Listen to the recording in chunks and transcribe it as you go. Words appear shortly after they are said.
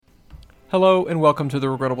Hello and welcome to the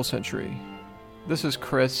Regrettable Century. This is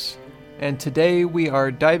Chris, and today we are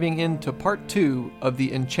diving into part 2 of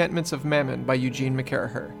the Enchantments of Mammon by Eugene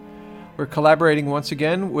McCarraher. We're collaborating once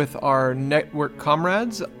again with our network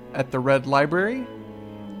comrades at the Red Library.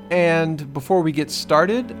 And before we get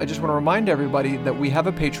started, I just want to remind everybody that we have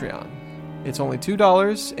a Patreon. It's only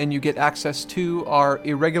 $2 and you get access to our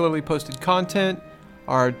irregularly posted content,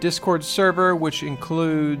 our Discord server, which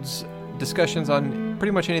includes discussions on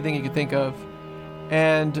pretty much anything you can think of,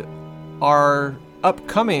 and our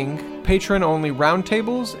upcoming patron-only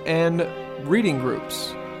roundtables and reading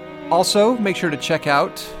groups. Also, make sure to check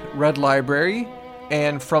out Red Library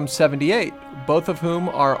and From 78, both of whom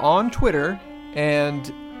are on Twitter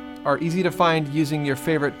and are easy to find using your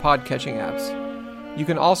favorite podcatching apps. You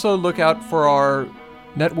can also look out for our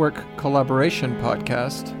network collaboration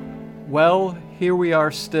podcast. Well, here we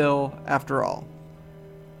are still, after all.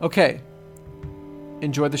 Okay,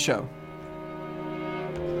 enjoy the show.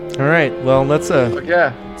 All right, well, let's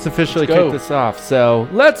officially kick this off. So,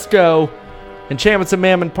 let's go. Enchantments of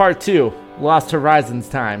Mammon Part 2, Lost Horizons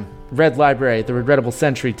time. Red Library, the Regrettable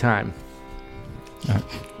Century time. All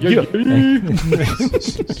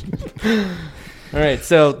right,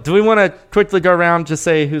 so do we want to quickly go around, just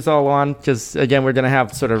say who's all on? Because, again, we're going to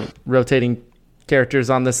have sort of rotating characters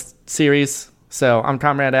on this series. So, I'm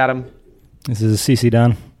Comrade Adam. This is CC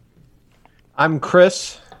Don. I'm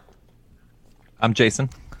Chris. I'm Jason.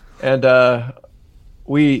 And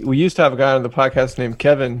we used to have a guy on the podcast named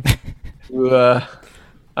Kevin who, I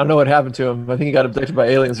don't know what happened to him. I think he got abducted by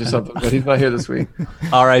aliens or something, but he's not here this week.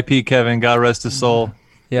 R.I.P. Kevin. God rest his soul.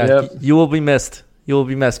 Yeah, yep. You will be missed. You will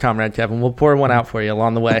be missed, Comrade Kevin. We'll pour one out for you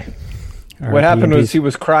along the way. What happened was he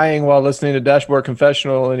was crying while listening to Dashboard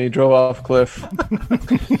Confessional, and he drove off a cliff.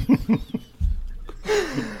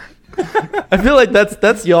 I feel like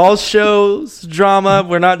that's y'all's show's drama.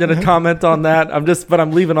 We're not going to comment on that. But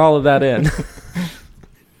I'm leaving all of that in. He's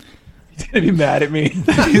going to be mad at me.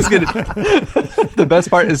 The best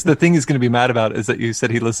part is the thing he's going to be mad about is that you said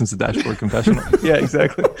he listens to Dashboard Confessional. Yeah,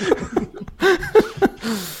 exactly.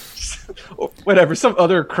 Whatever, some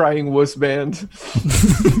other crying wuss band.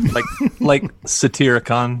 like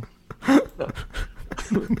Satyricon. Do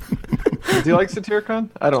you like Satyricon?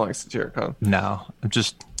 I don't like Satyricon. No, I'm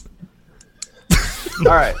just...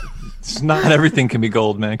 All right. It's not everything can be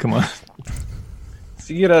gold, man. Come on.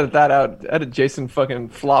 So you edit that out. Edit Jason fucking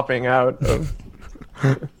flopping out.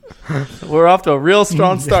 We're off to a real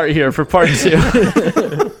strong start here for part 2.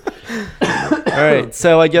 All right.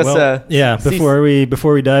 So I guess before we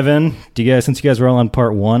dive in, since you guys were all on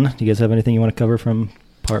part 1, do you guys have anything you want to cover from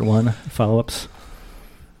part 1 follow-ups?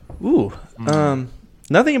 Ooh.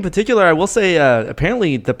 Nothing in particular. I will say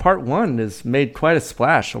apparently the part 1 has made quite a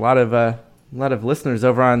splash. A lot of listeners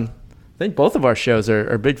over on, I think both of our shows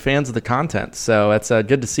are big fans of the content. So it's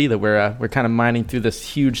good to see that we're kind of mining through this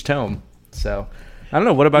huge tome. So I don't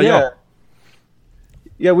know. What about y'all?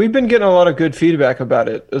 Yeah, we've been getting a lot of good feedback about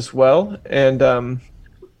it as well. And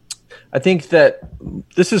I think that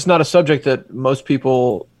this is not a subject that most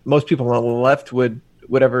people on the left would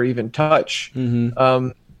ever even touch. Mm-hmm.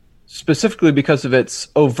 Specifically because of its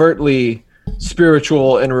overtly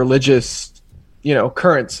spiritual and religious,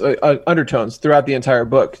 currents, undertones throughout the entire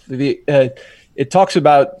book. It talks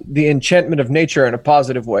about the enchantment of nature in a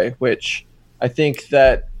positive way, which I think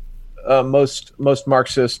that most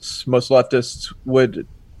Marxists, most leftists would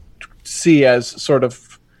see as sort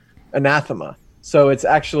of anathema. So it's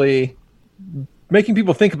actually making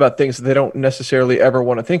people think about things that they don't necessarily ever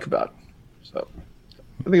want to think about. So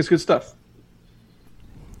I think it's good stuff.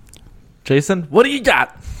 Jason, what do you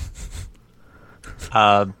got?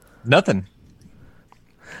 Nothing.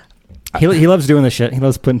 He loves doing this shit. He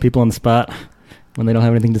loves putting people on the spot when they don't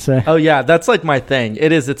have anything to say. Oh yeah, that's like my thing.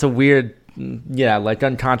 It's a weird,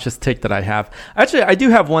 unconscious tick that I have. Actually, I do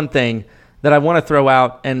have one thing that I want to throw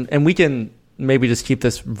out, and we can maybe just keep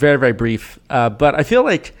this very, very brief. But I feel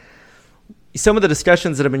like some of the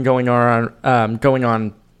discussions that have been going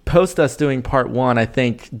on post us doing part 1, I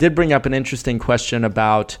think, did bring up an interesting question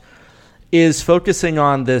about, is focusing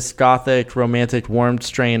on this Gothic, romantic, warm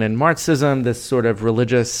strain in Marxism, this sort of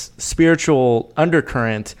religious, spiritual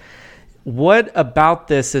undercurrent. What about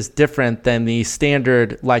this is different than the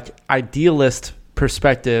standard, idealist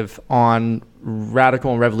perspective on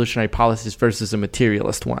radical and revolutionary policies versus a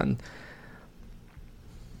materialist one?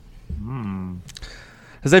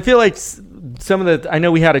 Because I feel like I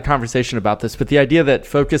know we had a conversation about this, but the idea that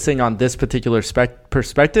focusing on this particular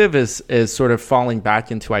perspective is sort of falling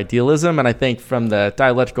back into idealism. And I think from the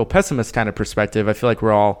dialectical pessimist kind of perspective, I feel like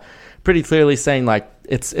we're all pretty clearly saying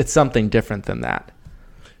it's something different than that.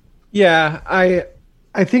 Yeah, I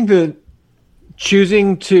think that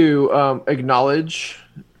choosing to acknowledge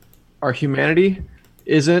our humanity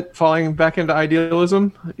isn't falling back into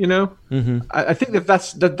idealism, you know? Mm-hmm. I think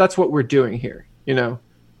that's what we're doing here, you know?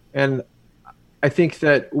 And I think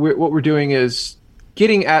that what we're doing is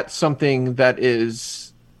getting at something that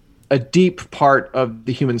is a deep part of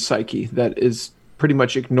the human psyche that is pretty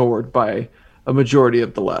much ignored by a majority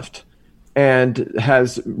of the left and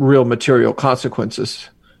has real material consequences.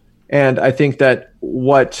 And I think that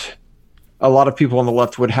what a lot of people on the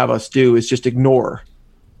left would have us do is just ignore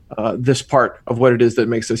this part of what it is that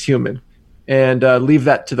makes us human, and leave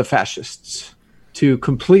that to the fascists to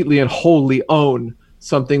completely and wholly own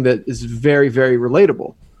something that is very, very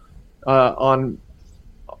relatable on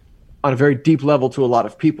a very deep level to a lot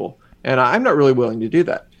of people. And I'm not really willing to do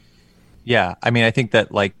that. Yeah, I mean, I think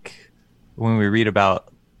that like when we read about,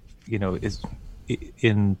 is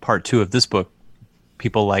in part 2 of this book,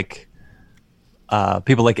 people like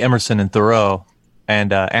Emerson and Thoreau and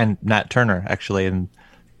Nat Turner, actually, and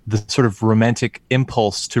the sort of romantic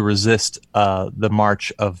impulse to resist the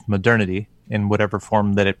march of modernity in whatever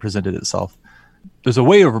form that it presented itself. There's a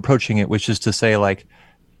way of approaching it, which is to say, like,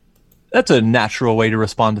 that's a natural way to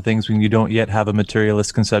respond to things when you don't yet have a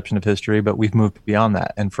materialist conception of history, but we've moved beyond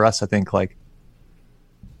that. And for us, I think, like,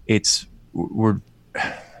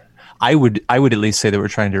 I would at least say that we're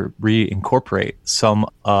trying to reincorporate some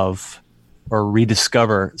of, or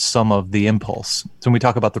rediscover some of the impulse. So when we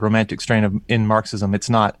talk about the romantic strain in Marxism, it's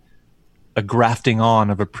not a grafting on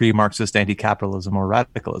of a pre-Marxist anti-capitalism or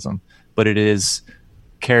radicalism, but it is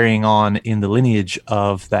carrying on in the lineage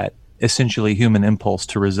of that essentially human impulse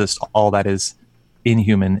to resist all that is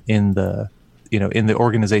inhuman in the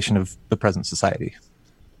organization of the present society.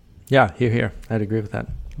 Yeah, here. I'd agree with that.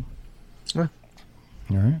 All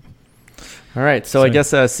right. All right. So I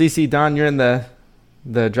guess CC, Don, you're in the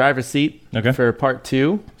driver's seat for part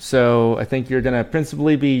 2. So I think you're going to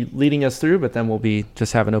principally be leading us through, but then we'll be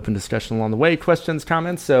just have an open discussion along the way. Questions,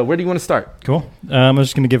 comments. So where do you want to start? Cool. I'm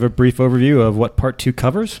just going to give a brief overview of what part 2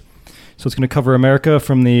 covers. So it's going to cover America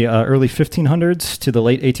from the early 1500s to the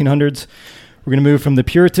late 1800s. We're going to move from the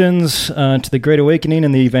Puritans to the Great Awakening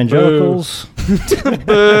and the Evangelicals.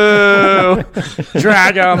 Boo!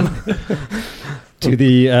 Drag 'em! To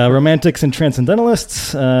the Romantics and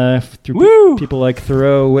Transcendentalists, through people like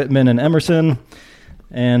Thoreau, Whitman, and Emerson.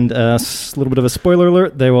 And a little bit of a spoiler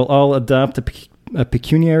alert, they will all adopt a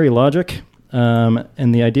pecuniary logic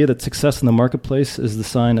and the idea that success in the marketplace is the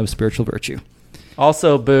sign of spiritual virtue.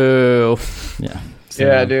 Also, boo. Yeah. So,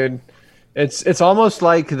 Yeah, dude. It's almost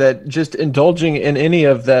like that just indulging in any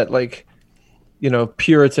of that, like,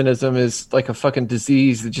 Puritanism is like a fucking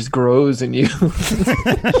disease that just grows in you.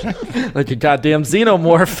 Like a goddamn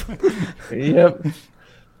xenomorph. Yep.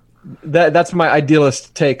 That's my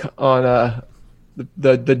idealist take on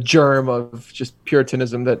the germ of just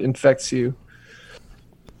Puritanism that infects you.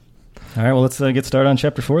 All right, well, let's get started on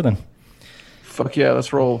chapter 4 then. Fuck yeah,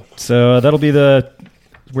 let's roll. So that'll be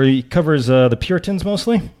where he covers the Puritans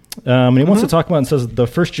mostly. And he wants to talk about and says the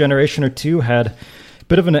first generation or two had a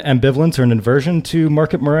bit of an ambivalence or an aversion to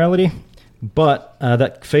market morality, but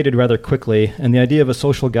that faded rather quickly. And the idea of a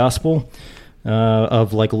social gospel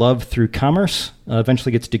of like love through commerce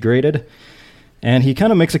eventually gets degraded. And he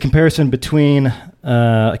kind of makes a comparison between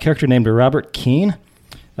a character named Robert Keene,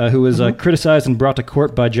 who was criticized and brought to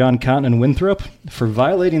court by John Cotton and Winthrop for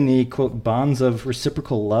violating the, quote, bonds of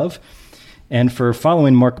reciprocal love and for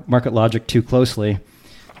following market logic too closely.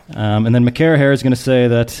 And then McCarraher is going to say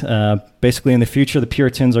that basically in the future, the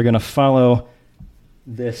Puritans are going to follow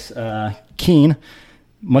this Keene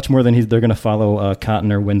much more than they're going to follow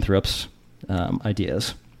Cotton or Winthrop's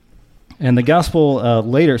ideas. And the gospel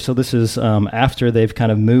later, so this is after they've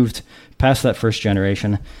kind of moved past that first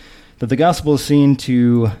generation, that the gospel is seen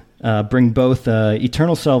to bring both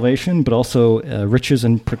eternal salvation, but also riches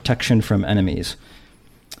and protection from enemies.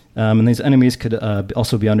 And these enemies could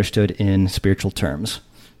also be understood in spiritual terms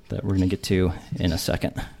that we're going to get to in a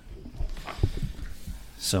second.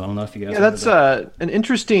 So I don't know if you guys... Yeah, that's an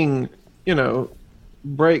interesting,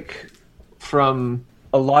 break from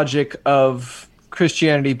a logic of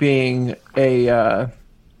Christianity being a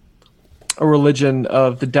religion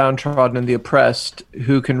of the downtrodden and the oppressed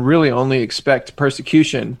who can really only expect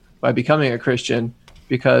persecution by becoming a Christian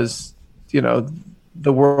because,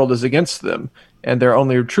 the world is against them and their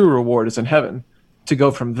only true reward is in heaven. To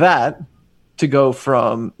go from that, to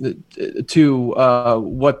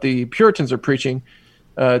what the Puritans are preaching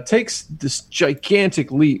takes this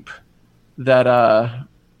gigantic leap that,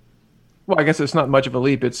 well, I guess it's not much of a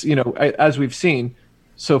leap. It's, as we've seen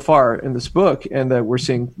so far in this book and that we're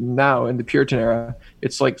seeing now in the Puritan era,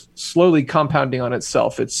 it's like slowly compounding on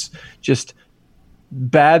itself. It's just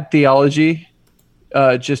bad theology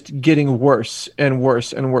just getting worse and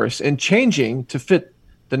worse and worse, and changing to fit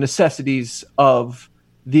the necessities of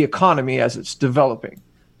the economy as it's developing.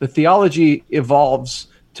 The theology evolves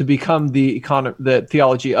to become the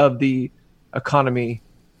theology of the economy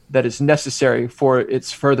that is necessary for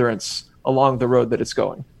its furtherance along the road that it's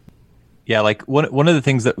going. Yeah, like one of the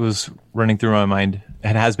things that was running through my mind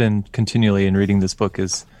and has been continually in reading this book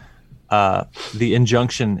is the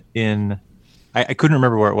injunction in I couldn't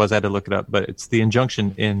remember where it was. I had to look it up, but it's the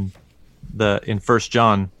injunction in 1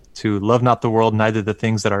 John to love not the world, neither the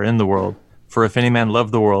things that are in the world. For if any man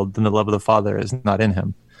love the world, then the love of the Father is not in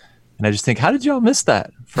him. And I just think, how did y'all miss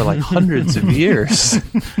that for like hundreds of years?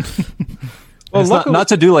 Well, it's not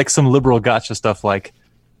to do like some liberal gotcha stuff like,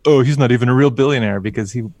 oh, he's not even a real billionaire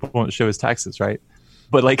because he won't show his taxes, right?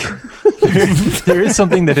 But like, there is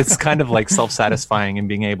something that it's kind of like self-satisfying in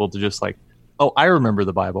being able to just like, oh, I remember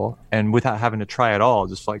the Bible, and without having to try at all,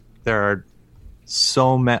 just like there's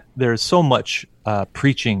so much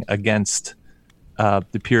preaching against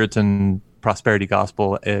the Puritan prosperity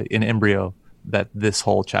gospel in embryo that this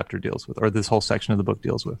whole chapter deals with, or this whole section of the book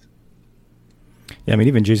deals with. Yeah, I mean,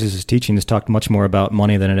 even Jesus' teachings talked much more about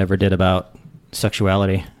money than it ever did about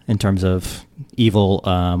sexuality in terms of evil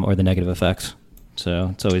or the negative effects. So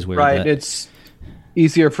it's always weird. Right. It's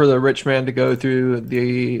easier for the rich man to go through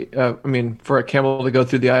for a camel to go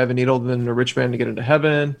through the eye of a needle than a rich man to get into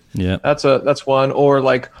heaven. Yeah. That's one. Or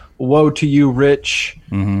like, woe to you, rich,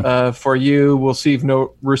 for you will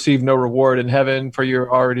receive no reward in heaven, for you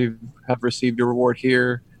already have received your reward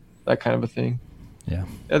here. That kind of a thing. Yeah.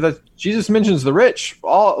 Jesus mentions the rich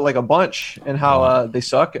all like a bunch and how they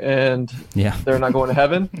suck and they're not going to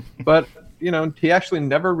heaven. But, he actually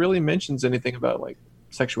never really mentions anything about like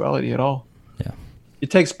sexuality at all. Yeah. It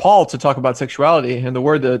takes Paul to talk about sexuality, and the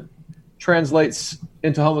word that translates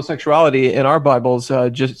into homosexuality in our Bibles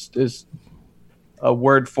just is a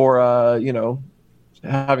word for,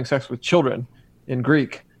 having sex with children in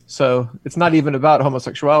Greek. So it's not even about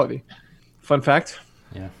homosexuality. Fun fact.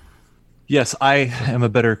 Yeah. Yes, I am a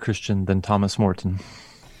better Christian than Thomas Morton.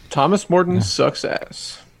 Thomas Morton sucks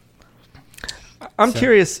ass. I'm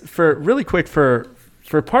curious for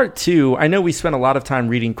part 2. I know we spent a lot of time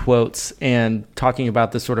reading quotes and talking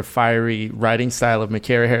about the sort of fiery writing style of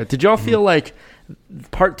McCarraher. Did y'all feel like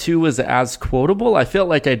part 2 was as quotable? I felt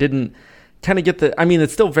like I didn't kind of get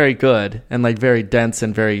it's still very good and like very dense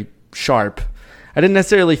and very sharp. I didn't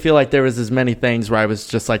necessarily feel like there was as many things where I was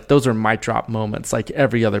just like, those are mic drop moments, like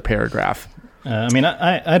every other paragraph. I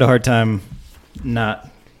had a hard time not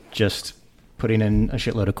just putting in a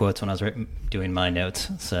shitload of quotes when I was doing my notes.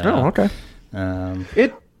 So, okay.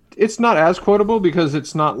 It's not as quotable because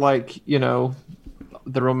it's not like, the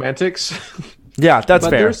Romantics. Yeah, that's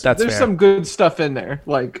fair. There's some good stuff in there,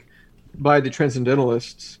 like by the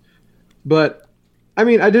Transcendentalists. But I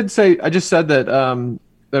just said that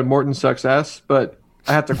that Morton sucks ass, but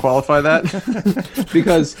I have to qualify that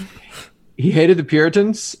because he hated the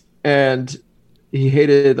Puritans and he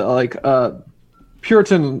hated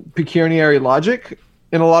Puritan pecuniary logic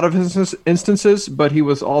in a lot of instances, but he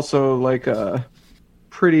was also like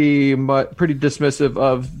pretty dismissive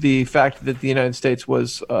of the fact that the United States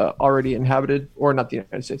was already inhabited, or not the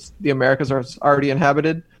United States, the Americas are already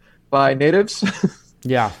inhabited by natives.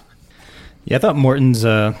 Yeah. Yeah, I thought Morton's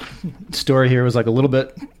story here was like a little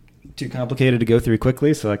bit too complicated to go through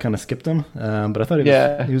quickly, so I kind of skipped him. But I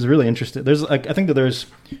thought he was really interesting. I think that there's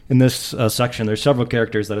in this section there's several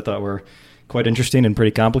characters that I thought were quite interesting and pretty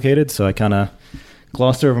complicated, so I kind of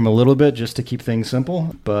glossed over him a little bit just to keep things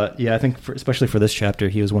simple. But yeah, I think especially for this chapter,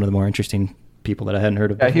 he was one of the more interesting people that I hadn't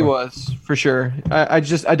heard of before. Yeah, he was, for sure. I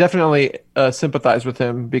definitely sympathize with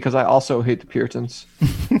him because I also hate the Puritans.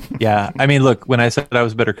 Yeah, look, when I said I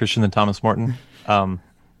was a better Christian than Thomas Morton,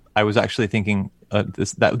 I was actually thinking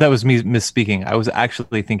that was me misspeaking. I was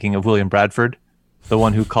actually thinking of William Bradford, the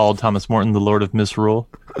one who called Thomas Morton the Lord of Misrule,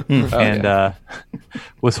 and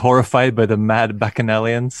was horrified by the mad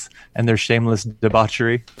Bacchanalians and their shameless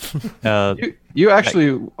debauchery. You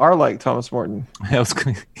actually are like Thomas Morton.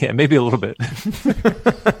 Yeah, maybe a little bit.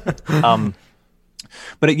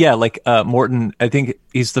 But Morton, I think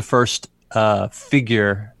he's the first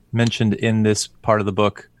figure mentioned in this part of the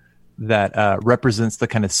book that represents the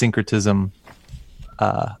kind of syncretism.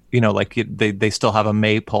 They still have a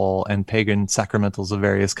maypole and pagan sacramentals of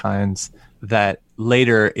various kinds that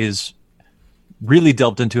later is really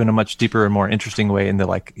delved into in a much deeper and more interesting way in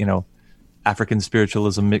the African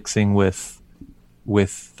spiritualism mixing with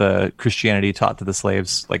the Christianity taught to the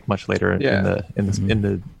slaves much later in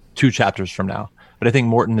the 2 chapters from now. But I think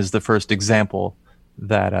Morton is the first example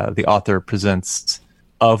that the author presents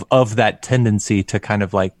of that tendency to kind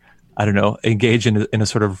of like, I don't know, engage in a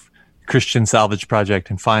sort of Christian salvage project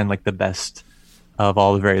and find like the best of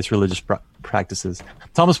all the various religious practices.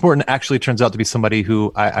 Thomas Morton actually turns out to be somebody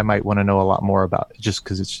who I might want to know a lot more about, just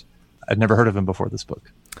because I'd never heard of him before this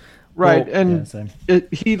book. Right, Well, and yeah,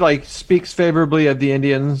 he like speaks favorably of the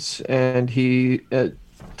Indians, and he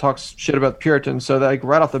talks shit about the Puritans. So that, like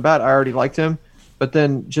right off the bat, I already liked him. But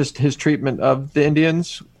then just his treatment of the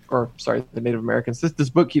Indians, or sorry, the Native Americans. This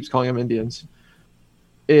book keeps calling them Indians,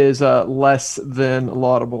 is less than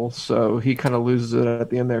laudable. So he kind of loses it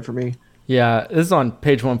at the end there for me. Yeah, this is on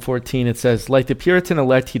page 114. It says, like the Puritan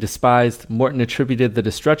elect he despised, Morton attributed the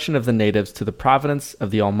destruction of the natives to the providence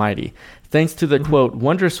of the Almighty. Thanks to the, quote,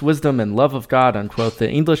 wondrous wisdom and love of God, unquote, the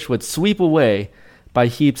English would sweep away by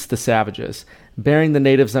heaps the savages, burying the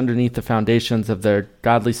natives underneath the foundations of their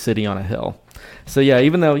godly city on a hill. So yeah,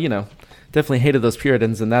 even though, definitely hated those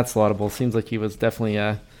Puritans, and that's laudable, seems like he was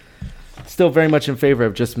definitely still very much in favor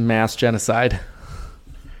of just mass genocide.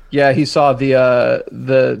 Yeah, he saw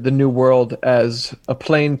the New World as a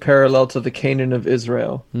plain parallel to the Canaan of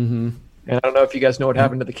Israel. Mm-hmm. And I don't know if you guys know what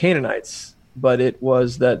happened to the Canaanites, but it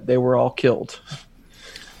was that they were all killed.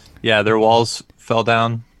 Yeah, their walls fell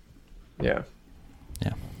down. Yeah.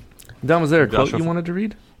 Don, was there a quote Joshua. you wanted to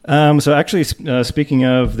read? So actually, speaking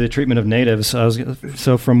of the treatment of natives,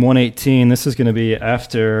 so from 118, this is going to be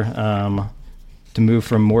after to move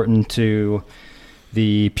from Morton to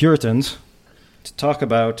the Puritans to talk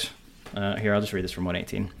about. Here, I'll just read this from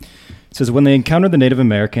 118. It says, when they encountered the Native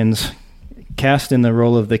Americans, cast in the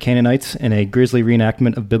role of the Canaanites in a grisly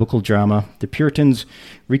reenactment of biblical drama, the Puritans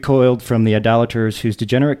recoiled from the idolaters whose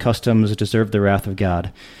degenerate customs deserved the wrath of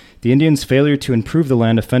God. The Indians' failure to improve the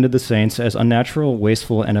land offended the saints as unnatural,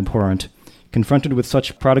 wasteful, and abhorrent. Confronted with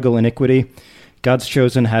such prodigal iniquity, God's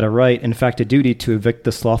chosen had a right, in fact a duty, to evict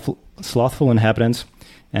the slothful inhabitants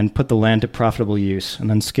and put the land to profitable use. And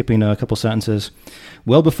then skipping a couple sentences.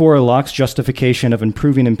 Well before Locke's justification of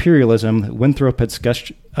improving imperialism, Winthrop had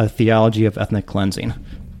sketched a theology of ethnic cleansing.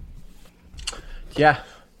 Yeah.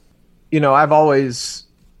 I'm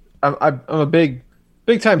a big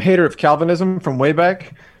time hater of Calvinism from way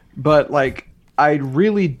back, but like I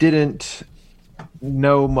really didn't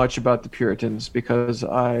know much about the Puritans because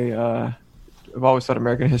I've always thought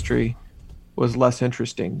American history was less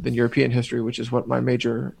interesting than European history, which is what my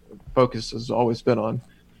major focus has always been on.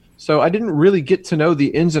 So I didn't really get to know the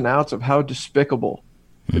ins and outs of how despicable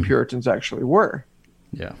the Puritans actually were.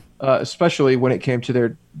 Yeah. Especially when it came to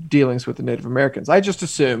their dealings with the Native Americans. I just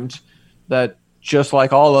assumed that just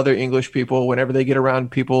like all other English people, whenever they get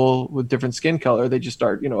around people with different skin color, they just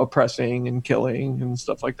start, oppressing and killing and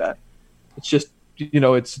stuff like that. It's just,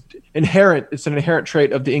 it's inherent. It's an inherent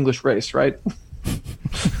trait of the English race, right?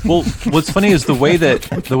 Well, what's funny is the way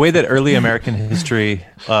that early American history,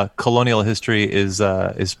 colonial history, is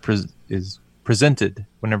presented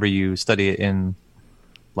whenever you study it in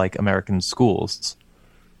like American schools,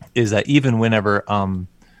 is that even whenever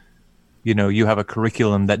you have a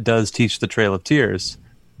curriculum that does teach the Trail of Tears,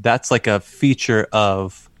 that's like a feature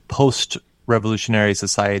of post-revolutionary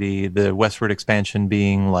society, the westward expansion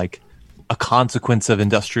being like a consequence of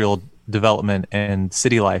industrial development and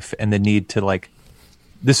city life, and the need to like,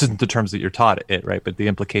 this isn't the terms that you're taught it, right? But the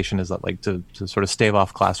implication is that like to sort of stave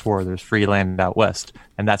off class war, there's free land out west,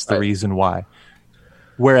 and that's the reason why.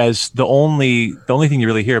 Whereas the only thing you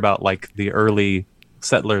really hear about like the early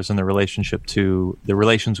settlers and the relationship to the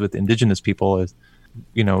relations with indigenous people is,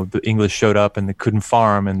 the English showed up and they couldn't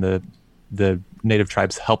farm, and the native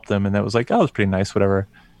tribes helped them, and that was like, oh, it's pretty nice, whatever.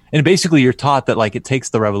 And basically you're taught that like it takes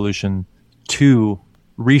the revolution to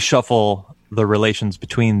reshuffle the relations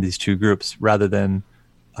between these two groups rather than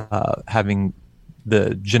having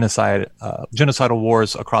the genocidal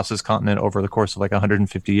wars across this continent over the course of like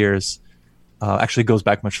 150 years actually goes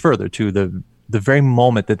back much further to the very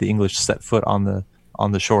moment that the English set foot on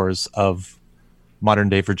the shores of modern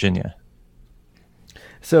day Virginia.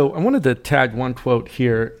 So I wanted to tag one quote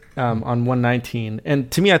here on 119. And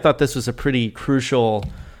to me, I thought this was a pretty crucial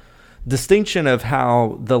distinction of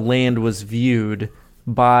how the land was viewed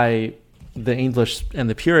by the English and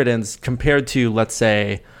the Puritans compared to, let's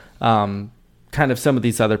say, kind of some of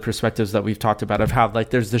these other perspectives that we've talked about, of how like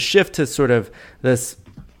there's the shift to sort of this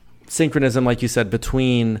synchronism, like you said,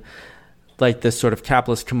 between like this sort of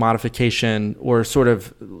capitalist commodification, or sort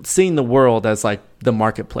of seeing the world as like the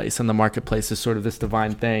marketplace, and the marketplace is sort of this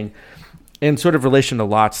divine thing, in sort of relation to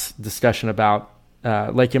Locke's discussion about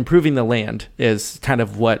like improving the land is kind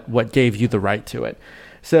of what gave you the right to it.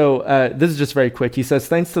 So this is just very quick. He says,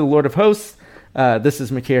 thanks to the Lord of Hosts, this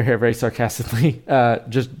is McKeer here very sarcastically,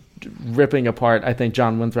 just ripping apart, I think,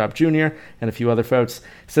 John Winthrop Jr. and a few other folks.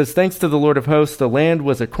 It says, thanks to the Lord of Hosts, the land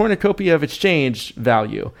was a cornucopia of exchange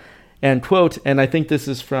value. And quote, and I think this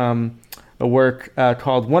is from a work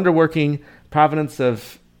called Wonderworking Providence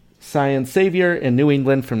of Science Savior in New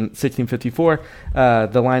England from 1654.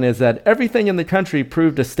 The line is that everything in the country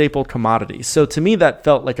proved a staple commodity. So to me, that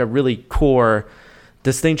felt like a really core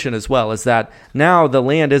distinction as well, is that now the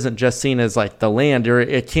land isn't just seen as like the land, or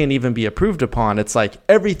it can't even be approved upon. It's like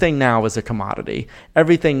everything now is a commodity.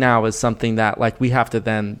 Everything now is something that like we have to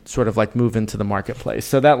then sort of like move into the marketplace.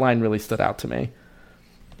 So that line really stood out to me.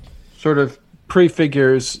 Sort of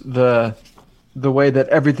prefigures the way that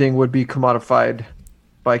everything would be commodified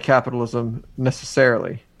by capitalism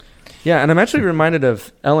necessarily. Yeah, and I'm actually reminded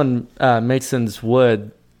of Ellen Mason's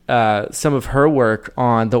Wood, some of her work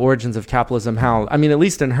on the origins of capitalism, how, I mean, at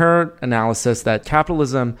least in her analysis, that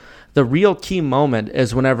capitalism, the real key moment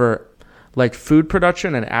is whenever like food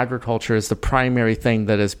production and agriculture is the primary thing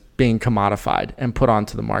that is being commodified and put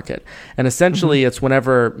onto the market. And essentially it's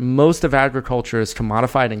whenever most of agriculture is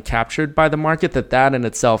commodified and captured by the market that in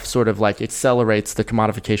itself sort of like accelerates the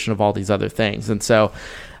commodification of all these other things. And so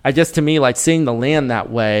I guess to me, like seeing the land that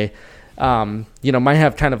way, might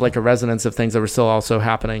have kind of like a resonance of things that were still also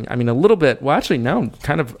happening. I mean, a little bit, well, actually, no,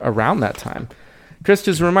 kind of around that time. Chris,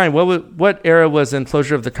 just remind, what era was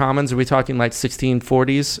enclosure of the commons? Are we talking like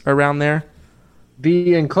 1640s around there?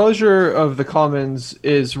 The enclosure of the commons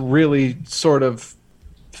is really sort of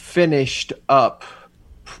finished up.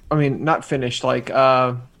 I mean, not finished, like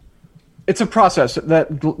it's a process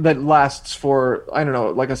that lasts for, I don't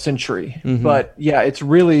know, like a century. Mm-hmm. But yeah, it's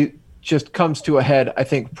really just comes to a head, I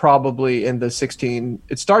think, probably in the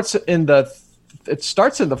it starts in the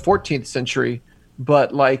 14th century,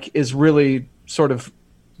 but like is really sort of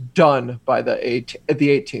done by the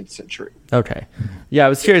 18th century. Okay. Yeah, I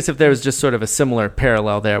was curious if there was just sort of a similar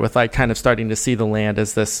parallel there with like kind of starting to see the land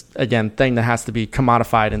as this, again, thing that has to be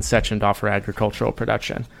commodified and sectioned off for agricultural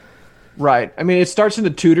production. Right. I mean, it starts in the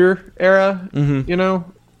Tudor era,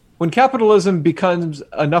 when capitalism becomes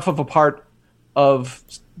enough of a part of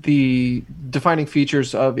the defining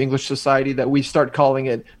features of English society that we start calling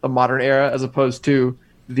it the modern era as opposed to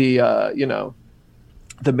the,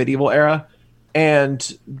 the medieval era.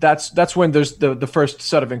 And that's when there's the first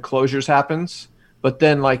set of enclosures happens. But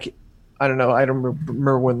then, like, I don't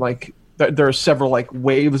remember when, like, there are several, like,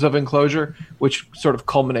 waves of enclosure, which sort of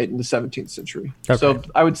culminate in the 17th century. Okay. So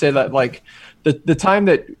I would say that, like, the time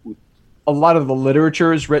that a lot of the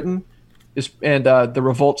literature is written and the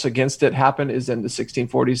revolts against it happen is in the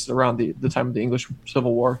 1640s, around the time of the English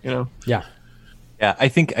Civil War, Yeah. Yeah, I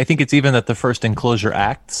think it's even that the first enclosure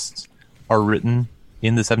acts are written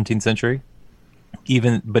in the 17th century.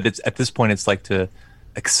 But it's at this point, it's like to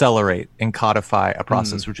accelerate and codify a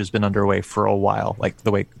process which has been underway for a while, like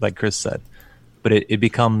Chris said. But it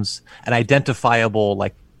becomes an identifiable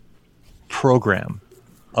like program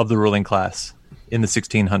of the ruling class in the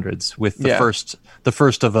 1600s with the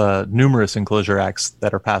first of numerous enclosure acts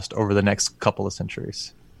that are passed over the next couple of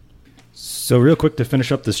centuries. So real quick to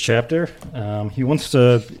finish up this chapter, he wants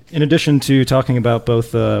to, in addition to talking about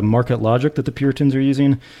both market logic that the Puritans are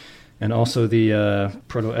using and also the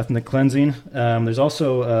proto-ethnic cleansing, there's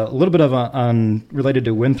also a little bit of related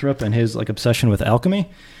to Winthrop and his like obsession with alchemy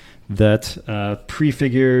that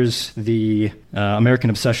prefigures the American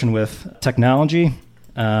obsession with technology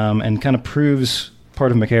and kind of proves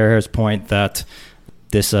part of McCarraher's point that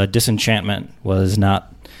this disenchantment was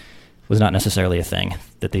not necessarily a thing,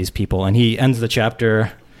 that these people, and he ends the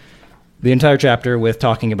entire chapter with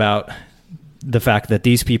talking about the fact that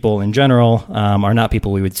these people in general are not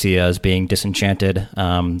people we would see as being disenchanted.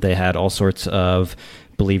 They had all sorts of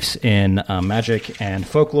beliefs in magic and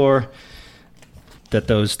folklore, that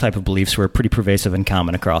those type of beliefs were pretty pervasive and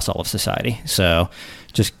common across all of society. So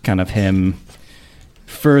just kind of him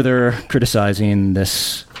further criticizing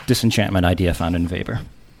this disenchantment idea found in Weber.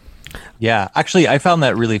 Yeah, actually, I found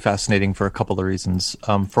that really fascinating for a couple of reasons.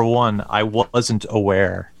 For one, I wasn't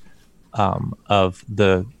aware of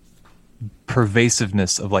the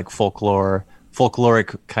pervasiveness of like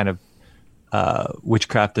folkloric kind of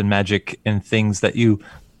witchcraft and magic and things that you,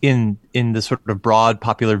 in the sort of broad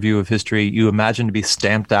popular view of history, you imagine to be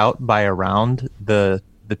stamped out by around the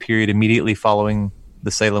period immediately following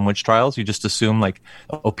the Salem witch trials. You just assume like,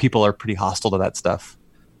 oh, people are pretty hostile to that stuff.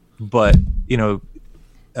 But,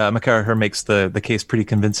 McCarraher makes the case pretty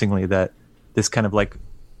convincingly that this kind of like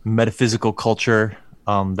metaphysical culture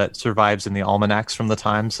that survives in the almanacs from the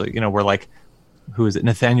time. So, we're like, who is it?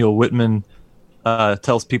 Nathaniel Whitman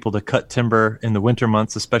tells people to cut timber in the winter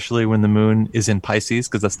months, especially when the moon is in Pisces,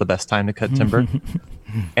 because that's the best time to cut timber.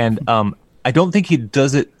 And I don't think he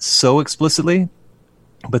does it so explicitly,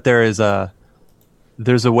 but there's a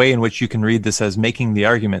way in which you can read this as making the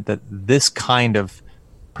argument that this kind of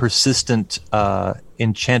persistent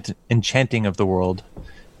enchanting of the world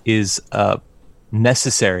is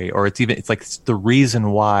necessary, or it's like the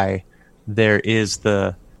reason why there is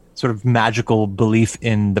the sort of magical belief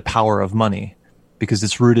in the power of money, because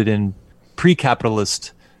it's rooted in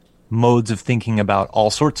pre-capitalist modes of thinking about all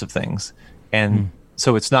sorts of things. And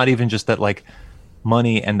so it's not even just that like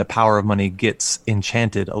money and the power of money gets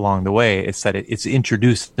enchanted along the way. It's that it's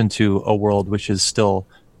introduced into a world which is still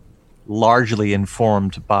largely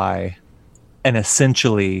informed by an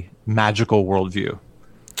essentially magical worldview.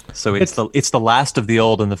 So it's the last of the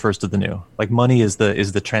old and the first of the new. Like money is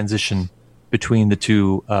the transition between the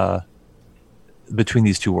two between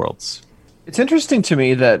these two worlds. It's interesting to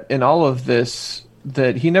me that in all of this,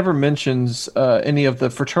 that he never mentions any of the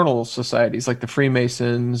fraternal societies like the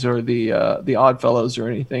Freemasons or the Oddfellows or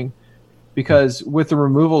anything, because with the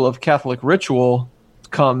removal of Catholic ritual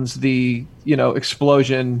comes the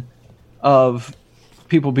explosion of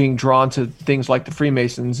people being drawn to things like the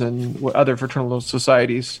Freemasons and other fraternal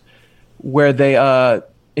societies, where they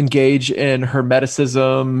engage in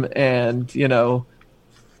hermeticism and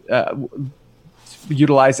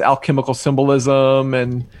utilize alchemical symbolism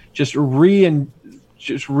and just re-add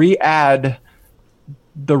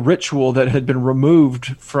the ritual that had been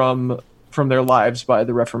removed from their lives by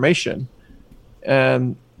the Reformation.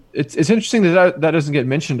 And it's interesting that doesn't get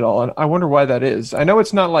mentioned at all, and I wonder why that is. I know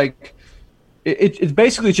it's not like it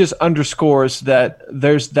basically just underscores that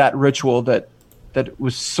there's that ritual that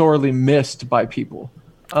was sorely missed by people.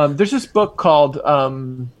 There's this book called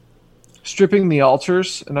Stripping the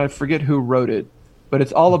Altars, and I forget who wrote it, but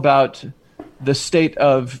it's all about the state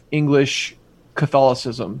of English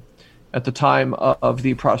Catholicism at the time of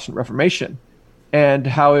the Protestant Reformation, and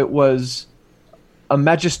how it was a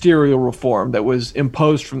magisterial reform that was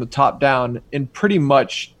imposed from the top down in pretty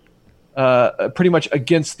much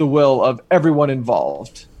against the will of everyone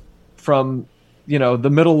involved, from the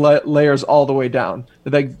middle layers all the way down.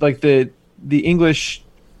 Like the English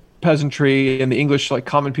peasantry and the English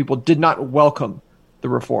common people did not welcome the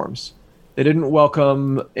reforms. They didn't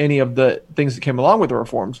welcome any of the things that came along with the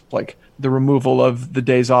reforms, like the removal of the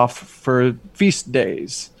days off for feast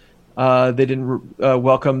days. They didn't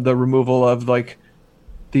welcome the removal of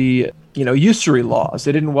the usury laws.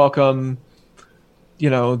 They didn't welcome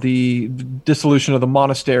the dissolution of the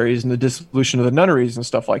monasteries and the dissolution of the nunneries and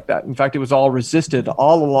stuff like that. In fact, it was all resisted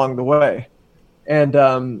all along the way. And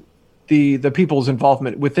the people's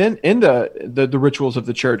involvement in the rituals of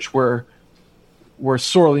the church were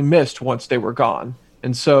sorely missed once they were gone.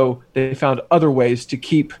 And so they found other ways to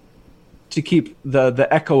keep the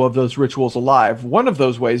echo of those rituals alive. One of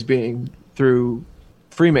those ways being through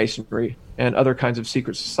Freemasonry and other kinds of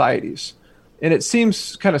secret societies. And it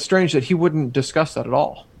seems kind of strange that he wouldn't discuss that at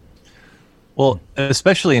all. Well,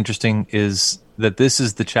 especially interesting is that this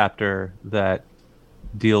is the chapter that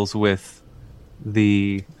deals with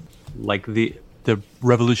the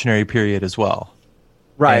revolutionary period as well.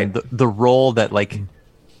 Right. And the role that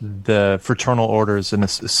the fraternal orders and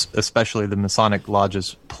especially the Masonic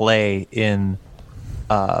lodges play in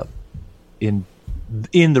the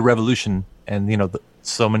revolution, and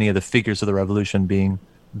so many of the figures of the revolution being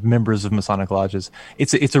members of Masonic lodges.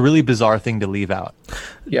 It's a really bizarre thing to leave out.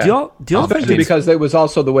 Yeah, do y'all especially because it was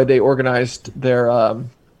also the way they organized their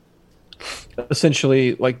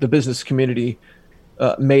essentially the business community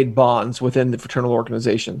made bonds within the fraternal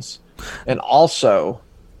organizations, and also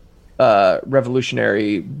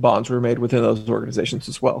revolutionary bonds were made within those organizations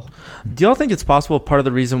as well. Do y'all think it's possible part of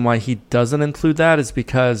the reason why he doesn't include that is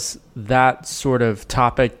because that sort of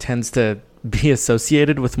topic tends to be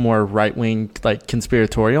associated with more right-wing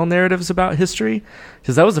conspiratorial narratives about history?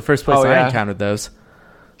 Because that was the first place I encountered those.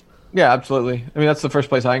 Yeah, absolutely. I mean, that's the first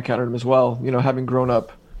place I encountered them as well, having grown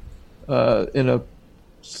up in a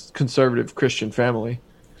conservative Christian family.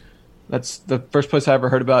 That's the first place I ever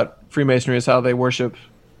heard about Freemasonry, is how they worship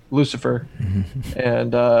Lucifer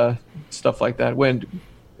and stuff like that, when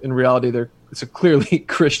in reality it's a clearly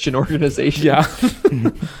Christian organization. Yeah.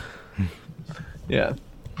 Yeah.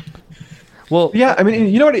 Well, yeah, I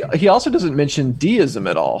mean, what? He also doesn't mention deism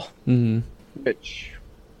at all, which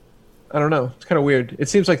I don't know. It's kind of weird. It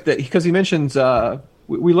seems like that because he mentions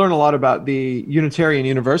we learn a lot about the Unitarian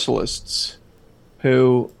Universalists,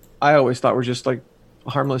 who I always thought were just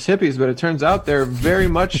harmless hippies, but it turns out they're very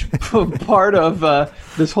much part of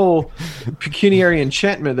this whole pecuniary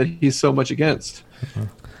enchantment that he's so much against.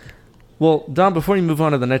 Well, Don, before you move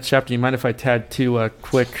on to the next chapter, you mind if I tag two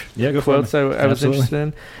quick quotes I was interested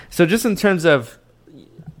in? So just in terms of,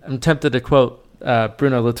 I'm tempted to quote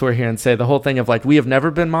Bruno Latour here and say the whole thing of like, we have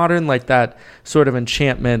never been modern, like that sort of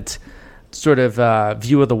enchantment sort of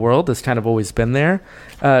view of the world has kind of always been there.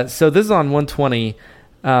 So this is on 120.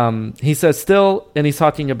 He says still, and he's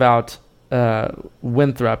talking about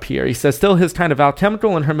Winthrop here. He says still his kind of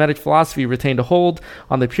alchemical and hermetic philosophy retained a hold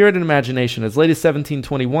on the Puritan imagination. As late as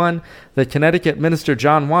 1721, the Connecticut minister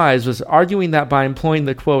John Wise was arguing that by employing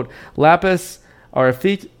the, quote, lapis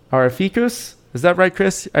aurificus, is that right,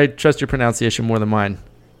 Chris? I trust your pronunciation more than mine.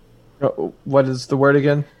 What is the word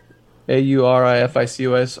again?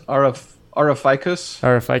 Aurificus? Aurificus?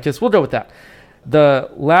 Aurificus. We'll go with that. The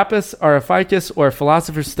lapis aurificus, or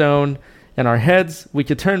philosopher's stone, in our heads, we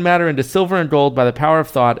could turn matter into silver and gold by the power of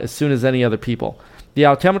thought as soon as any other people. The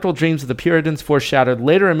alchemical dreams of the Puritans foreshadowed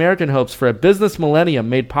later American hopes for a business millennium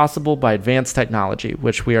made possible by advanced technology,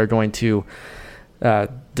 which we are going to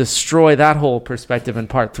destroy that whole perspective in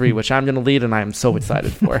part 3, which I'm going to lead, and I am so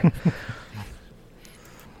excited for.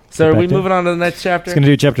 So are we moving on to the next chapter? It's going to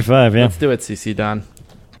do chapter 5, yeah. Let's do it, CC Don.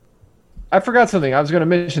 I forgot something. I was going to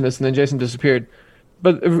mention this, and then Jason disappeared.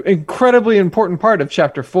 But an incredibly important part of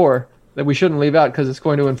chapter 4 that we shouldn't leave out because it's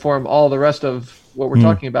going to inform all the rest of what we're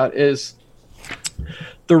talking about is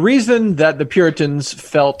the reason that the Puritans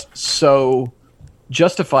felt so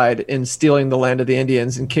justified in stealing the land of the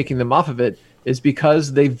Indians and kicking them off of it is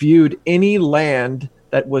because they viewed any land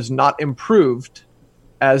that was not improved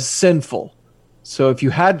as sinful. So if you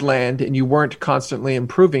had land and you weren't constantly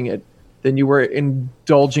improving it, then you were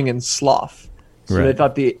indulging in sloth. So They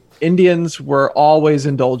thought the Indians were always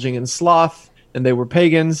indulging in sloth, and they were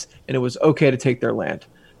pagans, and it was okay to take their land.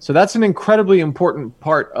 So that's an incredibly important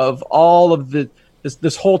part of all of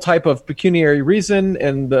this whole type of pecuniary reason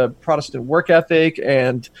and the Protestant work ethic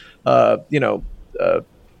and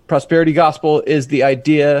prosperity gospel is the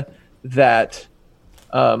idea that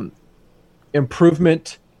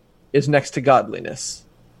improvement is next to godliness.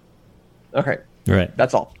 Okay. Right.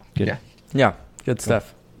 That's all. Good. Yeah, good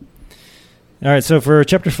stuff. All right, so for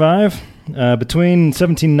chapter 5, between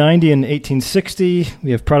 1790 and 1860,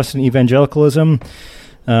 we have Protestant evangelicalism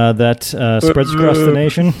that spreads across the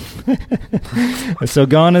nation. So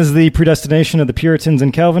gone is the predestination of the Puritans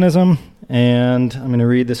and Calvinism, and I'm going to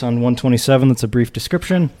read this on 127. That's a brief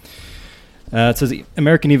description. It says,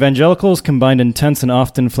 American evangelicals combined intense and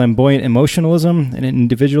often flamboyant emotionalism, an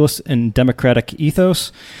individualist and democratic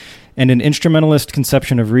ethos, and an instrumentalist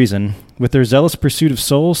conception of reason. With their zealous pursuit of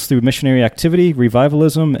souls through missionary activity,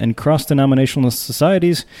 revivalism, and cross-denominational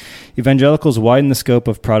societies, evangelicals widen the scope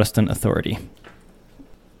of Protestant authority.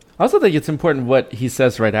 I also think it's important what he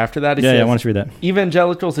says right after that. He says, I want to read that.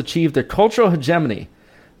 Evangelicals achieved a cultural hegemony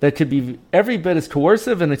that could be every bit as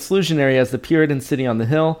coercive and exclusionary as the Puritan city on the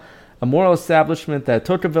hill, a moral establishment that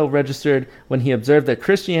Tocqueville registered when he observed that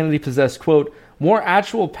Christianity possessed, quote, more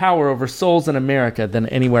actual power over souls in America than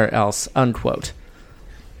anywhere else, unquote.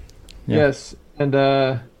 Yeah. Yes,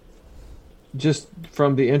 and just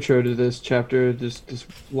from the intro to this chapter, this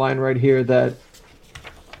line right here that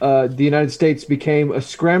the United States became a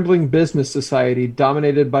scrambling business society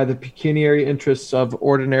dominated by the pecuniary interests of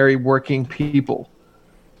ordinary working people.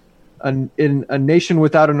 In a nation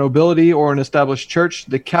without a nobility or an established church,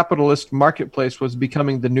 the capitalist marketplace was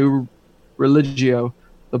becoming the new religio,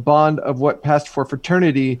 the bond of what passed for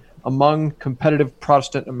fraternity among competitive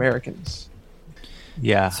Protestant Americans.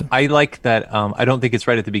 Yeah, I like that. I don't think it's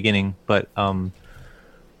right at the beginning, but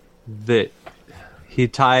that he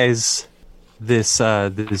ties this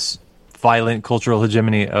violent cultural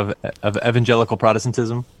hegemony of evangelical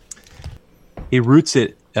Protestantism. He roots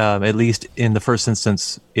it, at least in the first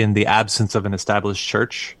instance, in the absence of an established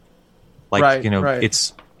church.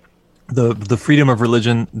 It's the freedom of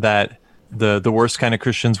religion that the worst kind of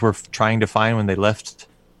Christians were trying to find when they left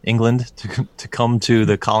England to come to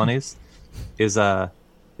the colonies is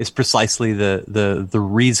precisely the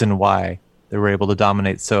reason why they were able to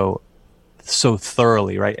dominate so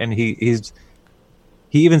thoroughly, right? And he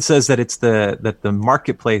even says that that the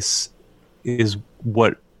marketplace is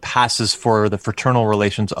what passes for the fraternal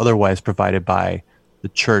relations otherwise provided by the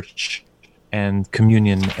church and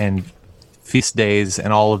communion and feast days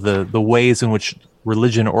and all of the ways in which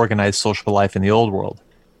religion organized social life in the old world.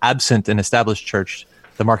 Absent an established church,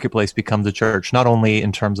 the marketplace becomes a church, not only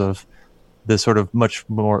in terms of the sort of much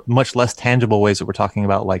less tangible ways that we're talking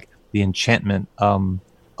about, like the enchantment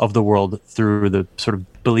of the world through the sort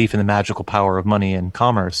of belief in the magical power of money and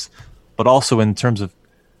commerce, but also in terms of,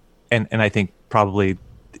 and I think probably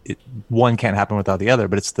one can't happen without the other,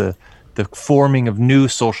 but it's the forming of new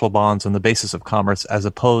social bonds on the basis of commerce as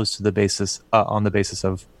opposed to on the basis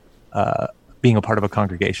of being a part of a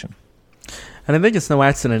congregation. And I think it's no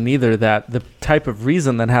accident either that the type of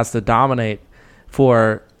reason that has to dominate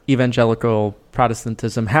for evangelical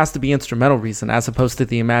Protestantism has to be instrumental reason, as opposed to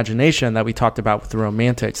the imagination that we talked about with the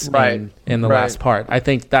Romantics in the last part. I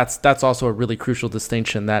think that's also a really crucial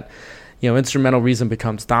distinction, that instrumental reason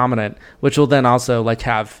becomes dominant, which will then also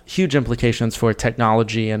have huge implications for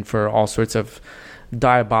technology and for all sorts of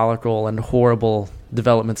diabolical and horrible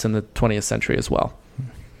developments in the 20th century as well.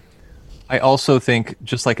 I also think,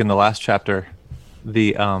 just like in the last chapter,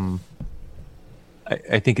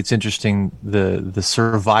 I think it's interesting the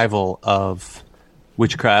survival of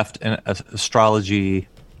witchcraft and astrology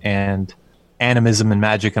and animism and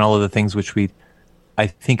magic and all of the things which I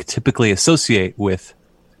think typically associate with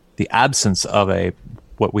the absence of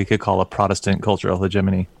what we could call a Protestant cultural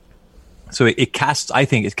hegemony. So it casts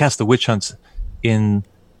the witch hunts in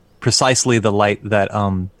precisely the light that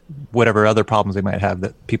whatever other problems they might have,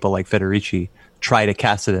 that people like Federici try to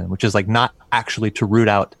cast it in, which is not actually to root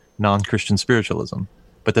out non-Christian spiritualism,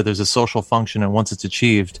 but that there's a social function, and once it's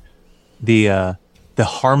achieved, the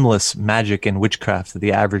harmless magic and witchcraft that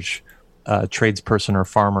the average tradesperson or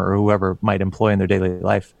farmer or whoever might employ in their daily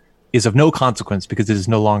life is of no consequence, because it is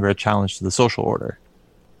no longer a challenge to the social order.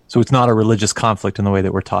 So it's not a religious conflict in the way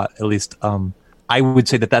that we're taught. At least I would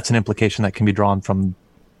say that that's an implication that can be drawn from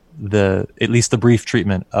at least the brief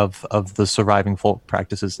treatment of the surviving folk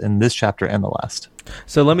practices in this chapter and the last.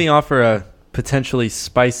 So let me offer a potentially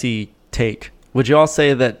spicy take. Would you all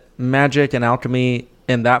say that magic and alchemy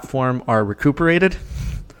in that form are recuperated?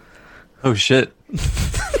 Oh shit.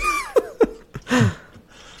 The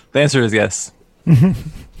answer is yes.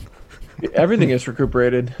 Everything is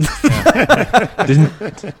recuperated.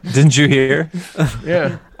 Didn't you hear?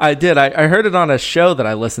 Yeah, I did. I heard it on a show that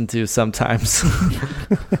I listen to sometimes.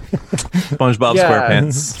 SpongeBob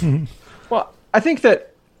SquarePants. Well, I think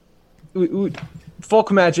that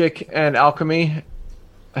folk magic and alchemy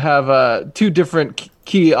have two different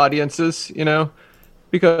key audiences,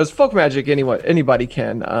 because folk magic anybody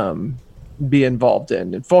can be involved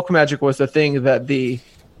in. And folk magic was the thing that the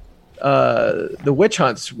witch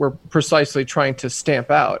hunts were precisely trying to stamp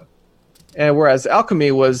out, and whereas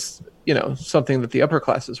alchemy was something that the upper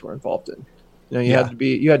classes were involved in. You had to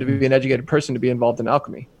be an educated person to be involved in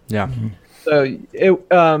alchemy. Yeah. So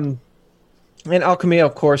and alchemy,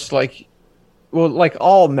 of course, like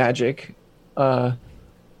all magic at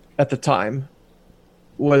the time,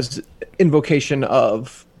 was invocation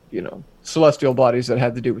of celestial bodies that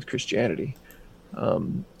had to do with Christianity.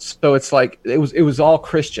 So it's it was all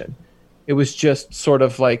Christian. It was just sort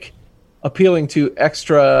of appealing to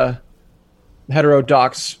extra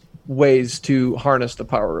heterodox ways to harness the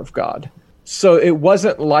power of God. So it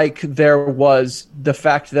wasn't like there was the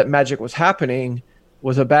fact that magic was happening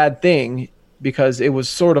was a bad thing, because it was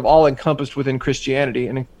sort of all encompassed within Christianity.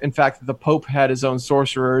 And in fact, the Pope had his own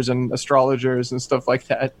sorcerers and astrologers and stuff like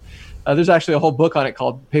that. There's actually a whole book on it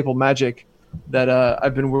called Papal Magic that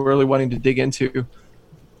I've been really wanting to dig into.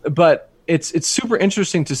 But it's super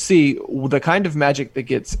interesting to see the kind of magic that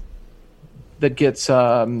gets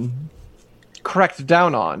cracked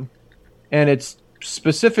down on, and it's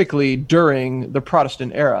specifically during the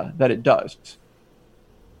Protestant era that it does.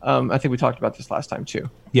 I think we talked about this last time too.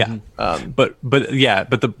 Yeah, but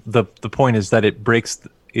the point is that it breaks.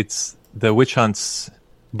 The witch hunts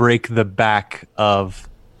break the back of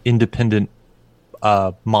independent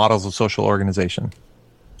models of social organization,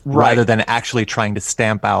 rather than actually trying to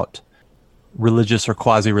stamp out religious or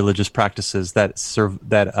quasi-religious practices that serve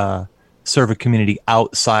a community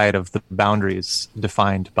outside of the boundaries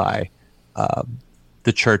defined by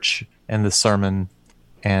the church and the sermon,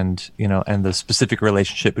 and the specific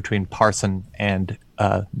relationship between parson and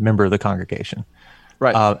member of the congregation.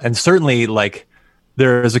 Right. And certainly,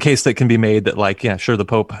 there is a case that can be made that, sure, the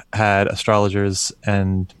Pope had astrologers,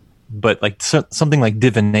 but something like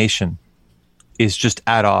divination is just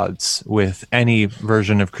at odds with any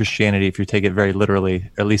version of Christianity if you take it very literally.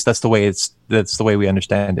 At least that's the way we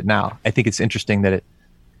understand it now. I think it's interesting that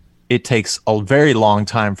it takes a very long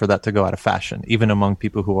time for that to go out of fashion, even among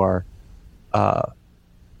people who are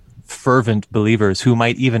fervent believers who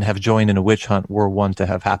might even have joined in a witch hunt were one to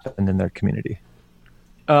have happened in their community.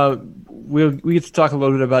 We get to talk a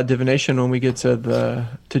little bit about divination when we get to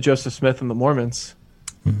Joseph Smith and the Mormons.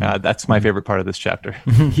 That's my favorite part of this chapter.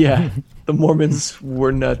 Yeah, the Mormons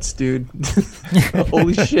were nuts, dude.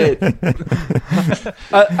 Holy shit!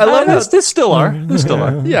 I love this. Still are. They still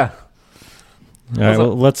are. Yeah. All right.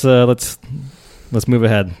 Well, let's let's move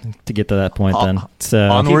ahead to get to that point then. So,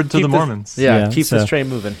 onward to the this- Mormons. Keep this train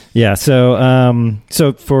moving. Yeah, so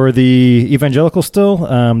for the evangelical still,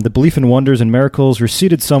 the belief in wonders and miracles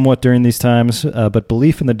receded somewhat during these times, but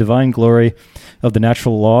belief in the divine glory of the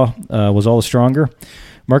natural law was all the stronger.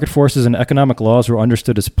 Market forces and economic laws were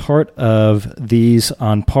understood as part of these,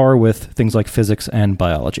 on par with things like physics and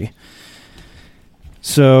biology.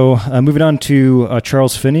 So moving on to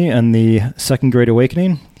Charles Finney and the Second Great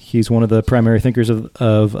Awakening. He's one of the primary thinkers of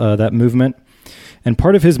that movement. And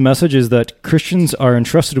part of his message is that Christians are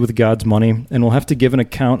entrusted with God's money and will have to give an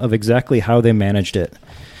account of exactly how they managed it.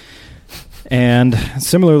 And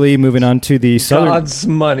similarly, moving on to the Southern... God's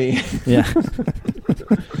money. Yeah.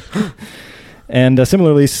 And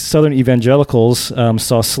similarly, Southern evangelicals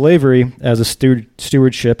saw slavery as a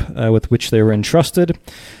stewardship with which they were entrusted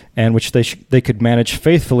and which they could manage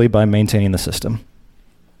faithfully by maintaining the system.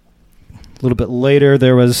 A little bit later,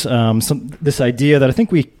 there was this idea that I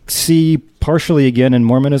think we see partially again in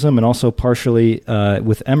Mormonism and also partially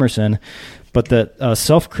with Emerson, but that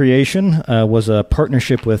self-creation was a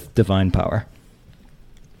partnership with divine power.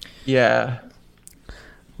 Yeah.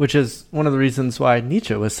 Which is one of the reasons why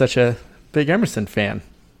Nietzsche was such a big Emerson fan.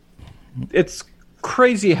 It's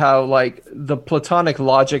crazy how like the Platonic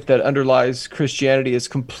logic that underlies Christianity is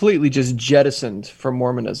completely just jettisoned from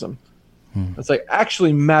Mormonism. It's like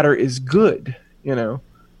actually matter is good,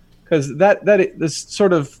 because this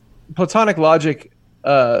sort of Platonic logic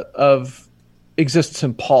of exists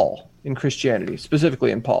in Paul in Christianity,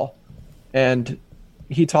 specifically in Paul, and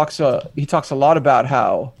he talks a lot about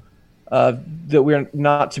how that we're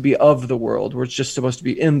not to be of the world, we're just supposed to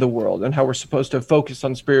be in the world, and how we're supposed to focus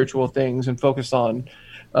on spiritual things and focus on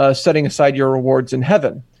setting aside your rewards in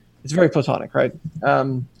heaven. It's very Platonic, right?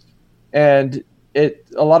 And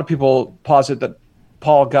a lot of people posit that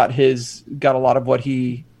Paul got a lot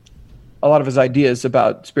of his ideas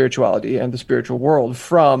about spirituality and the spiritual world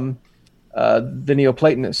from the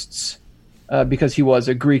Neoplatonists, because he was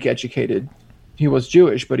a Greek educated. He was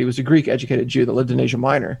Jewish, but he was a Greek educated Jew that lived in Asia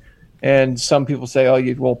Minor. And some people say,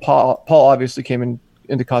 Paul obviously came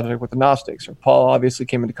into contact with the Gnostics, or Paul obviously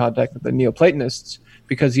came into contact with the Neoplatonists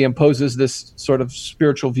because he imposes this sort of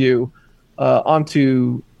spiritual view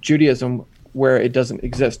onto Judaism where it doesn't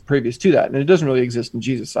exist previous to that. And it doesn't really exist in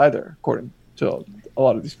Jesus either, according to a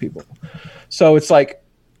lot of these people. So it's like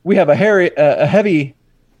we have a heavy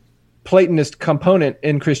Platonist component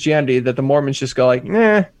in Christianity that the Mormons just go like,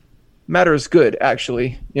 nah, matter is good,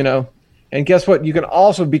 actually, And guess what? You can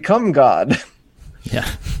also become God. Yeah.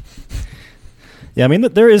 Yeah, I mean,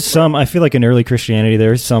 there is some, I feel like in early Christianity,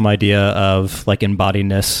 there is some idea of like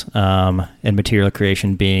embodiedness and material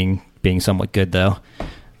creation being somewhat good, though.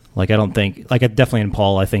 Like, I don't think, like, definitely in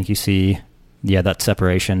Paul, I think you see, that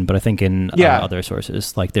separation. But I think in other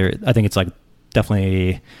sources, like, I think it's like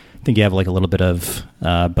definitely, I think you have like a little bit of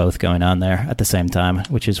both going on there at the same time,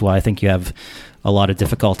 which is why I think you have a lot of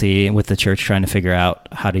difficulty with the church trying to figure out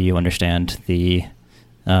how do you understand the,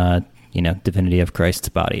 divinity of Christ's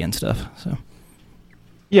body and stuff. So.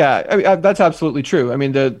 Yeah, I mean, that's absolutely true. I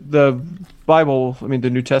mean, the Bible, the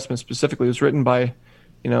New Testament specifically, was written by,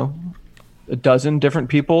 a dozen different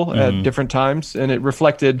people at different times, and it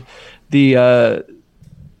reflected the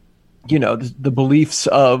beliefs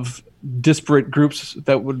of disparate groups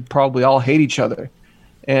that would probably all hate each other,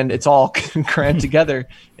 and it's all crammed together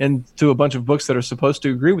into a bunch of books that are supposed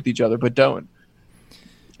to agree with each other but don't.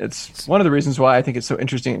 It's one of the reasons why I think it's so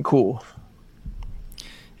interesting and cool.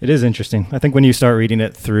 It is interesting. I think when you start reading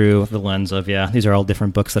it through the lens of, these are all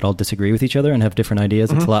different books that all disagree with each other and have different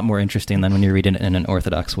ideas, it's a lot more interesting than when you're reading it in an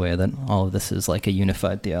orthodox way, that all of this is like a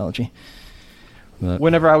unified theology. But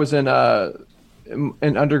whenever I was in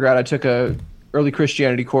undergrad, I took a early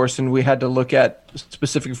Christianity course, and we had to look at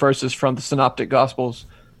specific verses from the Synoptic Gospels.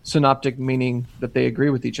 Synoptic meaning that they agree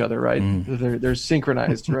with each other, right? They're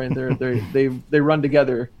synchronized, right? They run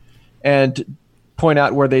together, and point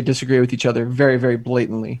out where they disagree with each other very, very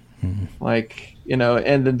blatantly. Like, and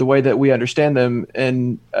then the way that we understand them,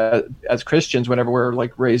 and as Christians, whenever we're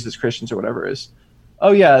like raised as Christians or whatever, is,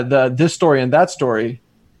 this story and that story,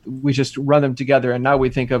 we just run them together, and now we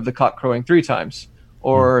think of the cock crowing 3 times,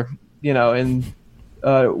 or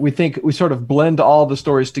we think we sort of blend all the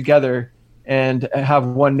stories together and have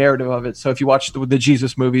one narrative of it. So if you watch the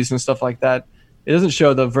Jesus movies and stuff like that, it doesn't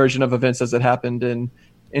show the version of events as it happened in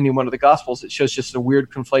any one of the Gospels. It shows just a weird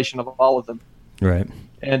conflation of all of them. Right.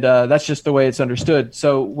 And that's just the way it's understood.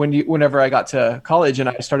 So whenever I got to college and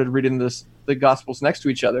I started reading the Gospels next to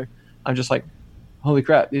each other, I'm just like, holy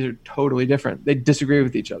crap, these are totally different. They disagree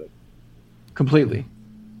with each other completely.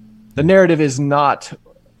 The narrative is not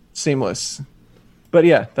seamless. But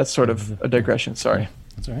yeah, that's sort of a digression. Sorry.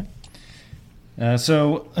 That's all right.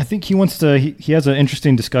 So I think he wants to. He has an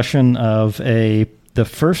interesting discussion of the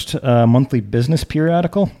first monthly business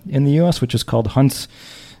periodical in the U.S., which is called Hunt's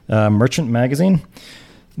Merchant Magazine,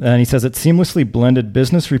 and he says it seamlessly blended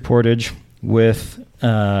business reportage with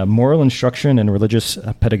moral instruction and religious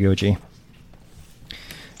pedagogy.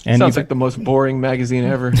 And sounds like the most boring magazine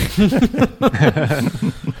ever.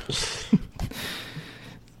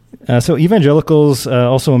 So evangelicals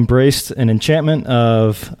also embraced an enchantment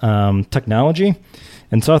of technology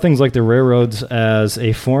and saw things like the railroads as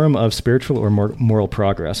a form of spiritual or moral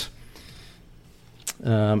progress.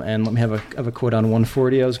 And let me have a quote on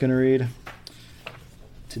 140 I was going to read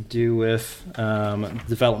to do with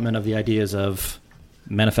development of the ideas of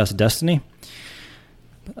manifest destiny.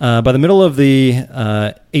 By the middle of the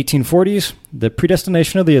 1840s, the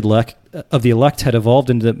predestination of the elect had evolved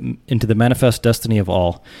into the manifest destiny of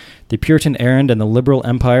all. The Puritan errand and the liberal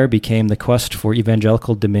empire became the quest for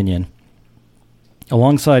evangelical dominion.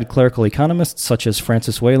 Alongside clerical economists such as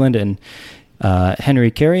Francis Wayland and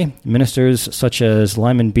Henry Carey, ministers such as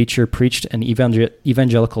Lyman Beecher preached an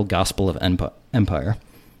evangelical gospel of empire.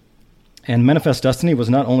 And manifest destiny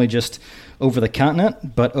was not only just over the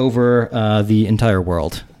continent, but over the entire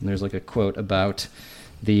world. And there's like a quote about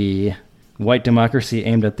the white democracy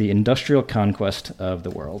aimed at the industrial conquest of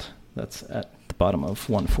the world. That's at the bottom of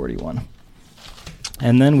 141.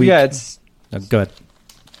 And then we... Yeah, it's... Oh, go ahead.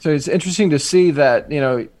 So it's interesting to see that,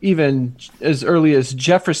 even as early as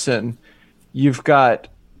Jefferson, you've got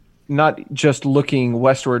not just looking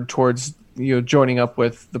westward towards, joining up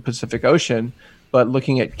with the Pacific Ocean, but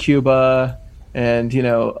looking at Cuba and,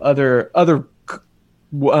 other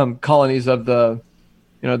colonies of the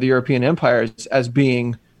European empires as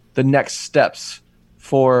being the next steps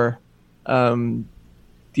for, the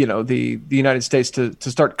United States to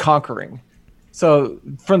start conquering. So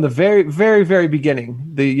from the very, very, very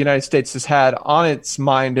beginning, the United States has had on its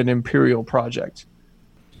mind an imperial project.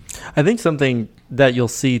 I think something that you'll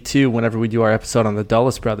see too whenever we do our episode on the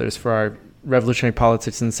Dulles brothers for our Revolutionary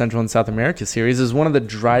Politics in Central and South America series is one of the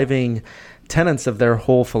driving tenets of their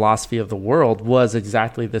whole philosophy of the world was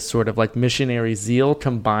exactly this sort of like missionary zeal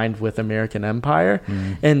combined with American empire.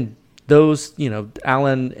 And those,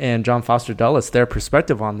 Alan and John Foster Dulles, their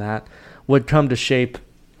perspective on that would come to shape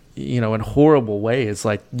in horrible ways,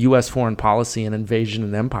 like U.S. foreign policy and invasion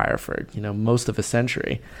and empire for, most of a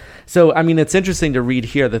century. So, I mean, it's interesting to read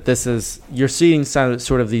here that you're seeing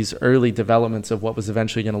sort of these early developments of what was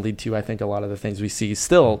eventually going to lead to, I think, a lot of the things we see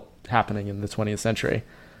still happening in the 20th century.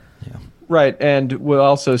 Yeah. Right. And we'll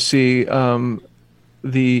also see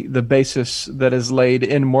the basis that is laid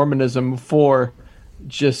in Mormonism for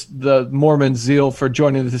just the Mormon zeal for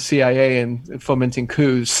joining the CIA and fomenting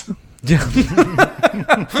coups. Yeah.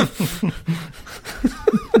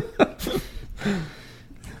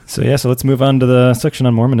 So let's move on to the section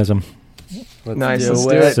on Mormonism. Let's do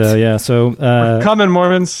it. We're coming,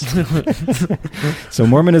 Mormons. So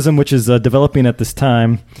Mormonism, which is developing at this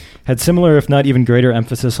time, had similar, if not even greater,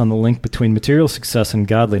 emphasis on the link between material success and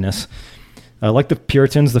godliness. Like the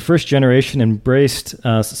Puritans, the first generation embraced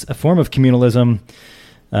a form of communalism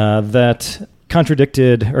that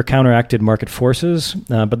contradicted or counteracted market forces,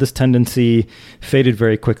 but this tendency faded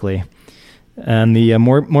very quickly. And the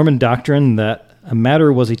Mormon doctrine that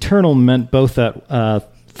matter was eternal meant both that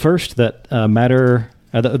first, that matter,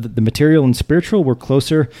 the material and spiritual were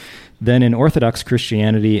closer than in Orthodox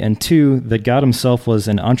Christianity, and two, that God himself was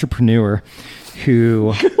an entrepreneur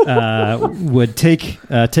who would take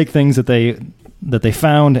things that they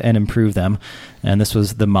found and improve them. And this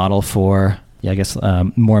was the model for,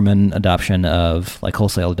 Mormon adoption of,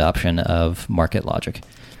 wholesale adoption of market logic.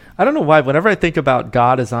 I don't know why. Whenever I think about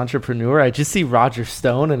God as entrepreneur, I just see Roger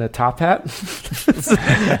Stone in a top hat. It's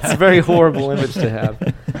a very horrible image to have.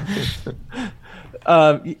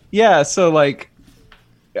 So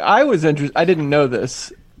I was interested. I didn't know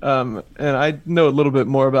this, and I know a little bit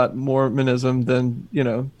more about Mormonism than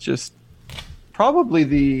just probably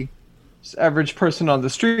the average person on the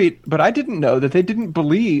street. But I didn't know that they don't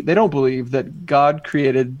believe that God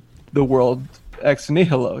created the world ex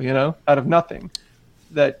nihilo, out of nothing.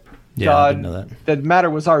 That I didn't know that matter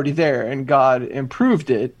was already there, and God improved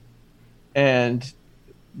it, and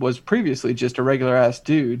was previously just a regular ass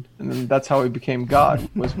dude, and then that's how he became God,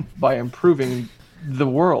 was by improving the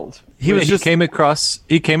world. He came across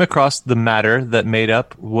the matter that made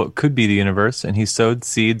up what could be the universe, and he sowed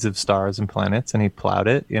seeds of stars and planets, and he plowed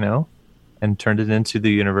it, and turned it into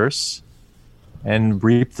the universe, and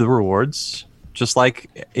reaped the rewards, just like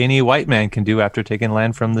any white man can do after taking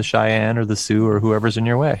land from the Cheyenne or the Sioux or whoever's in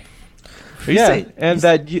your way. I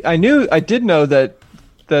did know that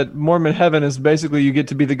that Mormon heaven is basically you get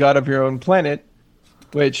to be the god of your own planet,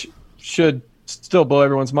 which should still blow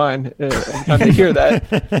everyone's mind every time they hear that.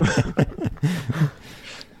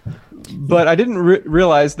 But I didn't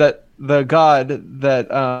realize that the god that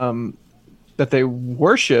that they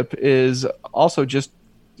worship is also just,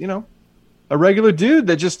 a regular dude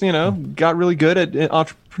that just, got really good at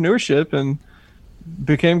entrepreneurship and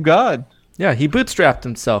became God. Yeah, he bootstrapped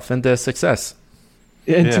himself into success.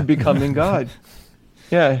 Into becoming God.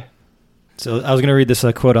 Yeah. So I was going to read this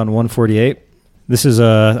quote on 148. This is,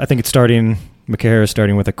 I think it's starting, McCare is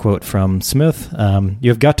starting with a quote from Smith. You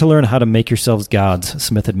have got to learn how to make yourselves gods,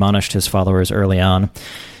 Smith admonished his followers early on.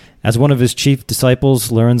 As one of his chief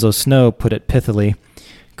disciples, Lorenzo Snow, put it pithily,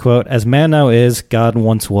 quote, as man now is, God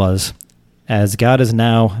once was. As God is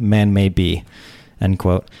now, man may be, end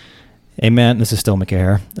quote. A man, this is still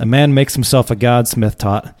McCare, a man makes himself a god, Smith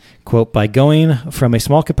taught, quote, by going from a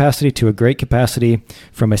small capacity to a great capacity,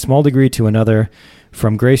 from a small degree to another,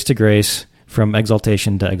 from grace to grace, from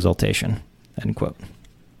exaltation to exaltation, end quote.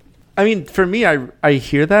 I mean, for me, I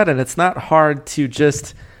hear that, and it's not hard to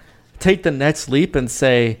just take the next leap and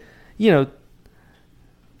say,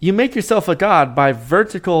 you make yourself a god by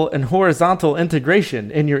vertical and horizontal integration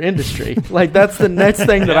in your industry. Like, that's the next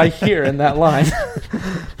thing that I hear in that line.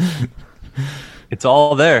 It's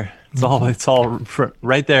all there. It's all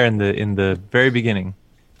right there in the very beginning.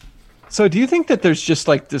 So do you think that there's just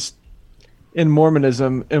like this in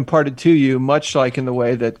Mormonism imparted to you, much like in the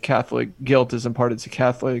way that Catholic guilt is imparted to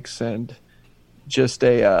Catholics, and just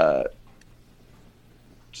a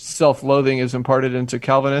self-loathing is imparted into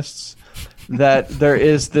Calvinists, that there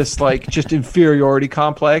is this like just inferiority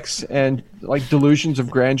complex and like delusions of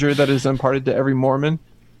grandeur that is imparted to every Mormon?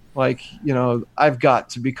 Like, I've got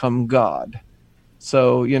to become God.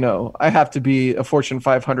 So, I have to be a Fortune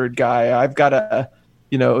 500 guy. I've got to,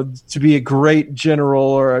 to be a great general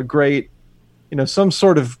or a great, some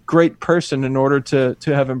sort of great person in order to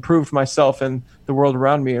have improved myself and the world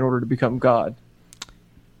around me in order to become God.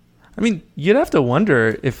 I mean, you'd have to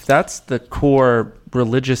wonder if that's the core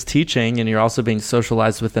religious teaching, and you're also being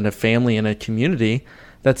socialized within a family and a community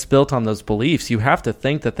that's built on those beliefs. You have to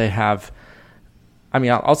think that they have, I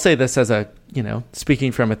mean, I'll say this as a,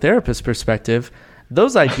 speaking from a therapist perspective,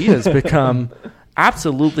 those ideas become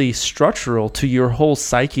absolutely structural to your whole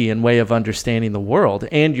psyche and way of understanding the world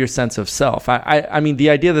and your sense of self. I mean, the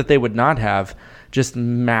idea that they would not have just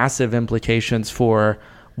massive implications for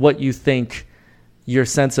what you think your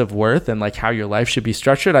sense of worth and like how your life should be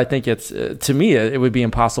structured, I think it's, to me, it would be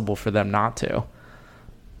impossible for them not to.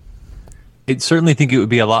 I certainly think it would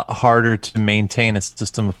be a lot harder to maintain a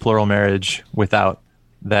system of plural marriage without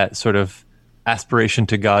that sort of aspiration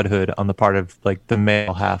to godhood on the part of like the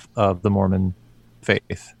male half of the Mormon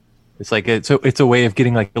faith. It's like it's a way of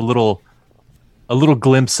getting like a little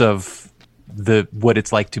glimpse of what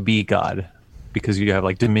it's like to be God, because you have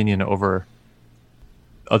like dominion over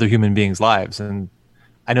other human beings' lives. And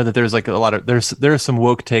I know that there's like there are some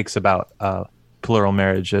woke takes about plural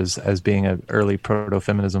marriage as being an early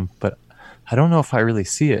proto-feminism, but I don't know if I really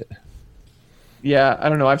see it. Yeah, I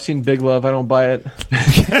don't know. I've seen Big Love. I don't buy it.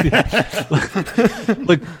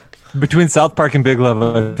 Look, between South Park and Big Love,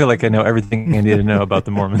 I feel like I know everything I need to know about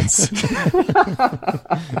the Mormons.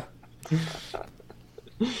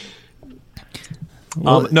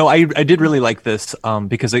 No, I did really like this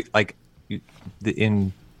because I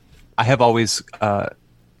have always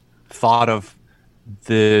thought of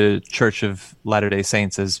the Church of Latter-day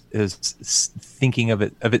Saints as thinking of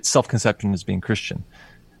its self-conception as being Christian.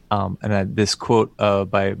 And this quote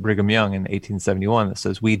by Brigham Young in 1871 that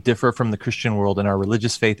says, "We differ from the Christian world in our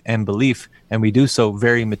religious faith and belief, and we do so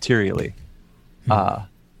very materially."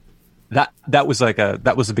 That was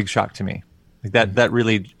a big shock to me. Like that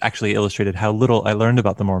really actually illustrated how little I learned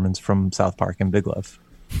about the Mormons from South Park and Big Love.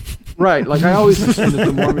 Right. Like I always assumed that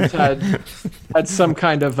the Mormons had some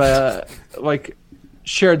kind of like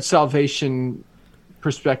shared salvation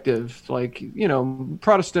perspective. Like,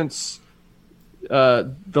 Protestants,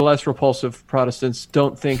 the less repulsive Protestants,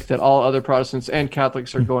 don't think that all other Protestants and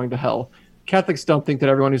Catholics are going to hell. Catholics don't think that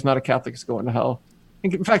everyone who's not a Catholic is going to hell.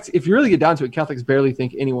 In fact, if you really get down to it, Catholics barely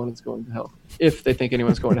think anyone is going to hell, if they think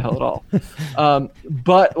anyone's going to hell at all.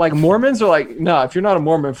 But like Mormons are like, no, if you're not a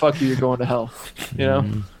Mormon, fuck you, you're going to hell.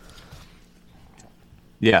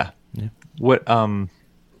 Yeah. What?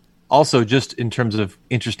 Also, just in terms of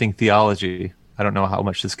interesting theology, I don't know how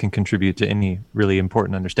much this can contribute to any really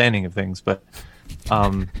important understanding of things, but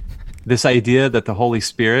this idea that the Holy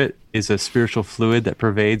Spirit is a spiritual fluid that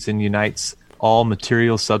pervades and unites all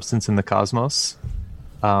material substance in the cosmos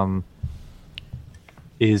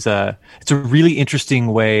is it's a really interesting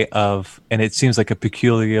way of, and it seems like a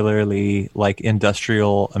peculiarly like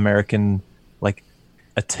industrial American like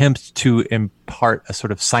attempt to impart a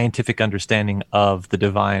sort of scientific understanding of the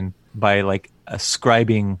divine by like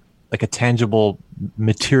ascribing like a tangible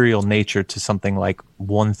material nature to something like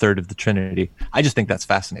 1/3 of the Trinity. I just think that's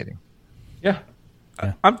fascinating. Yeah.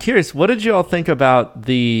 I'm curious, what did you all think about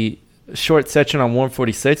the short section on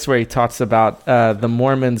 146 where he talks about the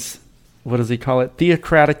Mormons, what does he call it?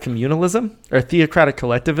 Theocratic communalism or theocratic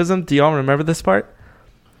collectivism. Do y'all remember this part?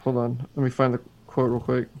 Hold on. Let me find the quote real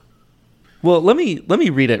quick. Well, let me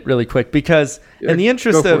read it really quick because in the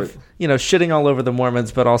interest of, shitting all over the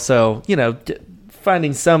Mormons, but also,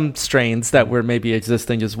 finding some strains that were maybe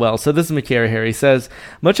existing as well. So this is McCary here. He says,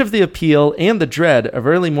 much of the appeal and the dread of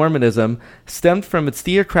early Mormonism stemmed from its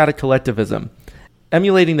theocratic collectivism.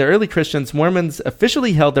 Emulating the early Christians, Mormons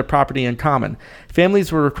officially held their property in common.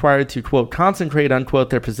 Families were required to, quote, consecrate,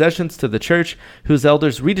 unquote, their possessions to the church, whose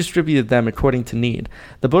elders redistributed them according to need.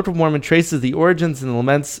 The Book of Mormon traces the origins and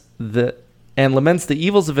laments the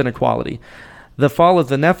evils of inequality. The fall of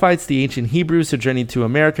the Nephites, the ancient Hebrews who journeyed to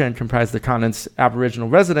America and comprised the continent's aboriginal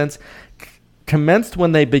residents, commenced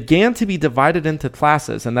when they began to be divided into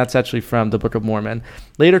classes, and that's actually from the Book of Mormon.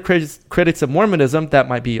 Later critics of Mormonism, that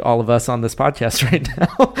might be all of us on this podcast right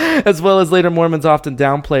now, as well as later Mormons often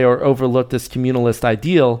downplay or overlook this communalist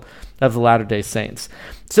ideal of the Latter-day Saints.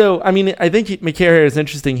 So, I mean, I think McCary is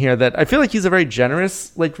interesting here that I feel like he's a very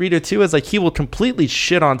generous reader too, as he will completely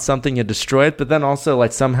shit on something and destroy it, but then also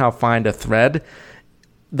somehow find a thread.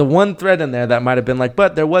 The one thread in there that might have been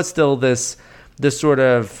but there was still this sort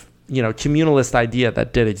of, communalist idea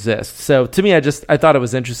that did exist. So to me, I thought it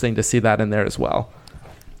was interesting to see that in there as well.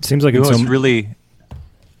 It seems like it's really...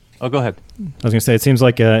 Oh, go ahead. I was going to say, it seems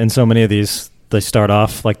like in so many of these, they start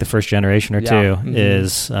off the first generation or two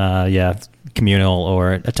is communal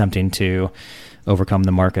or attempting to overcome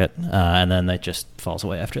the market, and then that just falls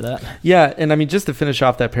away after that. Yeah, and I mean, just to finish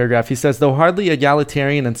off that paragraph, he says, though hardly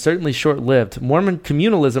egalitarian and certainly short-lived, Mormon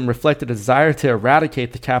communalism reflected a desire to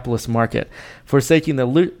eradicate the capitalist market, forsaking the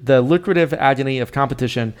lucrative agony of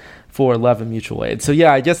competition for love and mutual aid. So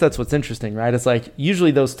yeah, I guess that's what's interesting, right? It's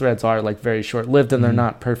usually those threads are very short-lived, and they're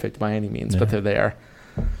not perfect by any means, but they're there.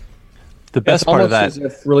 The best part of that, as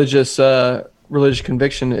if religious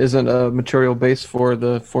conviction isn't a material base for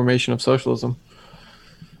the formation of socialism.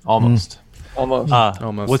 Almost. Almost.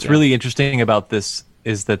 What's really interesting about this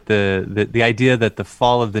is that the idea that the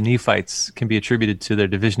fall of the Nephites can be attributed to their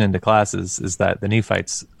division into classes is that the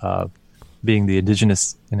Nephites, being the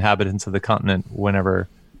indigenous inhabitants of the continent whenever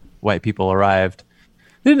white people arrived,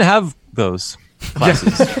 they didn't have those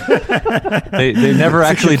classes. they never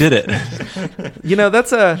actually did it.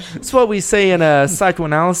 That's what we say in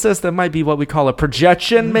psychoanalysis. That might be what we call a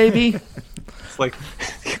projection, maybe.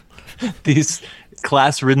 It's these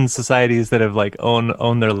class-ridden societies that have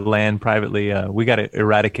own their land privately. We got to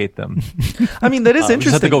eradicate them. I mean, that is interesting. We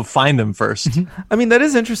just have to go find them first. I mean, that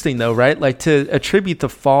is interesting, though, right? To attribute the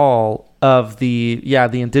fall of the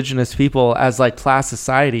indigenous people as class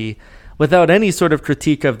society without any sort of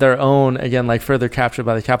critique of their own, again, further captured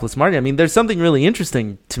by the capitalist market. I mean, there's something really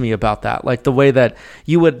interesting to me about that, the way that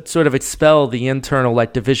you would sort of expel the internal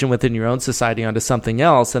division within your own society onto something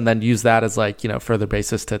else, and then use that as further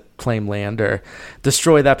basis to claim land or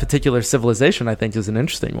destroy that particular civilization. I think is an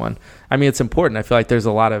interesting one. I mean, it's important. I feel like there's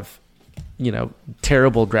a lot of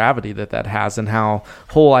terrible gravity that has, and how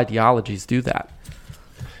whole ideologies do that.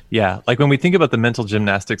 Yeah, when we think about the mental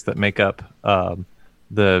gymnastics that make up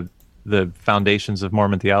the foundations of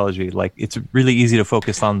Mormon theology, it's really easy to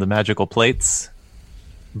focus on the magical plates,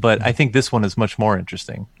 but I think this one is much more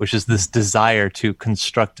interesting, which is this desire to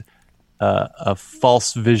construct a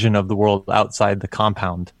false vision of the world outside the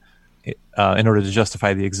compound in order to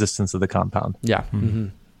justify the existence of the compound. Yeah.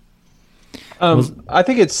 I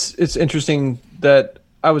think it's interesting that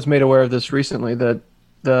I was made aware of this recently, that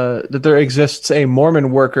there exists a Mormon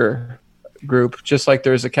worker group, just like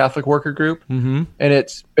there's a Catholic worker group, and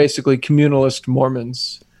it's basically communalist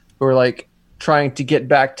Mormons who are trying to get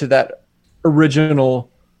back to that original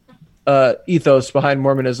ethos behind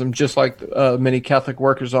Mormonism, just like many Catholic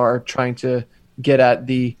workers are trying to get at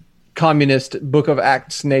the communist Book of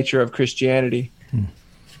Acts nature of Christianity.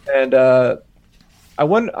 And I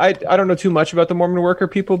don't know too much about the Mormon worker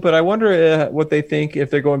people, but I wonder what they think, if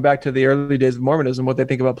they're going back to the early days of Mormonism, what they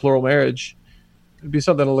think about plural marriage. It'd be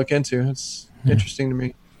something to look into. It's interesting to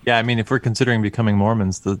me. Yeah, I mean, if we're considering becoming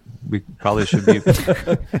Mormons, we probably should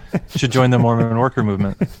join the Mormon worker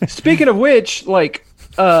movement. Speaking of which,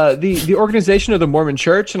 the organization of the Mormon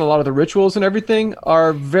Church and a lot of the rituals and everything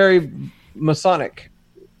are very Masonic.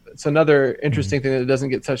 it's another interesting thing that doesn't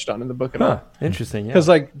get touched on in the book at all. Interesting, yeah. Because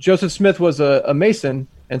like Joseph Smith was a Mason,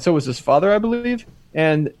 and so was his father, I believe.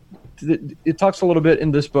 And it talks a little bit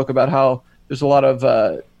in this book about how there's a lot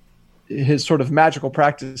of his sort of magical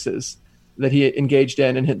practices that he engaged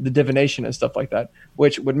in, and the divination and stuff like that,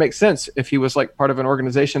 which would make sense if he was like part of an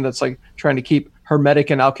organization that's like trying to keep hermetic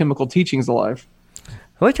and alchemical teachings alive.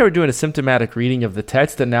 I like how we're doing a symptomatic reading of the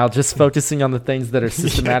text and now just focusing on the things that are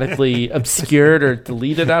systematically obscured or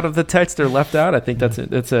deleted out of the text or left out. I think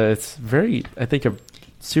it's very, I think, a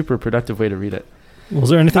super productive way to read it. Was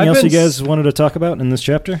there anything else you guys wanted to talk about in this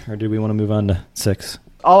chapter, or do we want to move on to 6?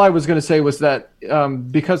 All I was going to say was that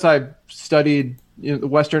because I studied the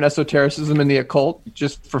Western esotericism and the occult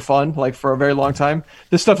just for fun, like for a very long time,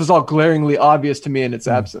 this stuff is all glaringly obvious to me in its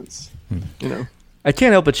absence. You know, I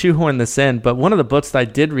can't help but shoehorn this in, but one of the books that I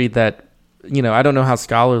did read that, you know, I don't know how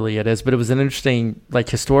scholarly it is, but it was an interesting, like,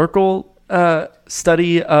 historical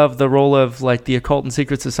study of the role of like the occult and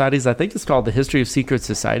secret societies. I think it's called The History of Secret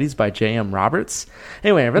Societies by J.M. Roberts.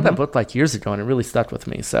 Anyway, I read that book like years ago and it really stuck with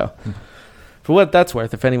me. So for what that's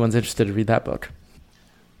worth, if anyone's interested to read that book.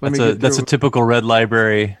 That's a typical Red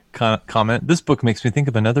Library comment. This book makes me think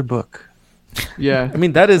of another book. Yeah. I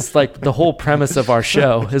mean, that is like the whole premise of our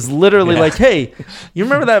show is literally like, hey, you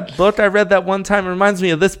remember that book I read that one time? It reminds me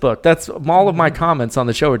of this book. That's all of my comments on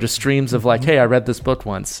the show are just streams of like, hey, I read this book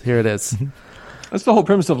once. Here it is. That's the whole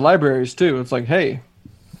premise of libraries too. It's like, hey,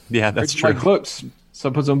 yeah, that's true. Like books.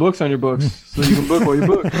 So put some books on your books so you can book while you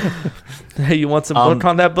book. Hey, you want some book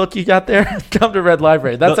on that book you got there? Come to Red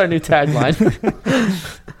Library. That's our new tagline.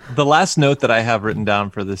 The last note that I have written down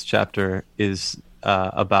for this chapter is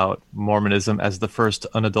about Mormonism as the first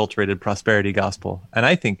unadulterated prosperity gospel, and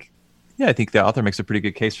I think the author makes a pretty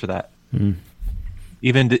good case for that.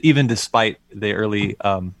 Even despite the early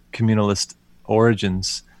communalist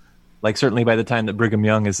origins, like certainly by the time that Brigham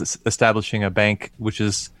Young is establishing a bank, which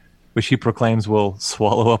he proclaims will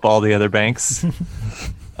swallow up all the other banks,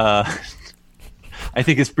 I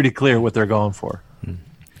think it's pretty clear what they're going for.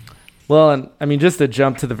 Well, and I mean, just to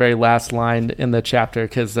jump to the very last line in the chapter,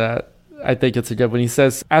 because I think it's a good one. He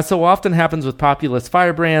says, as so often happens with populist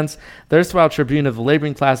firebrands, the erstwhile tribune of the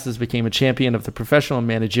laboring classes became a champion of the professional and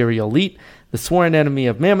managerial elite. The sworn enemy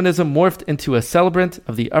of Mammonism morphed into a celebrant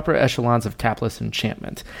of the upper echelons of capitalist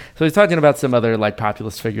enchantment. So he's talking about some other like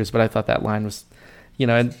populist figures, but I thought that line was, you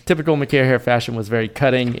know, in typical McCare fashion, was very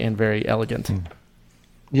cutting and very elegant.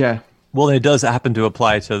 Yeah. Well, it does happen to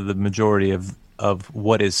apply to the majority of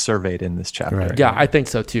what is surveyed in this chapter. Right. Yeah, I think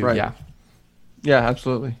so too. Right. Yeah. Yeah,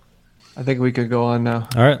 absolutely. I think we could go on now.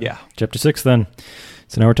 All right. Yeah. Chapter 6 then.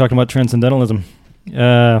 So now we're talking about transcendentalism.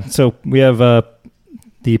 So we have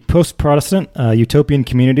the post-Protestant utopian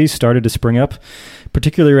communities started to spring up,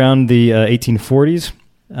 particularly around the 1840s.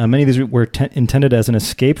 Many of these were intended as an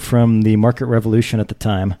escape from the market revolution at the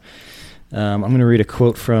time. I'm going to read a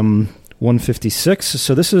quote from 156.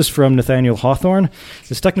 So this is from Nathaniel Hawthorne.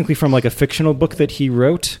 It's technically from like a fictional book that he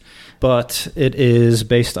wrote, but it is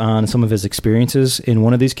based on some of his experiences in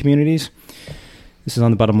one of these communities. This is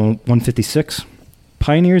on the bottom of 156.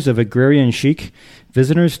 Pioneers of agrarian chic,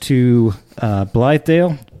 visitors to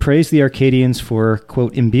Blythedale praise the Arcadians for,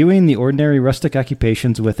 quote, imbuing the ordinary rustic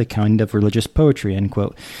occupations with a kind of religious poetry, end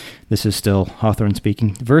quote. This is still Hawthorne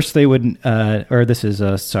speaking. Verse they would,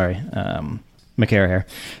 McCare here.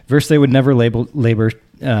 Verse they would never labor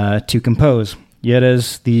to compose. Yet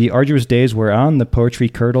as the arduous days wear on, the poetry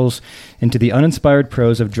curdles into the uninspired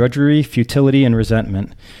prose of drudgery, futility, and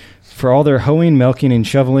resentment. For all their hoeing, milking, and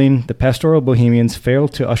shoveling, the pastoral bohemians fail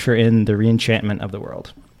to usher in the reenchantment of the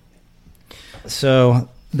world. So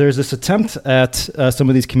there's this attempt at some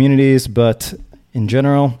of these communities, but in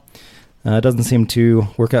general, it doesn't seem to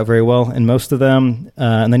work out very well in most of them.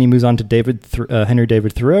 And then he moves on to Henry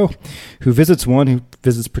David Thoreau, who visits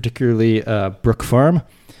particularly Brook Farm,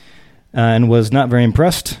 and was not very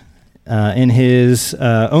impressed. In his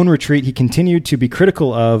own retreat, he continued to be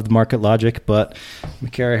critical of the market logic, but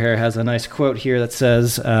McCarraher has a nice quote here that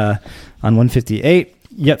says, on 158,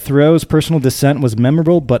 yet Thoreau's personal dissent was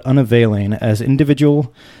memorable but unavailing, as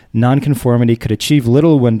individual nonconformity could achieve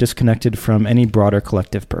little when disconnected from any broader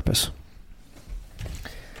collective purpose.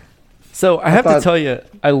 So I have to tell you,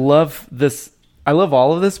 I love this. I love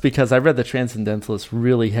all of this because I read The Transcendentalist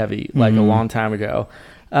really heavy, like a long time ago.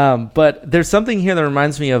 But there's something here that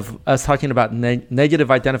reminds me of us talking about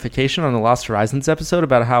negative identification on the Lost Horizons episode,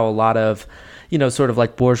 about how a lot of, sort of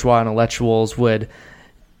like bourgeois intellectuals would,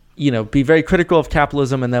 be very critical of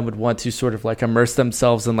capitalism and then would want to sort of like immerse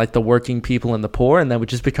themselves in like the working people and the poor, and then would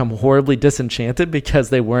just become horribly disenchanted because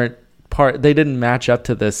they weren't they didn't match up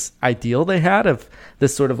to this ideal they had of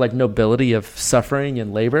this sort of like nobility of suffering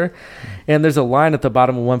and labor. And there's a line at the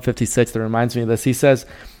bottom of 156 that reminds me of this. He says,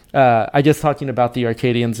 I guess talking about the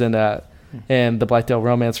Arcadians and the Blithedale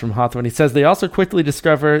Romance from Hawthorne, he says, they also quickly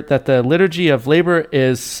discover that the liturgy of labor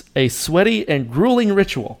is a sweaty and grueling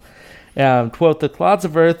ritual. Quote, the clods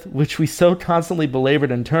of earth, which we so constantly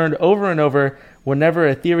belabored and turned over and over, were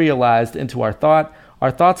never etherealized into our thought.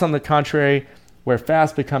 Our thoughts, on the contrary, were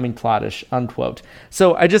fast becoming cloddish, unquote.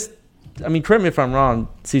 So correct me if I'm wrong,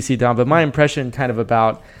 CC Don, but my impression kind of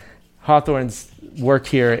about Hawthorne's work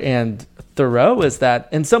here and Thoreau is that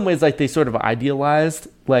in some ways, like, they sort of idealized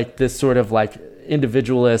like this sort of like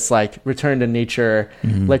individualist, like return to nature,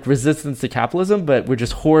 like resistance to capitalism, but we're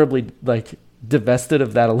just horribly like divested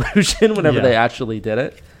of that illusion whenever they actually did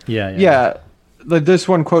it. Yeah. This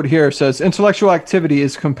one quote here says, intellectual activity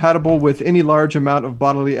is compatible with any large amount of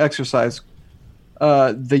bodily exercise.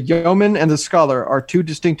 The yeoman and the scholar are two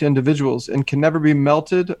distinct individuals and can never be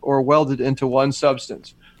melted or welded into one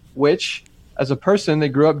substance, which, as a person that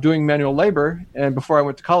grew up doing manual labor, and before I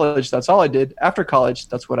went to college, that's all I did. After college,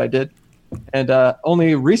 that's what I did. And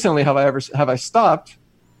only recently have I stopped.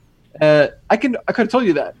 I could have told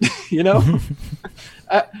you that, you know?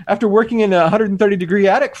 After working in a 130-degree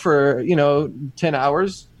attic for, 10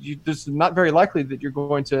 hours, it's not very likely that you're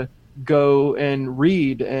going to go and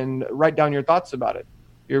read and write down your thoughts about it.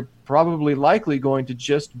 You're probably likely going to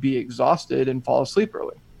just be exhausted and fall asleep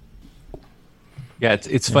early. Yeah,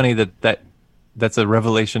 it's funny that's a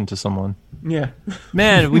revelation to someone. Yeah.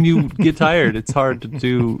 Man, when you get tired, it's hard to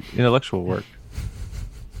do intellectual work.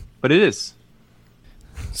 But it is.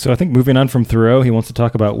 So I think moving on from Thoreau, he wants to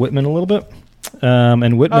talk about Whitman a little bit.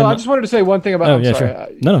 And Whitman. I just wanted to say one thing about. Oh, yeah, sure.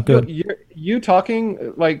 No, go ahead. You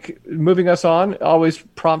talking, like moving us on, always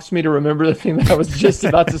prompts me to remember the thing that I was just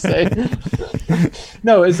about to say.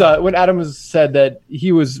 No, is when Adam said that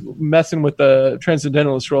he was messing with the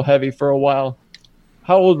transcendentalists real heavy for a while.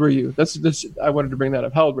 How old were you? That's I wanted to bring that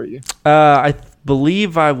up. How old were you? I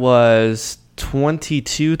believe I was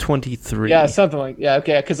 22, 23. Yeah, something like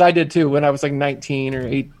okay, because I did too when I was like 19 or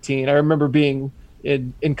 18. I remember being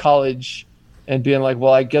in college and being like,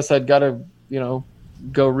 well, I guess I'd got to,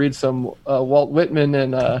 go read some Walt Whitman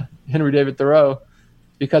and Henry David Thoreau,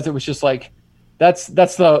 because it was just like, that's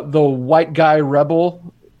the white guy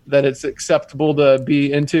rebel that it's acceptable to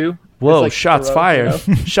be into. Whoa, like shots Thoreau, fired.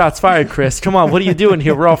 Shots fired, Chris. Come on, what are you doing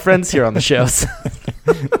here? We're all friends here on the shows.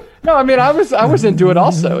 No, I mean, I was into it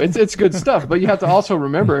also. It's good stuff, but you have to also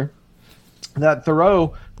remember that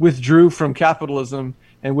Thoreau withdrew from capitalism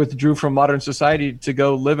and withdrew from modern society to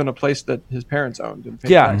go live in a place that his parents owned and paid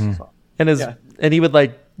taxes on. And he would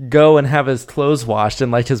like go and have his clothes washed,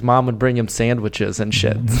 and like his mom would bring him sandwiches and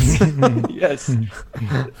shit. Yes.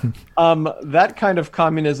 That kind of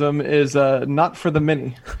communism is not for the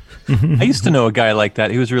many. I used to know a guy like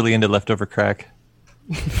that. He was really into leftover crack.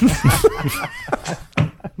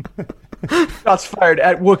 Shots fired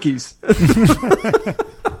at Wookiees.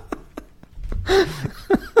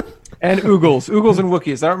 And Oogles and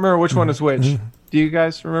Wookiees. I don't remember which one is which. Do you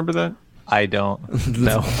guys remember that? I don't.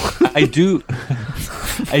 No. I do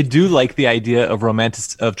like the idea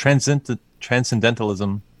of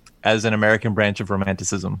transcendentalism as an American branch of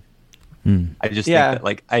romanticism. I just think that,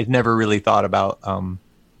 like, I'd never really thought about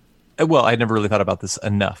I'd never really thought about this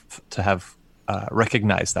enough to have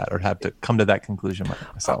recognized that or have to come to that conclusion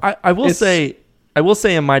myself. I will say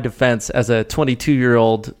in my defense, as a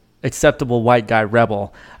 22-year-old acceptable white guy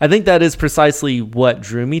rebel, I think that is precisely what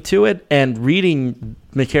drew me to it. And reading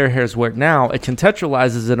McCarraher's work now, it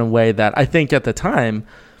contextualizes it in a way that I think at the time,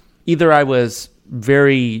 either I was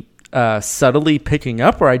very subtly picking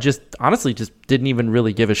up, or I just honestly just didn't even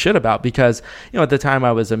really give a shit about, because at the time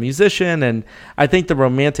I was a musician, and I think the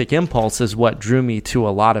romantic impulse is what drew me to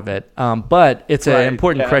a lot of it. But it's an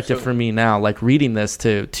important corrective for me now, like reading this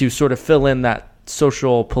to sort of fill in that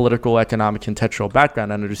social, political, economic, contextual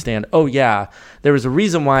background and understand, there was a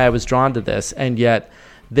reason why I was drawn to this, and yet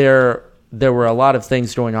there were a lot of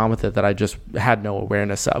things going on with it that I just had no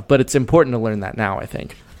awareness of. But it's important to learn that now, I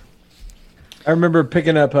think. I remember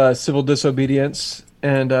picking up Civil Disobedience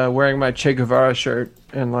and wearing my Che Guevara shirt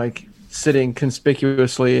and like sitting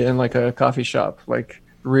conspicuously in like a coffee shop, like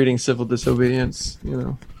reading Civil Disobedience,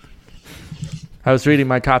 I was reading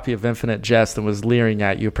my copy of Infinite Jest and was leering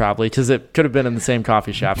at you probably because it could have been in the same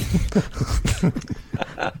coffee shop.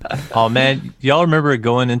 Oh man, y'all remember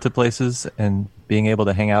going into places and being able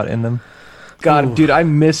to hang out in them? God, Ooh. Dude, I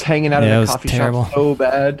miss hanging out in a coffee terrible. shop so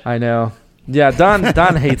bad. I know. Yeah,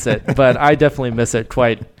 Don hates it, but I definitely miss it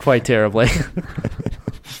quite terribly.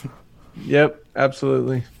 Yep,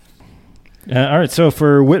 absolutely. All right, so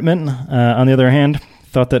for Whitman, on the other hand,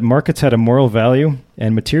 thought that markets had a moral value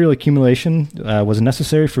and material accumulation was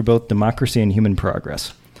necessary for both democracy and human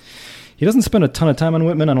progress. He doesn't spend a ton of time on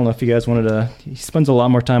Whitman. I don't know if you guys wanted to... He spends a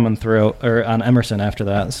lot more time on on Emerson after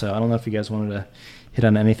that, so I don't know if you guys wanted to hit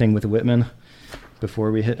on anything with Whitman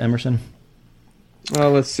before we hit Emerson.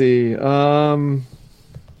 Let's see.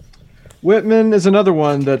 Whitman is another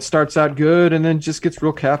one that starts out good and then just gets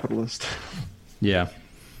real capitalist. Yeah.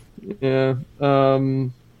 Yeah.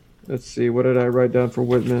 Let's see. What did I write down for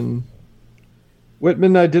Whitman?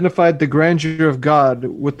 Whitman identified the grandeur of God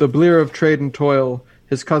with the blear of trade and toil.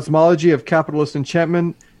 His cosmology of capitalist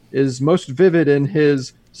enchantment is most vivid in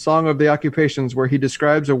his Song of the Occupations, where he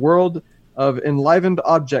describes a world of enlivened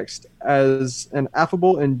objects as an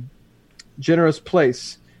affable and generous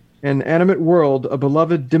place, an animate world, a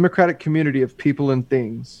beloved democratic community of people and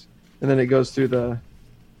things. And then it goes through the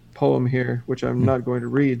poem here, which I'm not going to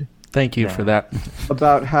read. Thank you for that.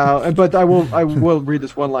 About how, but I will read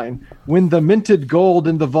this one line. When the minted gold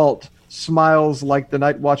in the vault smiles like the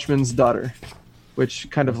night watchman's daughter, which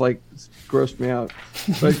kind of like grossed me out.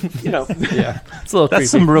 But Yeah, it's a little That's creepy.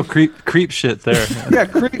 some real creep shit there. Yeah,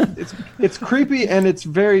 it's creepy and it's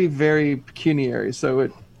very, very pecuniary, so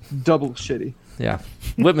it double shitty. Yeah,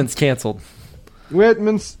 Whitman's canceled. Walt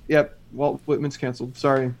Whitman's canceled.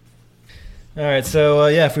 Sorry. All right, so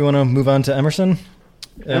if we want to move on to Emerson.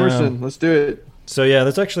 Emerson, let's do it. So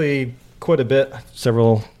there's actually quite a bit,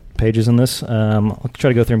 several pages in this. I'll try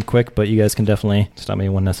to go through them quick, but you guys can definitely stop me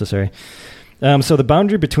when necessary. So the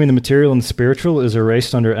boundary between the material and the spiritual is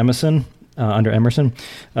erased under Emerson.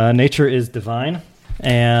 Nature is divine,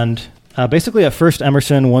 and basically at first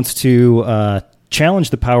Emerson wants to challenge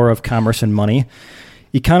the power of commerce and money.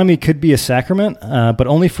 Economy could be a sacrament, but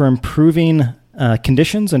only for improving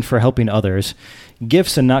conditions and for helping others.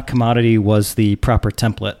 Gifts and not commodity was the proper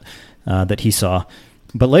template that he saw.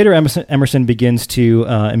 But later Emerson begins to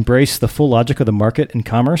embrace the full logic of the market and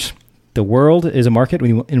commerce. The world is a market,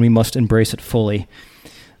 and we must embrace it fully.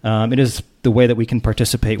 It is the way that we can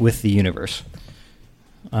participate with the universe.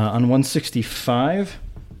 On 165,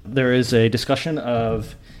 there is a discussion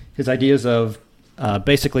of his ideas of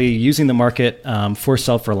basically using the market for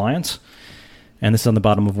self-reliance. And this is on the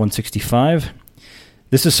bottom of 165.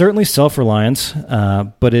 This is certainly self-reliance,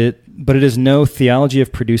 but it is no theology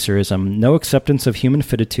of producerism, no acceptance of human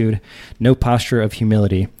finitude, no posture of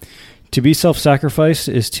humility. To be self-sacrificed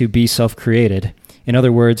is to be self-created. In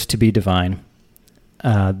other words, to be divine.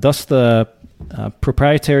 Thus, the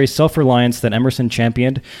proprietary self-reliance that Emerson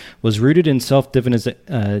championed was rooted in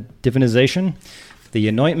self-divinization, the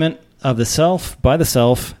anointment of the self by the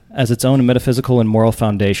self as its own metaphysical and moral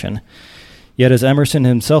foundation. Yet, as Emerson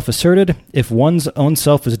himself asserted, if one's own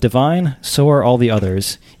self is divine, so are all the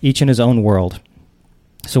others, each in his own world.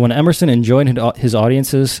 So when Emerson enjoined his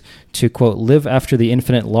audiences to, quote, live after the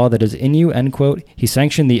infinite law that is in you, end quote, he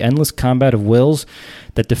sanctioned the endless combat of wills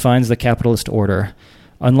that defines the capitalist order.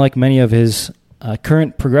 Unlike many of his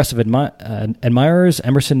current progressive admirers,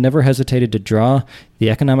 Emerson never hesitated to draw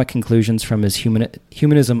the economic conclusions from his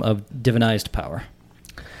humanism of divinized power.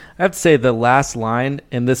 I have to say the last line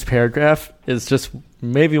in this paragraph is just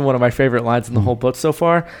maybe one of my favorite lines in the whole book so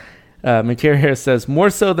far. McCarrier says,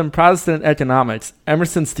 more so than Protestant economics,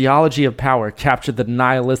 Emerson's theology of power captured the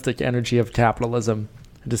nihilistic energy of capitalism.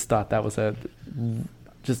 I just thought that was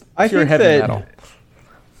just pure heavy metal.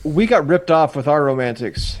 We got ripped off with our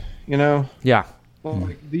romantics, Yeah. Well,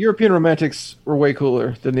 the European romantics were way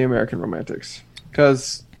cooler than the American romantics,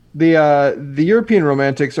 because the European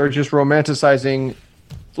romantics are just romanticizing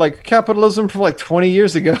like capitalism from like 20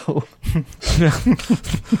 years ago.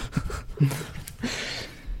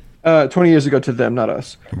 20 years ago to them, not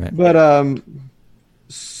us. Right. But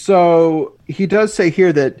so he does say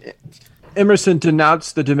here that Emerson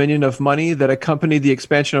denounced the dominion of money that accompanied the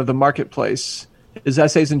expansion of the marketplace. His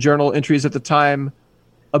essays and journal entries at the time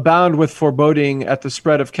abound with foreboding at the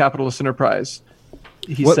spread of capitalist enterprise.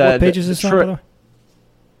 He said, what page is this on?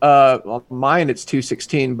 Well, mine it's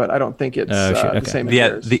 216, but I don't think it's the same as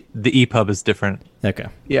yours. The EPUB is different. Okay.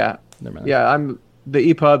 Yeah. Yeah, I'm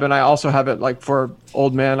the EPUB, and I also have it like for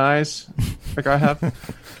old man eyes, like I have.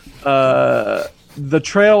 The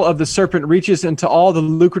trail of the serpent reaches into all the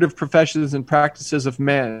lucrative professions and practices of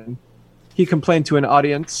man. He complained to an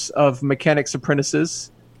audience of mechanics'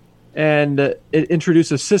 apprentices, and it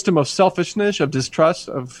introduced a system of selfishness, of distrust,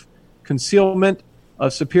 of concealment,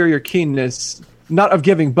 of superior keenness, not of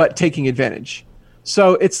giving, but taking advantage.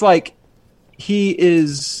 So it's like he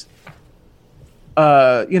is,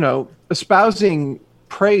 espousing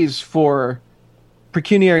praise for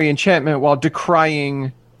pecuniary enchantment while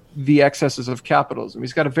decrying the excesses of capitalism.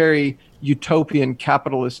 He's got a very utopian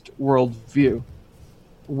capitalist worldview,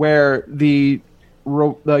 where the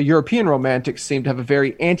European romantics seem to have a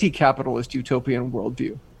very anti-capitalist utopian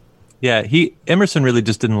worldview. Yeah, Emerson really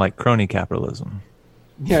just didn't like crony capitalism.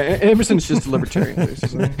 Yeah, Emerson's just a libertarian,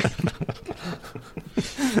 basically.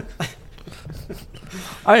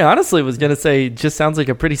 I honestly was going to say, just sounds like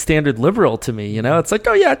a pretty standard liberal to me. It's like,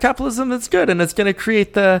 oh yeah, capitalism is good, and it's going to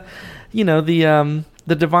create the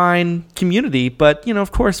divine community. But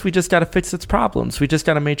of course, we just got to fix its problems. We just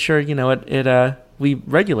got to make sure we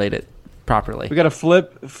regulate it properly. We got to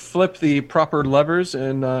flip the proper levers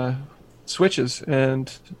and switches,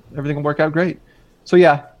 and everything will work out great. So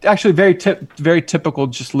yeah, actually, very typical,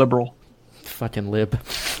 just liberal. Fucking lib.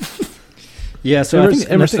 Yeah, so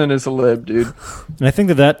Emerson is a lib, dude. And I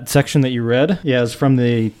think that section that you read, is from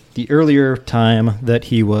the earlier time that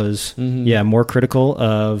he was, more critical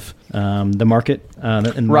of the market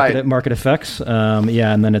and market effects.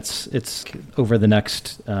 And then it's over the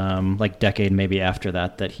next decade, maybe after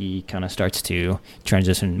that he kind of starts to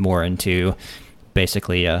transition more into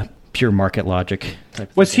basically pure market logic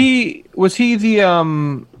type. Was he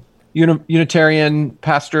the Unitarian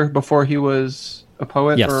pastor before he was a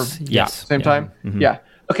poet? Yes. Same time? Mm-hmm. Yeah.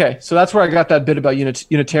 Okay, so that's where I got that bit about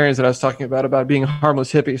Unitarians that I was talking about being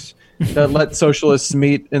harmless hippies that let socialists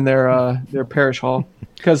meet in their parish hall.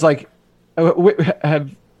 Because,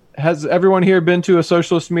 has everyone here been to a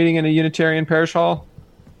socialist meeting in a Unitarian parish hall?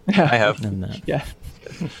 Yeah. I have. Yeah.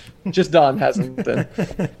 Just Don hasn't been.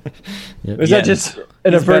 Yep. Is that just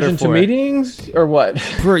an aversion to meetings, or what?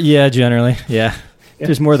 Yeah, generally. Yeah.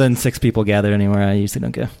 There's more than 6 people gathered anywhere, I usually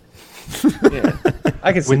don't go. Yeah,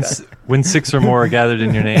 I can see that. When 6 or more are gathered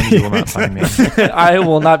in your name, you will not find me. I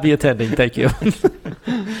will not be attending. Thank you.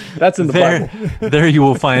 That's in the Bible. There you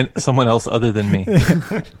will find someone else other than me.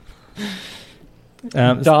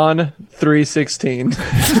 Don 3:16.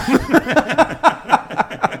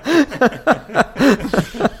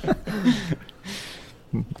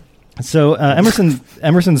 So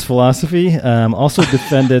Emerson's philosophy also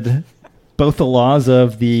defended both the laws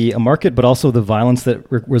of the market, but also the violence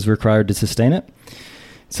that was required to sustain it.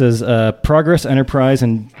 It says, progress, enterprise,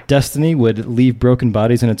 and destiny would leave broken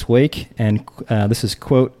bodies in its wake. And this is,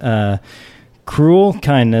 quote, cruel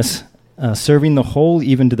kindness, serving the whole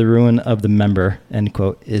even to the ruin of the member, end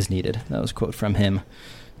quote, is needed. That was a quote from him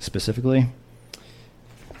specifically.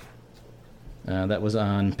 That was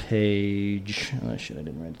on page... Oh, shit, I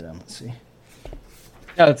didn't write it down. Let's see.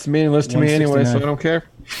 Yeah, it's meaningless to me anyway, so I don't care.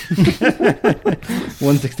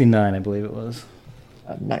 169, I believe it was.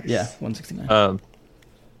 Nice. Yeah, 169.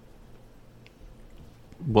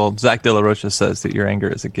 Well, Zach De La Rocha says that your anger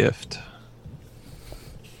is a gift.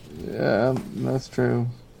 Yeah, that's true.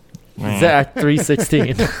 Zach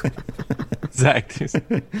 316. Zach.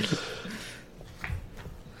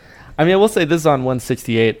 I mean, I will say this is on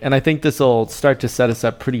 168, and I think this will start to set us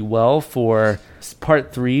up pretty well for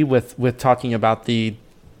part 3 with talking about the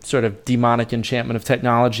sort of demonic enchantment of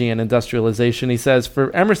technology and industrialization. He says, for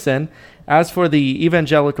Emerson, as for the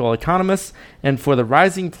evangelical economists and for the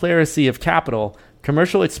rising pleracy of capital,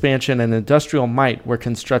 commercial expansion and industrial might were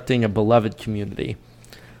constructing a beloved community.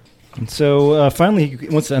 And so finally, he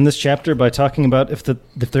wants to end this chapter by talking about if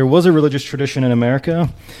there was a religious tradition in America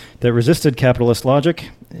that resisted capitalist logic,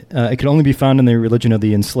 it could only be found in the religion of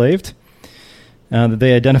the enslaved. That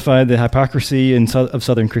they identified the hypocrisy of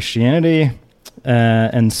Southern Christianity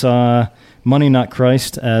and saw money, not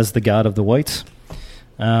Christ, as the God of the whites.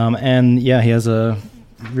 He has a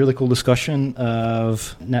really cool discussion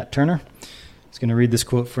of Nat Turner. He's going to read this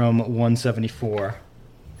quote from 174.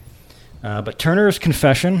 But Turner's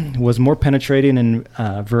confession was more penetrating and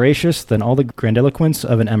veracious than all the grandiloquence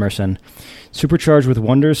of an Emerson. Supercharged with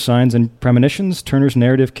wonders, signs, and premonitions, Turner's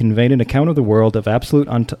narrative conveyed an account of the world of absolute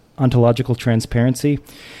ontological transparency,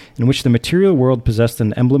 in which the material world possessed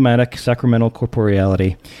an emblematic sacramental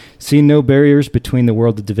corporeality. Seeing no barriers between the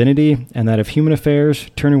world of divinity and that of human affairs,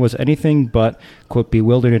 Turner was anything but, quote,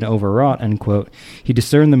 bewildered and overwrought, end quote. He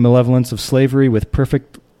discerned the malevolence of slavery with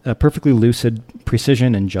perfectly lucid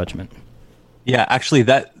precision and judgment. Yeah, actually,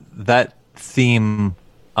 that theme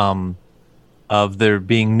of there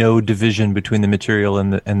being no division between the material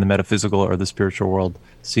and the metaphysical or the spiritual world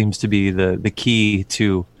seems to be the key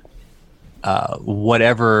to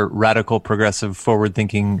whatever radical, progressive,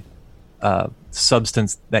 forward-thinking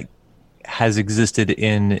substance that has existed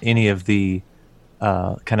in any of the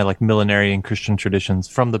kind of like millenarian Christian traditions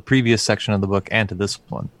from the previous section of the book and to this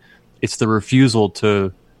one. It's the refusal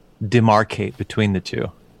to demarcate between the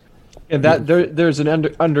two. And that there's an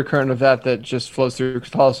undercurrent of that just flows through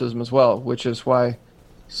Catholicism as well, which is why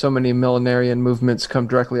so many millenarian movements come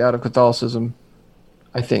directly out of Catholicism,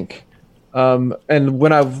 I think. And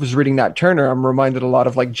when I was reading Nat Turner, I'm reminded a lot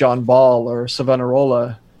of like John Ball or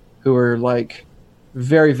Savonarola, who are like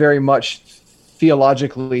very, very much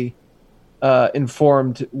theologically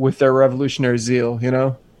informed with their revolutionary zeal, you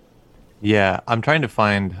know? Yeah, I'm trying to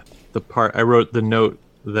find the part. I wrote the note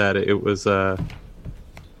that it was the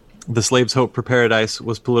slave's hope for paradise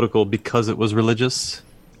was political because it was religious.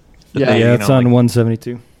 Yeah, it's on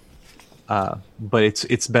 172. But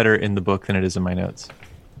it's better in the book than it is in my notes.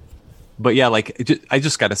 But yeah, like I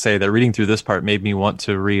just got to say that reading through this part made me want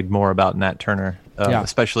to read more about Nat Turner,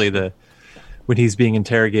 especially when he's being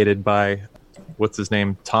interrogated by what's his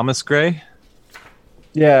name, Thomas Gray.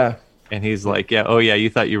 Yeah. And he's like, you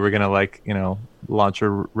thought you were gonna launch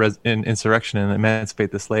an insurrection and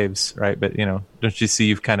emancipate the slaves, right? But don't you see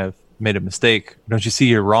you've kind of made a mistake? Don't you see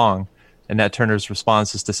you're wrong? And Nat Turner's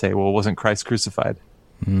response is to say, well, wasn't Christ crucified?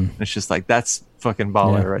 And it's just like, that's fucking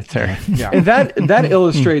baller right there. Yeah. And that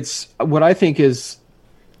illustrates what I think is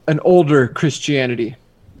an older Christianity.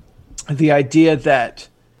 The idea that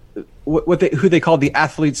who they call the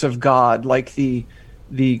athletes of God, like the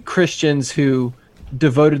Christians who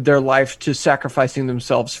devoted their life to sacrificing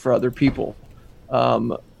themselves for other people.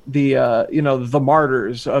 The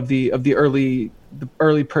martyrs of the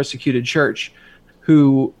early persecuted church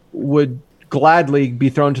who would gladly be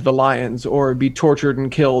thrown to the lions or be tortured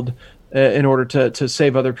and killed in order to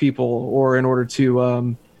save other people, or in order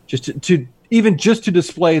to just to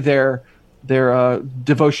display their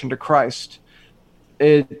devotion to Christ.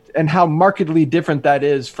 And how markedly different that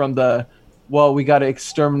is from we got to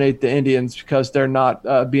exterminate the Indians because they're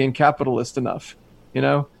not being capitalist enough,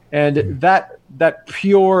 and that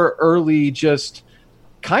pure early, just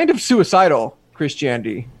kind of suicidal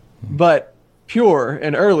Christianity, but pure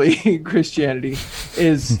and early Christianity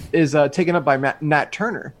is taken up by Nat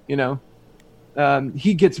Turner.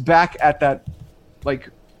 He gets back at that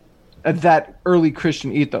early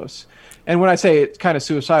Christian ethos. And when I say it's kind of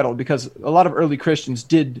suicidal, because a lot of early Christians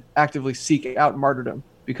did actively seek out martyrdom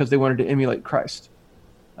because they wanted to emulate Christ.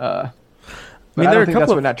 I don't think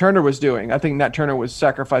that's what Nat Turner was doing. I think Nat Turner was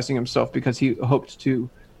sacrificing himself because he hoped to,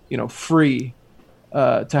 free,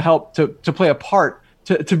 to help, to play a part,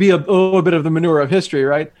 to be a little bit of the manure of history,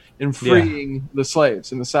 right? In freeing the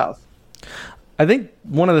slaves in the South. I think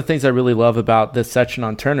one of the things I really love about this section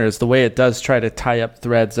on Turner is the way it does try to tie up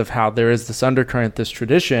threads of how there is this undercurrent, this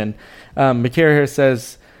tradition. McCarraher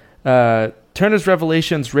says, Turner's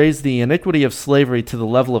revelations raise the iniquity of slavery to the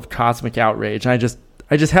level of cosmic outrage. And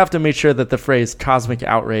I just have to make sure that the phrase cosmic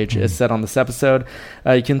outrage is said on this episode.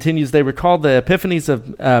 He continues, they recall the epiphanies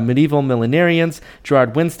of medieval millenarians,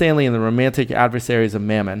 Gerard Winstanley, and the romantic adversaries of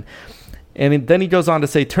Mammon. And then he goes on to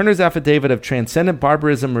say, Turner's affidavit of transcendent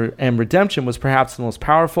barbarism and redemption was perhaps the most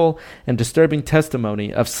powerful and disturbing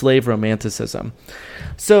testimony of slave romanticism.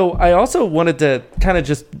 So I also wanted to kind of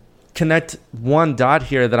just connect one dot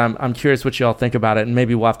here that I'm curious what you all think about it, and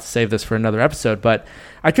maybe we'll have to save this for another episode. But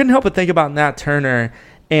I couldn't help but think about Nat Turner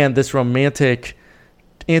and this romantic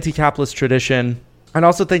anti-capitalist tradition, and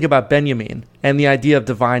also think about Benjamin and the idea of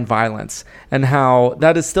divine violence, and how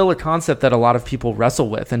that is still a concept that a lot of people wrestle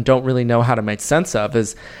with and don't really know how to make sense of,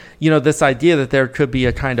 is, this idea that there could be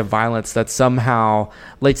a kind of violence that somehow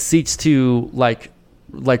seeks to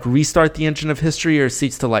restart the engine of history, or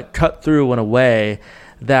seeks to cut through in a way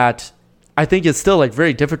that I think is still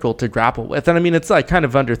very difficult to grapple with. And I mean, it's kind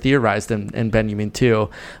of under theorized in Benjamin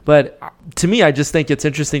too. But to me, I just think it's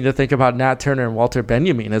interesting to think about Nat Turner and Walter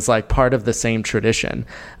Benjamin as part of the same tradition.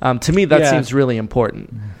 To me, that seems really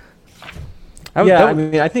important.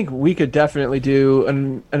 I think we could definitely do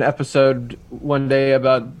an episode one day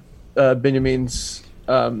about Benjamin's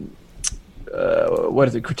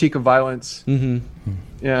critique of violence. Mm-hmm.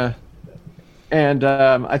 Yeah. And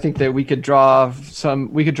I think that we could draw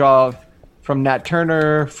from Nat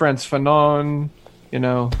Turner, Frantz Fanon,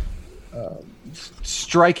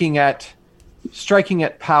 striking at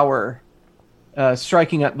power,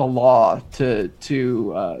 striking at the law to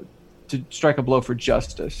strike a blow for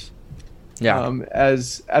justice. Yeah.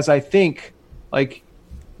 As I think,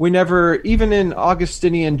 we never, even in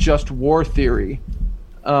Augustinian just war theory,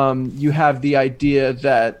 you have the idea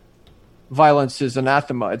that violence is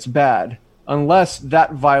anathema, it's bad, unless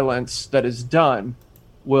that violence that is done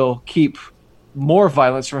will keep more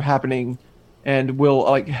violence from happening and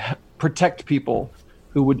will protect people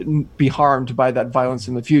who would be harmed by that violence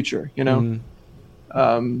in the future,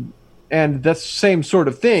 Mm-hmm. And that same sort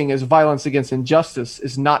of thing as violence against injustice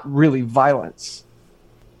is not really violence.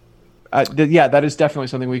 That is definitely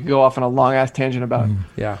something we could go off on a long ass tangent about.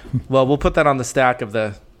 Yeah. Well, we'll put that on the stack of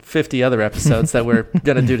the 50 other episodes that we're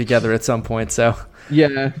going to do together at some point. So,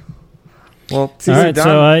 Yeah. well, All right,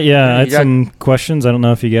 so I had some questions. I don't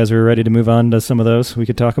know if you guys are ready to move on to some of those we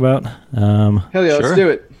could talk about. Hell yeah, Sure. let's do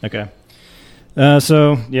it. Okay.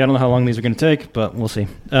 So, I don't know how long these are going to take, but we'll see.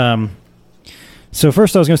 So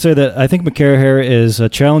first I was going to say that I think McCarraher is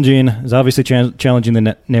obviously challenging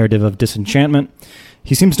the narrative of disenchantment.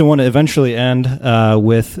 He seems to want to eventually end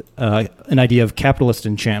with an idea of capitalist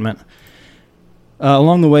enchantment.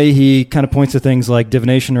 Along the way, he kind of points to things like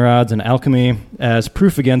divination rods and alchemy as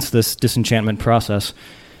proof against this disenchantment process.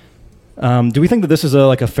 Do we think that this is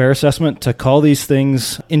a fair assessment to call these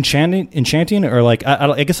things enchanting, or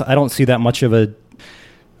I guess I don't see that much of a.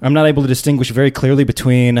 I'm not able to distinguish very clearly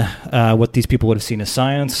between what these people would have seen as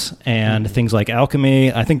science and things like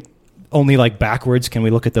alchemy. I think only backwards can we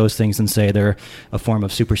look at those things and say they're a form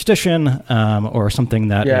of superstition or something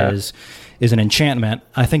that is an enchantment.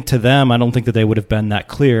 I think to them, I don't think that they would have been that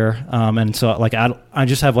clear, and so I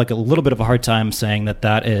just have a little bit of a hard time saying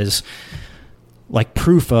that is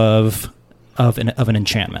proof of an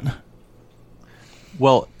enchantment.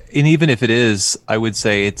 Well, and even if it is, I would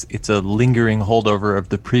say it's a lingering holdover of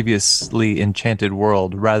the previously enchanted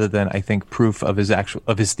world, rather than, I think, proof of his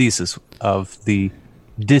thesis of the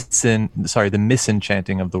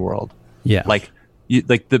misenchanting of the world. Yeah,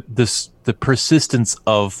 the persistence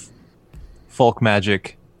of folk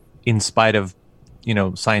magic in spite of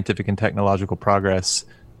scientific and technological progress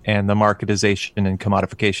and the marketization and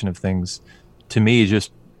commodification of things, to me,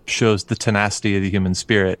 just shows the tenacity of the human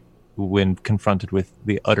spirit when confronted with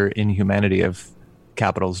the utter inhumanity of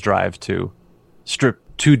capital's drive to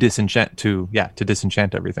disenchant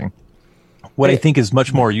everything. What I think is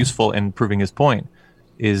much more useful in proving his point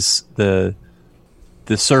is the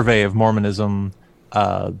survey of Mormonism,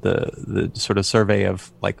 the sort of survey of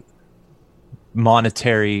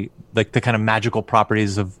monetary, the kind of magical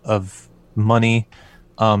properties of money,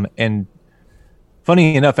 and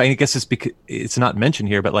funny enough, I guess it's because it's not mentioned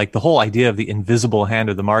here, but the whole idea of the invisible hand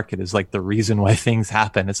of the market is the reason why things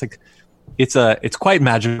happen. It's quite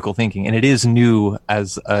magical thinking, and it is new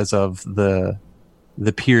as of the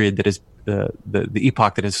period that is the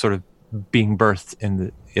epoch that is sort of being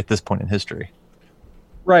birthed at this point in history.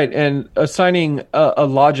 Right, and assigning a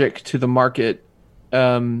logic to the market,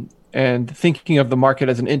 and thinking of the market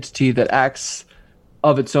as an entity that acts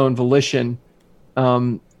of its own volition,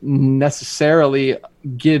 necessarily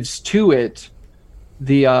gives to it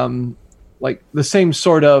the same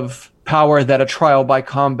sort of power that a trial by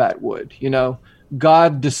combat would.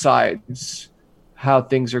 God decides how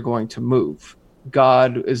things are going to move.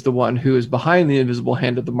 God is the one who is behind the invisible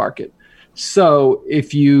hand of the market. So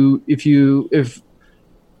if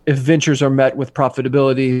ventures are met with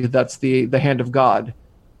profitability, that's the hand of God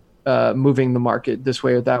moving the market this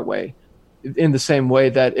way or that way. In the same way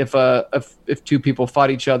that if two people fought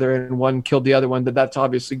each other and one killed the other one, that's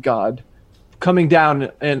obviously God coming down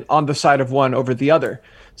and on the side of one over the other.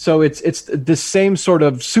 So it's the same sort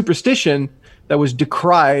of superstition that was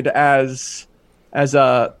decried as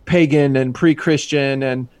a pagan and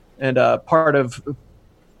pre-Christian and part of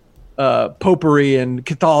popery and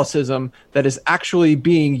Catholicism that is actually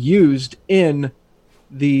being used in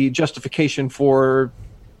the justification for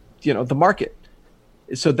the market.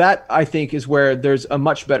 So that, I think, is where there's a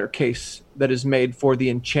much better case that is made for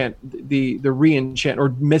the re-enchant or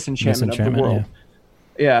misenchantment of the world.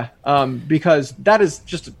 Yeah, because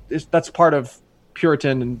that's part of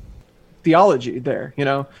Puritan theology there,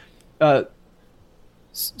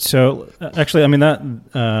 So actually, I mean that,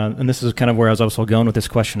 and this is kind of where I was also going with this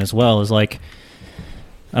question as well, is I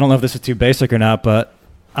don't know if this is too basic or not, but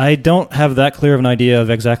I don't have that clear of an idea of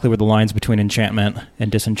exactly where the lines between enchantment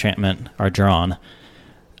and disenchantment are drawn.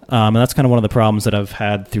 And that's kind of one of the problems that I've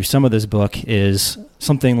had through some of this book is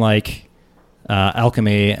something like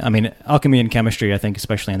alchemy. I mean, alchemy and chemistry, I think,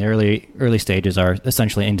 especially in the early stages, are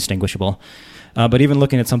essentially indistinguishable. But even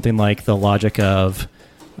looking at something like the logic of,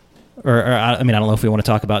 I don't know if we want to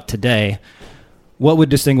talk about today, what would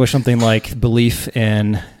distinguish something like belief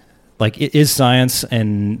in, is science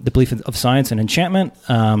and the belief of science and enchantment?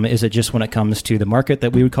 Is it just when it comes to the market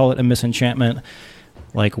that we would call it a misenchantment?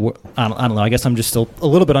 I don't know. I guess I'm just still a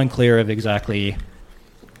little bit unclear of exactly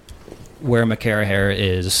where McCarraher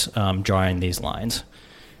is drawing these lines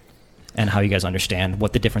and how you guys understand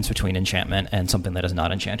what the difference between enchantment and something that is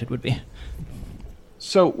not enchanted would be.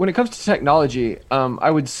 So when it comes to technology,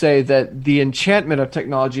 I would say that the enchantment of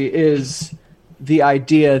technology is the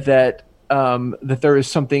idea that there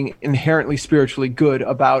is something inherently spiritually good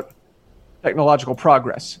about technological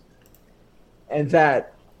progress, and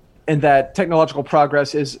that technological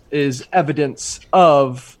progress is evidence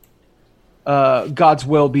of God's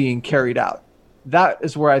will being carried out. That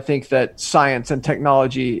is where I think that science and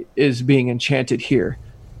technology is being enchanted here.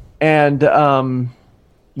 And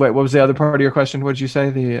wait, what was the other part of your question? What did you say?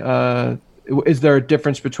 Is there a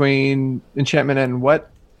difference between enchantment and what?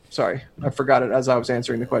 Sorry, I forgot it as I was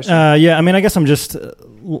answering the question. Yeah, I mean, I guess I'm just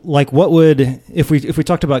like, what would, if we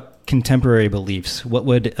talked about contemporary beliefs, what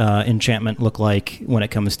would enchantment look like when it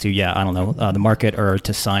comes to, I don't know, the market or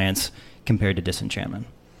to science compared to disenchantment?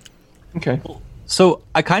 Okay. So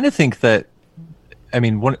I kind of think that, I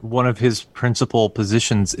mean, one of his principal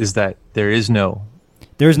positions is that there is no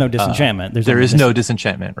disenchantment. There is no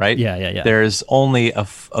disenchantment, right? Yeah. There's only a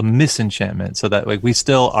misenchantment, so that like we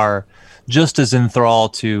still are just as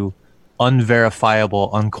enthralled to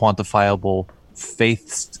unverifiable, unquantifiable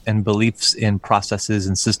faiths and beliefs in processes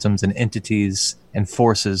and systems and entities and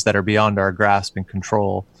forces that are beyond our grasp and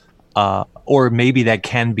control, or maybe that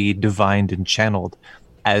can be divined and channeled,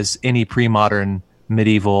 as any pre-modern,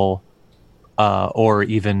 medieval, or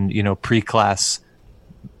even pre-class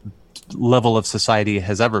level of society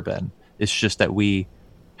has ever been. It's just that we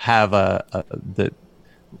have the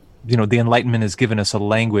Enlightenment has given us a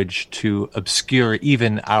language to obscure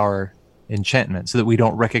even our enchantment, so that we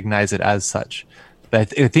don't recognize it as such.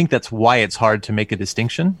 But I think that's why it's hard to make a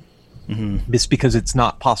distinction. Mm-hmm. It's because it's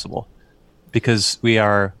not possible, because we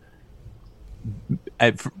are.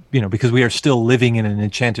 Because we are still living in an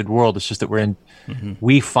enchanted world. It's just that we're in. Mm-hmm.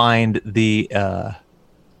 We find the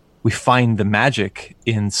magic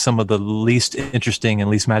in some of the least interesting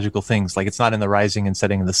and least magical things. Like, it's not in the rising and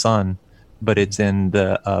setting of the sun, but it's in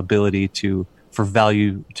the ability for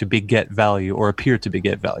value to beget value or appear to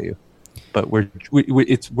beget value. But we're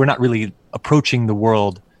not really approaching the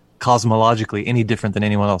world cosmologically any different than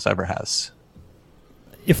anyone else ever has.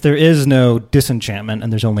 If there is no disenchantment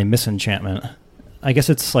and there's only misenchantment, I guess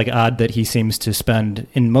it's like odd that he seems to spend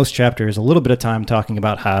in most chapters a little bit of time talking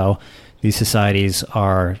about how these societies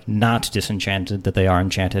are not disenchanted, that they are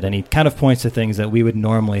enchanted. And he kind of points to things that we would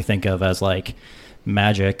normally think of as like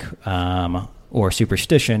magic or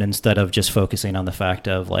superstition, instead of just focusing on the fact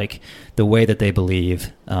of like the way that they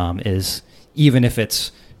believe is, even if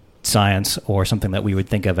it's science or something that we would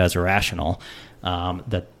think of as rational,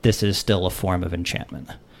 that this is still a form of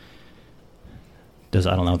enchantment. I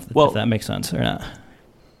don't know if that makes sense or not.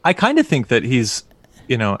 I kind of think that he's,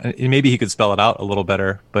 maybe he could spell it out a little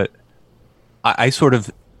better, but I sort of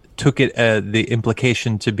took it the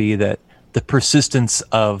implication to be that the persistence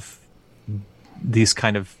of these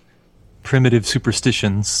kind of primitive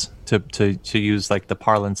superstitions, to use like the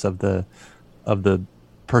parlance of the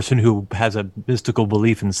person who has a mystical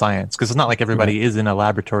belief in science, because it's not like everybody is in a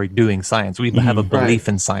laboratory doing science. We have a belief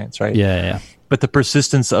in science, right? Yeah. But the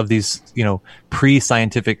persistence of these,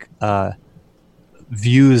 pre-scientific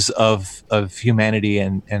views of humanity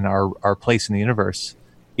and our place in the universe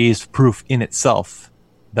is proof in itself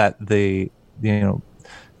that the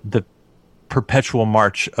perpetual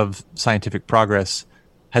march of scientific progress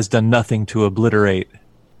has done nothing to obliterate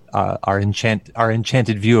our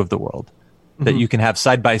enchanted view of the world. Mm-hmm. That you can have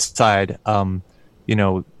side by side,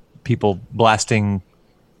 people blasting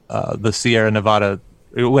the Sierra Nevada,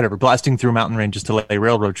 whatever, blasting through mountain ranges to lay a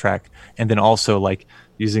railroad track, and then also like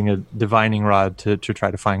using a divining rod to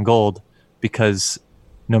try to find gold, because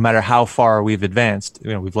no matter how far we've advanced,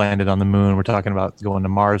 we've landed on the moon, we're talking about going to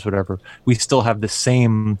Mars, whatever, we still have the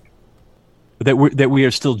same, that we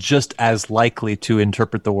are still just as likely to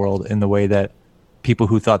interpret the world in the way that people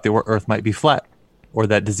who thought the Earth might be flat, or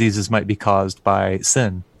that diseases might be caused by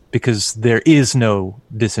sin, because there is no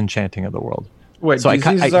disenchanting of the world. Wait, so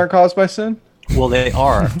diseases aren't caused by sin? Well, they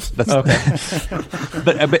are. That's okay.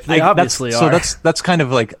 but they obviously are. So that's kind of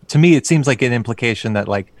like, to me, it seems like an implication that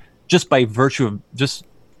like just by virtue of just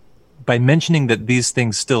by mentioning that these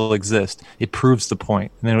things still exist, it proves the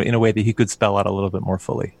point in a way that he could spell out a little bit more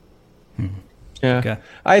fully. Yeah, okay.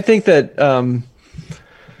 I think that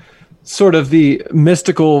sort of the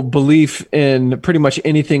mystical belief in pretty much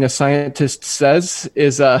anything a scientist says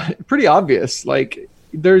is pretty obvious. Like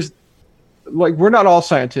we're not all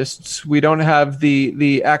scientists. We don't have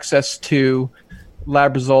the access to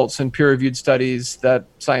lab results and peer-reviewed studies that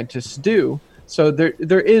scientists do. So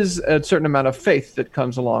there is a certain amount of faith that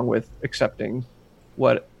comes along with accepting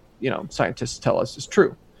what scientists tell us is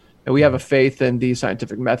true. And we have a faith in the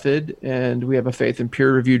scientific method, and we have a faith in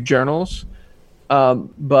peer-reviewed journals.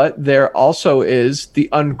 But there also is the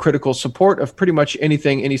uncritical support of pretty much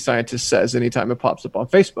anything any scientist says anytime it pops up on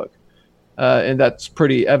Facebook. And that's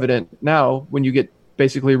pretty evident now when you get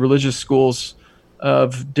basically religious schools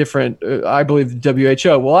of different, I believe the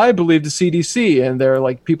WHO, well, I believe the CDC, and they're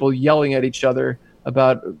like people yelling at each other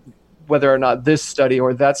about whether or not this study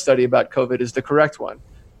or that study about COVID is the correct one.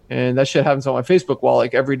 And that shit happens on my Facebook wall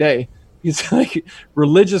like every day. It's like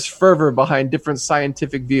religious fervor behind different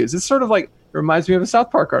scientific views. It's sort of like, it reminds me of a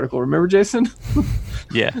South Park article. Remember, Jason?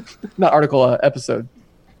 Yeah. Not article, episode.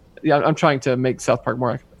 Yeah, I'm trying to make South Park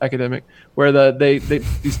more academic, where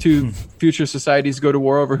these two future societies go to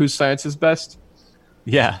war over whose science is best.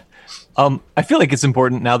 Yeah. I feel like it's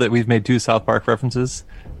important, now that we've made 2 South Park references,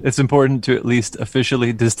 it's important to at least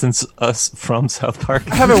officially distance us from South Park.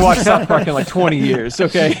 I haven't watched South Park in like 20 years,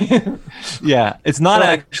 okay? Yeah, it's not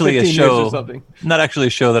Like actually a 15 years or show. something. Not actually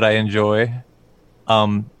a show that I enjoy.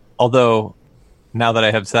 Although, now that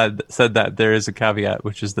I have said that, there is a caveat,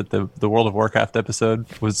 which is that the World of Warcraft episode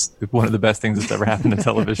was one of the best things that's ever happened to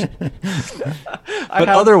television. But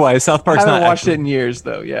otherwise, South Park's not. I haven't watched it in years,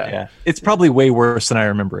 though. Yeah. It's probably way worse than I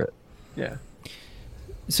remember it. Yeah.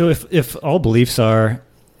 So if all beliefs are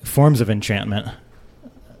forms of enchantment,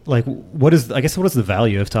 like what is the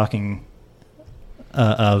value of talking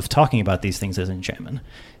about these things as enchantment?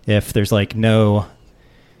 If there's like no,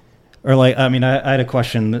 or like, I mean, I had a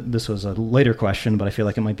question. This was a later question, but I feel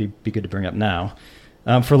like it might be good to bring up now.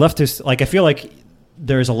 For leftists, like I feel like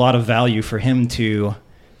there's a lot of value for him to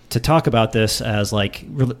talk about this as like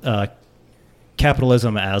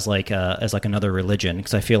capitalism as like another religion,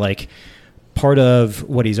 because I feel like part of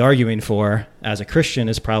what he's arguing for as a Christian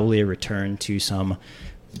is probably a return to some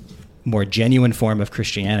more genuine form of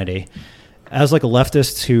Christianity. As like a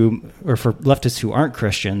leftist for leftists who aren't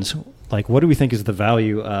Christians, like what do we think is the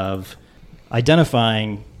value of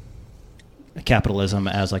identifying capitalism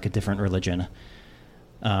as like a different religion?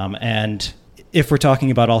 And if we're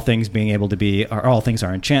talking about all things being able to be, or all things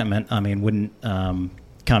are enchantment, I mean, wouldn't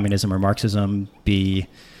communism or Marxism be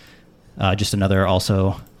just another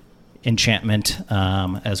also enchantment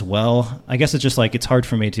as well? I guess it's just like, it's hard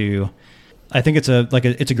for me to, I think it's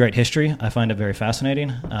a great history. I find it very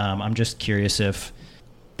fascinating. I'm just curious if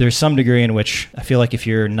there's some degree in which I feel like if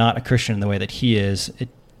you're not a Christian in the way that he is,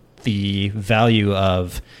 the value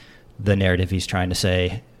of the narrative he's trying to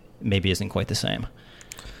say maybe isn't quite the same.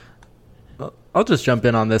 I'll just jump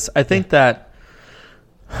in on this. I think that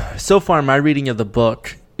so far my reading of the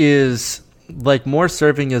book is like more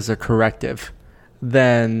serving as a corrective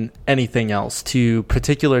than anything else to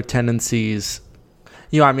particular tendencies.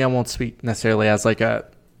 I mean, I won't speak necessarily as like a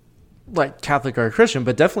Catholic or a Christian,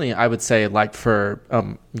 but definitely I would say like for a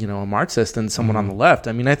Marxist and someone on the left.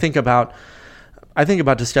 I mean, I think about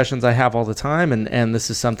discussions I have all the time, and this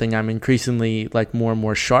is something I'm increasingly like more and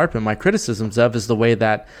more sharp in my criticisms of, is the way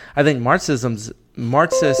that I think Marxist and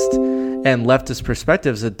leftist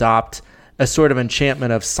perspectives adopt a sort of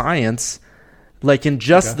enchantment of science, like in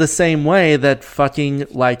just the same way that fucking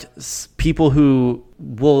like people who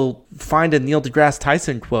will find a Neil deGrasse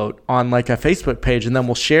Tyson quote on like a Facebook page and then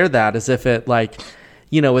will share that as if it like,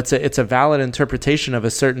 it's a valid interpretation of a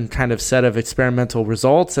certain kind of set of experimental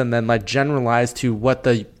results, and then like generalize to what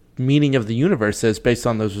the meaning of the universe is based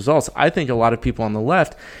on those results. I think a lot of people on the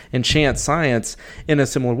left enchant science in a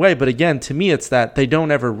similar way, but again, to me, it's that they don't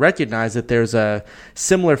ever recognize that there's a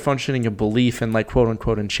similar functioning of belief and like quote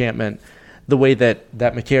unquote enchantment, the way that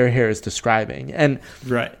McCarriher here is describing. And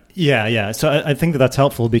right. Yeah. So I think that's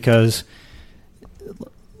helpful, because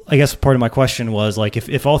I guess part of my question was like,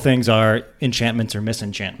 if all things are enchantments or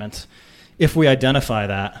misenchantments, if we identify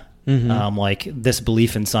that, like this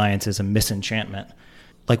belief in science is a misenchantment,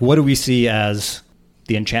 like what do we see as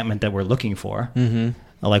the enchantment that we're looking for?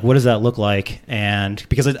 Like, what does that look like? And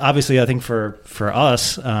because obviously I think for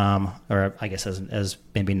us, or I guess as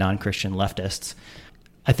maybe non-Christian leftists,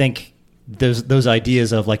 I think those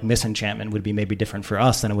ideas of like misenchantment would be maybe different for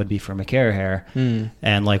us than it would be for McCarriher.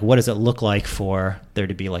 And like, what does it look like for there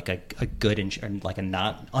to be like a good like a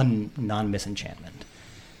non-misenchantment?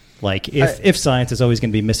 Like if science is always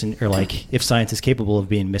going to be or like if science is capable of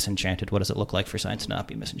being misenchanted, what does it look like for science to not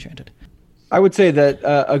be misenchanted? I would say that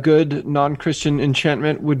a good non-Christian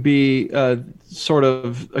enchantment would be sort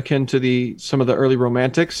of akin to some of the early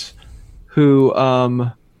romantics who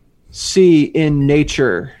see in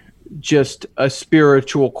nature just a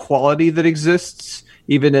spiritual quality that exists,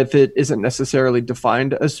 even if it isn't necessarily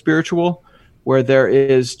defined as spiritual, where there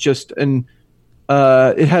is just it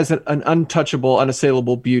has an untouchable,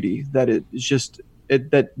 unassailable beauty that it is just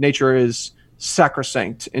that nature is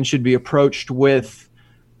sacrosanct and should be approached with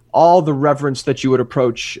all the reverence that you would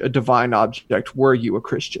approach a divine object were you a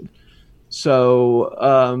Christian.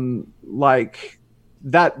 So like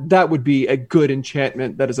that would be a good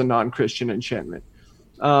enchantment that is a non-Christian enchantment.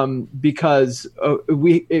 Because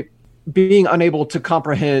being unable to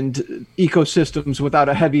comprehend ecosystems without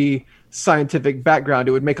a heavy scientific background,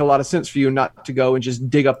 it would make a lot of sense for you not to go and just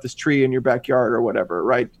dig up this tree in your backyard or whatever,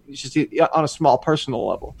 right? It's just on a small personal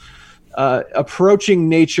level. Approaching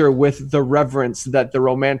nature with the reverence that the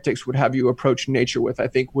Romantics would have you approach nature with, I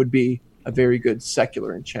think, would be a very good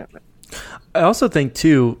secular enchantment. I also think,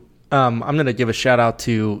 too, I'm going to give a shout out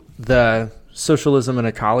to the Socialism and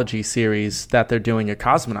Ecology series that they're doing at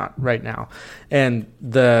Cosmonaut right now. And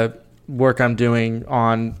the work I'm doing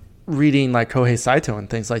on reading like Kohei Saito and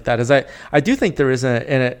things like that is I do think there is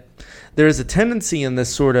a tendency in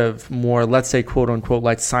this sort of more, let's say, quote unquote,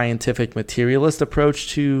 like scientific materialist approach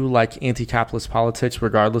to like anti-capitalist politics,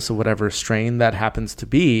 regardless of whatever strain that happens to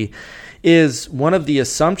be, is one of the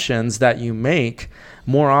assumptions that you make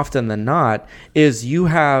more often than not is you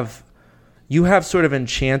have sort of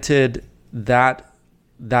enchanted that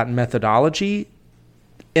methodology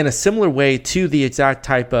in a similar way to the exact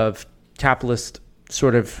type of capitalist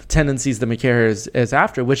sort of tendencies that McCarher is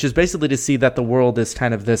after, which is basically to see that the world is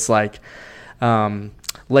kind of this like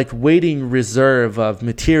waiting reserve of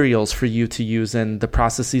materials for you to use in the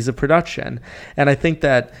processes of production. And I think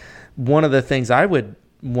that one of the things I would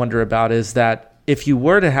wonder about is that if you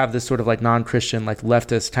were to have this sort of like non-Christian, like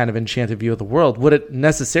leftist kind of enchanted view of the world, would it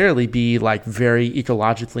necessarily be like very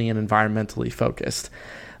ecologically and environmentally focused?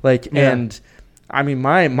 And I mean,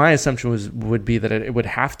 my assumption would be that it would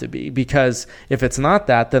have to be, because if it's not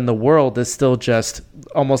that, then the world is still just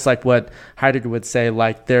almost like what Heidegger would say,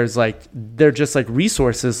 like they're just like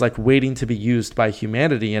resources like waiting to be used by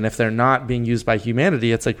humanity. And if they're not being used by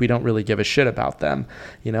humanity, it's like we don't really give a shit about them.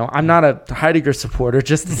 You know, I'm not a Heidegger supporter,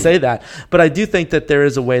 just to say that, but I do think that there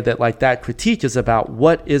is a way that like that critique is about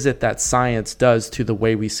what is it that science does to the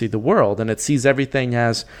way we see the world. And it sees everything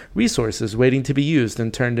as resources waiting to be used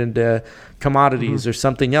and turned into commodities or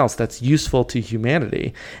something else that's useful to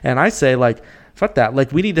humanity. And I say, like, fuck that.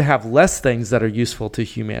 Like, we need to have less things that are useful to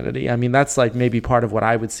humanity. I mean, that's like maybe part of what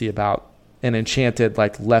I would see about an enchanted,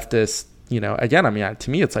 like, leftist, you know, again, I mean, to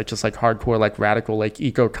me, it's like just like hardcore, like radical, like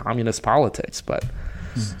eco-communist politics, but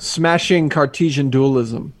smashing Cartesian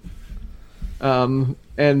dualism.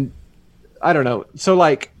 And I don't know. So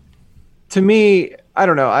like, to me, I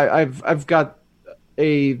don't know. I've got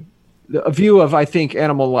a view of, I think,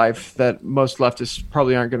 animal life that most leftists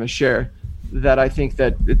probably aren't going to share, that I think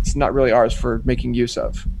that it's not really ours for making use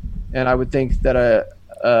of. And I would think that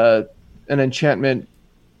an enchantment,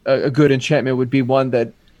 a good enchantment, would be one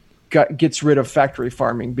that gets rid of factory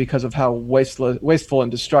farming because of how wasteful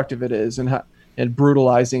and destructive it is, and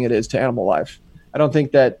brutalizing it is to animal life. I don't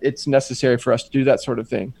think that it's necessary for us to do that sort of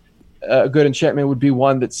thing. A good enchantment would be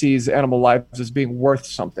one that sees animal lives as being worth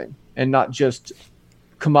something and not just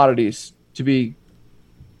commodities to be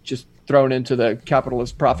just thrown into the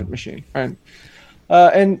capitalist profit machine, right?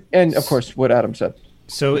 And of course what Adam said.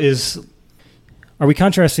 So are we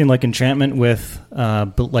contrasting like enchantment with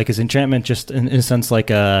like, is enchantment just in a sense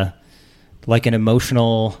like an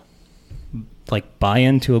emotional like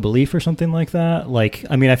buy-in to a belief or something like that? Like,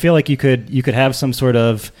 I mean, I feel like you could have some sort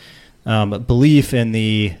of belief in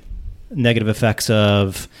the negative effects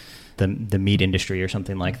of the meat industry or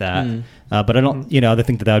something like that. But I don't, I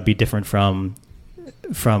think that would be different from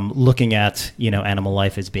looking at, animal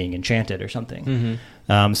life as being enchanted or something.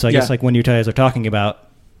 So I guess like when you guys are talking about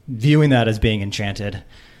viewing that as being enchanted,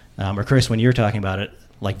 or Chris, when you're talking about it,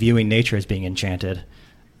 like viewing nature as being enchanted,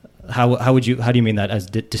 how do you mean that as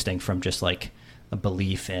distinct from just like a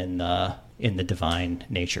belief in the divine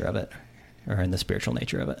nature of it, or in the spiritual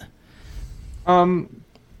nature of it? I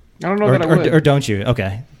don't know that I would. Or don't you?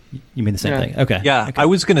 Okay. You mean the same thing? Okay. Yeah, okay. I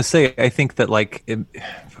was going to say, I think that like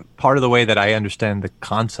part of the way that I understand the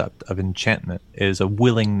concept of enchantment is a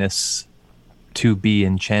willingness to be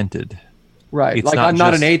enchanted. Right. It's like I'm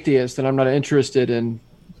not just an atheist, and I'm not interested in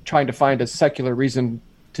trying to find a secular reason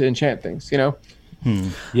to enchant things,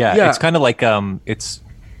 Yeah, it's kind of like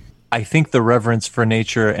I think the reverence for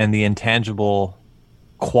nature and the intangible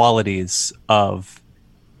qualities of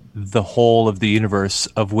the whole of the universe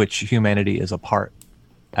of which humanity is a part,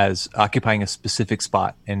 as occupying a specific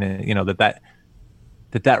spot, and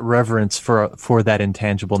that reverence for that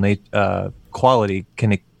intangible quality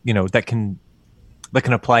can that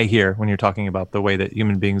can apply here when you're talking about the way that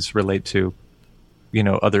human beings relate to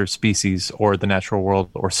other species or the natural world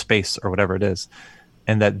or space or whatever it is,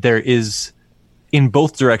 and that there is in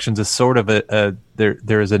both directions a sort of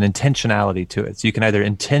there is an intentionality to it. So you can either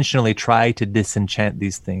intentionally try to disenchant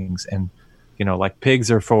these things, and like pigs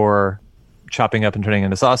are for chopping up and turning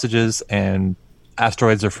into sausages, and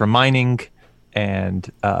asteroids are for mining,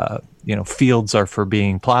 and fields are for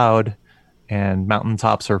being plowed, and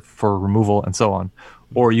mountaintops are for removal, and so on.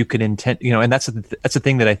 Or you could and that's the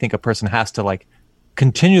thing that I think a person has to like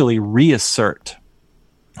continually reassert,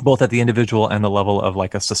 both at the individual and the level of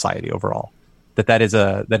like a society overall, there's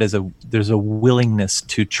a willingness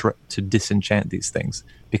to disenchant these things,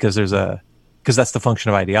 because that's the function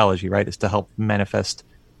of ideology, right? Is to help manifest,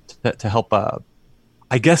 to help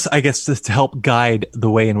I guess just to help guide the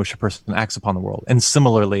way in which a person acts upon the world. And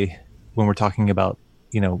similarly, when we're talking about,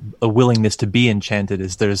 a willingness to be enchanted,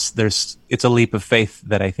 is it's a leap of faith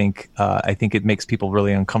that I think it makes people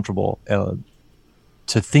really uncomfortable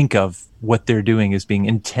to think of what they're doing as being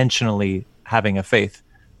intentionally having a faith.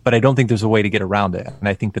 But I don't think there's a way to get around it. And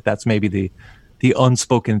I think that that's maybe the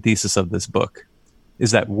unspoken thesis of this book,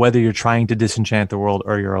 is that whether you're trying to disenchant the world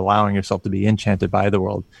or you're allowing yourself to be enchanted by the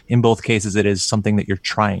world, in both cases, it is something that you're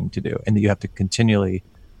trying to do and that you have to continually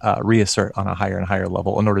reassert on a higher and higher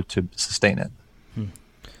level in order to sustain it.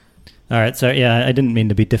 All right, so I didn't mean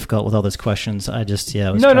to be difficult with all those questions. I just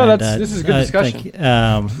was this is a good discussion.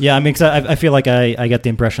 I mean, cause I feel like I get the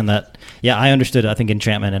impression that I understood, I think,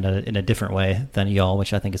 enchantment in a different way than y'all,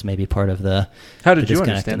 which I think is maybe part of the how did the you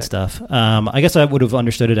disconnect understand and it? Stuff. I guess I would have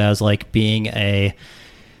understood it as like being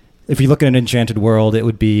if you look at an enchanted world, it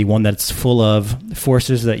would be one that's full of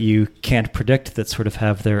forces that you can't predict, that sort of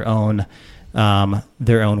have their own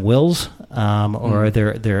wills or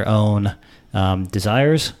their own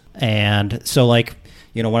desires. And so, like,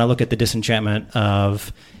 when I look at the disenchantment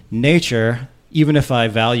of nature, even if I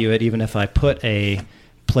value it, even if I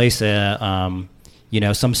place some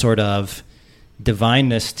sort of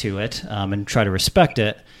divineness to it and try to respect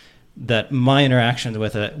it, that my interactions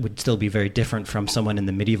with it would still be very different from someone in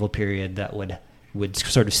the medieval period that would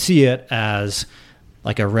sort of see it as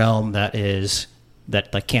like a realm that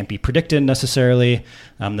can't be predicted necessarily,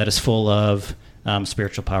 that is full of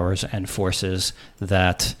spiritual powers and forces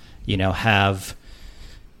that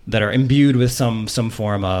that are imbued with some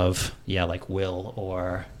form of like will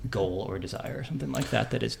or goal or desire or something like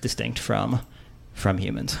that is distinct from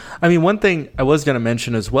humans. I mean, one thing I was going to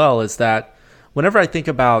mention as well is that whenever I think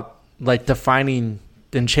about like defining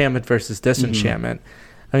enchantment versus disenchantment,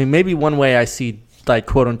 I mean, maybe one way I see like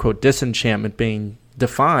quote unquote disenchantment being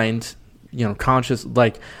defined, conscious,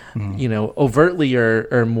 like, overtly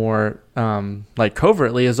or more like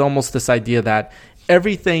covertly, is almost this idea that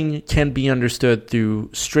everything can be understood through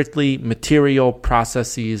strictly material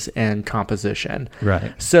processes and composition.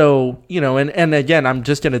 Right. So, and again, I'm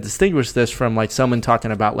just going to distinguish this from like someone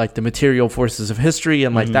talking about like the material forces of history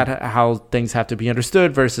and like that, how things have to be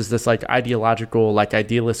understood, versus this like ideological, like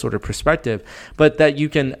idealist sort of perspective, but that you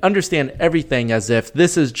can understand everything as if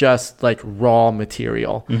this is just like raw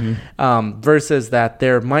material, versus that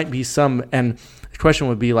there might be some, and question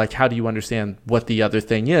would be like, how do you understand what the other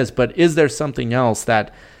thing is? But is there something else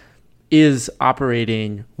that is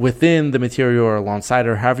operating within the material or alongside,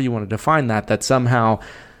 or however you want to define that somehow,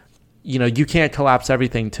 you can't collapse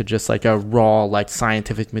everything to just like a raw, like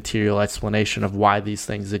scientific material explanation of why these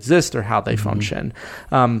things exist or how they function.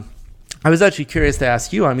 I was actually curious to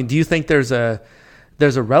ask you, I mean, do you think there's a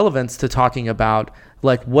relevance to talking about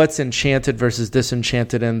like what's enchanted versus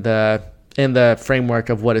disenchanted in the framework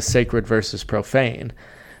of what is sacred versus profane?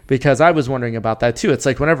 Because I was wondering about that too. It's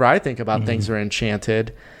like whenever I think about things are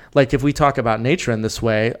enchanted, like if we talk about nature in this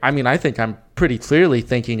way, I mean, I think I'm pretty clearly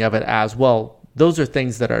thinking of it as, well, those are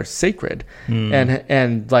things that are sacred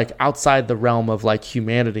and like outside the realm of like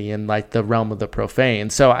humanity and like the realm of the profane.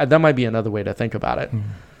 So that might be another way to think about it.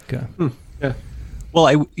 Okay. Yeah.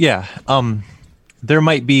 Well, there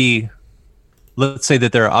might be, let's say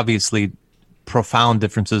that there are obviously profound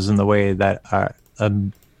differences in the way that a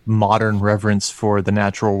modern reverence for the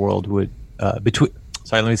natural world would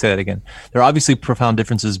let me say that again. There are obviously profound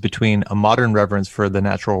differences between a modern reverence for the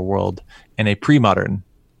natural world and a pre-modern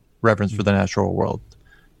reverence for the natural world.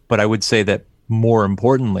 But I would say that more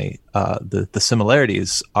importantly, the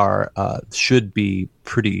similarities should be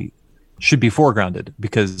foregrounded,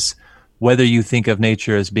 because whether you think of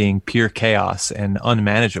nature as being pure chaos and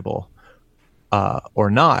unmanageable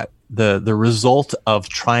or not, the result of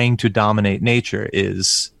trying to dominate nature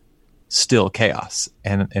is still chaos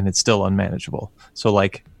and it's still unmanageable. So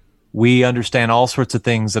like we understand all sorts of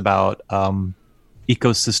things about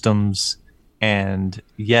ecosystems, and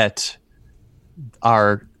yet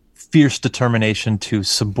our fierce determination to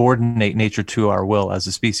subordinate nature to our will as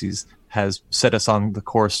a species has set us on the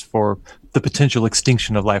course for the potential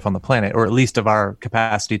extinction of life on the planet, or at least of our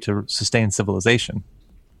capacity to sustain civilization.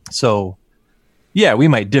 So yeah, we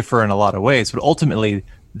might differ in a lot of ways, but ultimately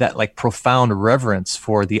that like profound reverence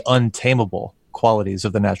for the untamable qualities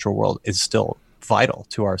of the natural world is still vital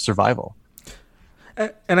to our survival.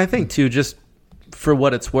 And I think too, just for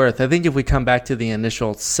what it's worth, I think if we come back to the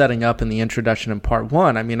initial setting up in the introduction in part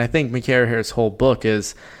 1, I mean, I think McCarraher's whole book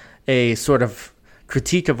is a sort of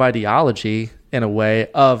critique of ideology, in a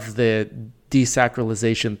way, of the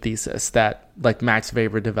desacralization thesis that like Max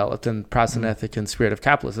Weber developed in Protestant Ethic and Spirit of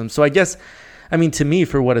Capitalism. So I guess, I mean, to me,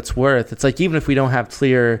 for what it's worth, it's like even if we don't have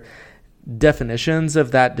clear definitions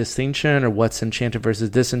of that distinction or what's enchanted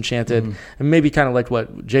versus disenchanted, and maybe kind of like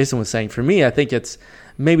what Jason was saying, for me, I think it's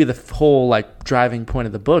maybe the whole like driving point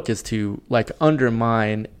of the book is to like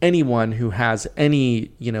undermine anyone who has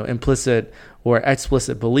any, you know, implicit or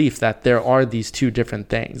explicit belief that there are these two different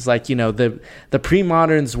things. Like, you know, the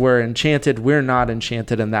pre-moderns were enchanted, we're not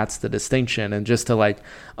enchanted, and that's the distinction. And just to like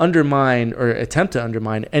undermine or attempt to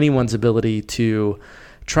undermine anyone's ability to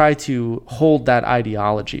try to hold that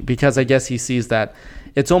ideology, because I guess he sees that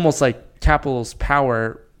it's almost like capital's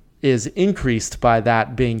power is increased by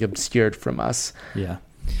that being obscured from us. Yeah.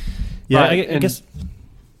 Right, I guess.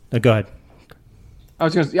 Go ahead. I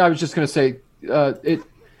was just going to say it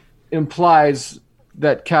implies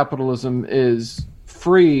that capitalism is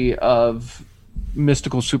free of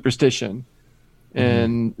mystical superstition,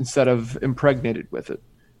 and instead of impregnated with it.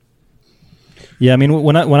 Yeah, I mean,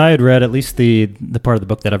 when I had read at least the part of the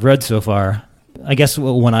book that I've read so far, I guess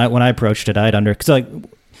when I approached it, because like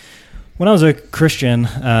when I was a Christian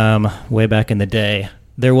way back in the day,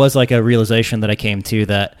 there was like a realization that I came to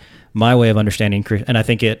that my way of understanding, and I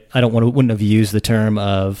think wouldn't have used the term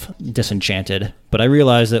of disenchanted, but I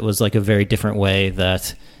realized it was like a very different way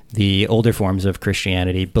that the older forms of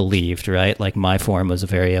Christianity believed, right? Like my form was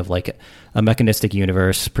of like a mechanistic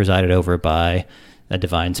universe presided over by a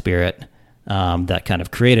divine spirit that kind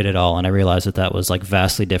of created it all. And I realized that was like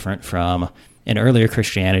vastly different from an earlier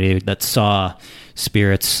Christianity that saw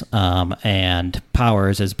spirits and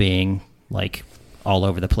powers as being like all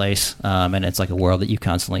over the place, and it's like a world that you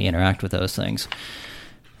constantly interact with those things.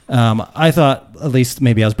 I thought, at least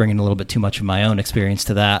maybe I was bringing a little bit too much of my own experience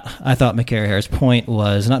to that. I thought McCarraher's point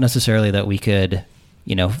was not necessarily that we could,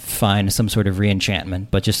 you know, find some sort of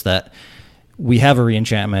reenchantment, but just that we have a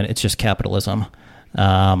reenchantment, it's just capitalism.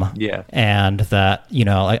 And that, you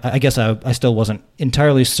know, I guess I still wasn't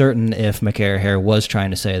entirely certain if McCarraher was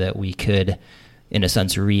trying to say that we could, in a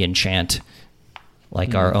sense, reenchant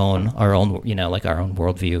like our own, you know, like our own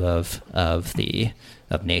worldview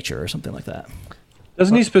of nature or something like that.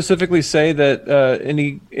 Doesn't he specifically say that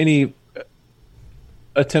any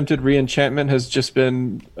attempted reenchantment has just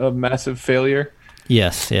been a massive failure?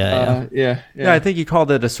 Yes. Yeah. I think he called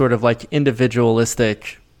it a sort of like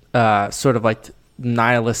individualistic, sort of like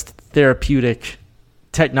nihilist therapeutic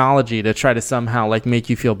technology to try to somehow like make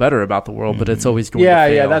you feel better about the world, but it's always going to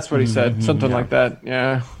fail. Yeah, that's what he said. Something like that.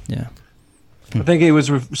 Yeah. I think he was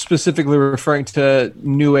specifically referring to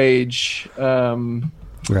New Age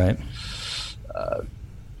right.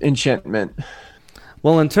 Enchantment.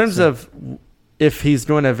 Well, in terms of if he's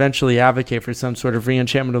going to eventually advocate for some sort of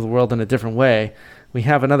reenchantment of the world in a different way, we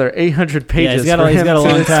have another 800 pages. Yeah, he's got a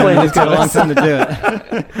long time. He's got a long time to do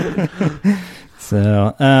it.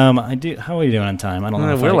 So, I do. How are we doing on time? I don't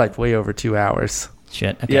know. We're like way over 2 hours.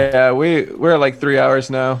 Shit. Okay. Yeah, we're at like 3 hours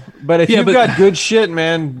now. But if you've got good shit,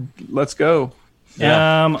 man, let's go.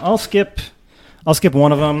 Yeah. I'll skip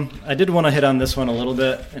one of them. I did want to hit on this one a little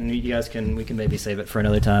bit, and you guys we can maybe save it for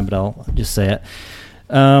another time, but I'll just say it.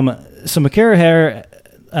 So McCarraher,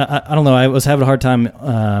 I don't know, I was having a hard time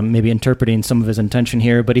maybe interpreting some of his intention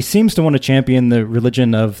here, but he seems to want to champion the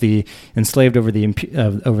religion of the enslaved over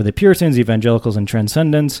the Puritans, evangelicals, and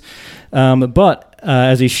transcendents. But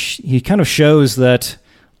as he kind of shows that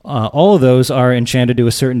all of those are enchanted to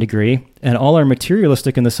a certain degree, and all are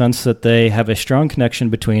materialistic in the sense that they have a strong connection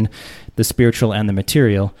between the spiritual and the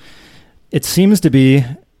material. It seems to be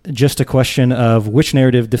just a question of which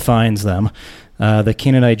narrative defines them, the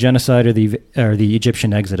Canaanite genocide or the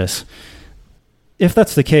Egyptian exodus. If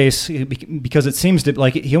that's the case, because it seems to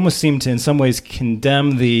like he almost seemed to in some ways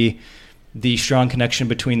condemn the strong connection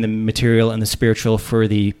between the material and the spiritual for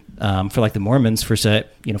like the Mormons for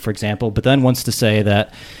example, but then wants to say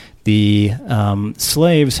that the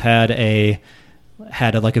slaves had a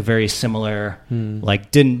very similar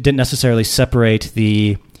like didn't necessarily separate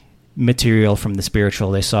the material from the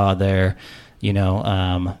spiritual. They saw their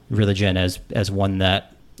religion as one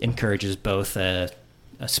that encourages both a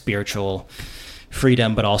spiritual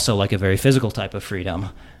freedom but also like a very physical type of freedom.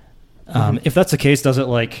 If that's the case, does it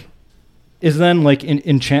like is then like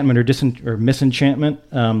enchantment or misenchantment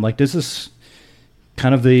like does this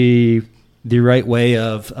kind of the right way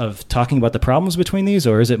of talking about the problems between these,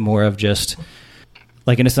 or is it more of just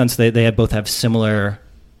like in a sense they both have similar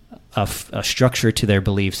a structure to their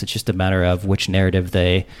beliefs? It's just a matter of which narrative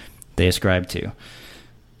they they ascribe to.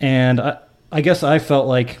 And I guess I felt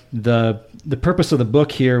like the purpose of the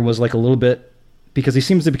book here was like a little bit, because he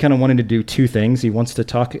seems to be kind of wanting to do two things. He wants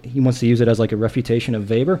to use it as like a refutation of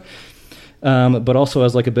Weber, but also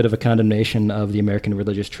as like a bit of a condemnation of the American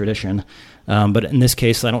religious tradition. But in this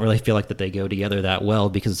case, I don't really feel like that they go together that well,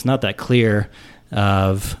 because it's not that clear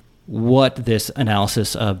of what this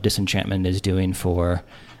analysis of disenchantment is doing for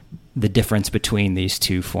the difference between these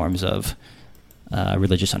two forms of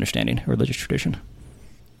religious understanding, or religious tradition.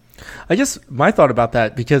 I guess my thought about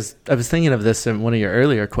that, because I was thinking of this in one of your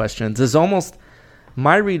earlier questions, is almost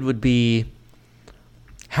my read would be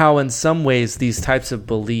how in some ways these types of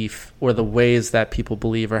belief, or the ways that people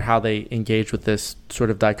believe, or how they engage with this sort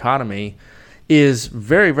of dichotomy, is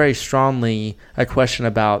very, very strongly a question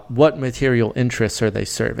about what material interests are they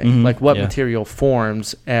serving? Mm-hmm. Like what material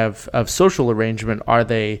forms of social arrangement are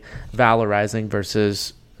they valorizing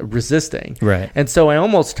versus resisting? Right. And so I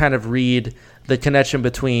almost kind of read the connection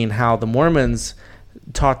between how the Mormons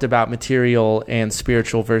talked about material and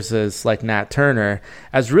spiritual versus like Nat Turner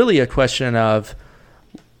as really a question of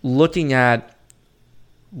looking at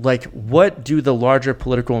like what do the larger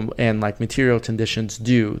political and like material conditions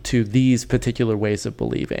do to these particular ways of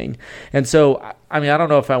believing. And so, I mean, I don't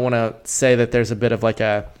know if I want to say that there's a bit of like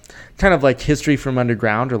a kind of like history from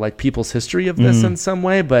underground, or like people's history of this in some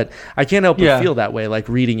way, but I can't help but feel that way, like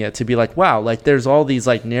reading it, to be like, wow, like there's all these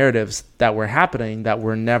like narratives that were happening that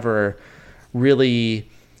were never really,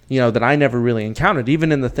 that I never really encountered,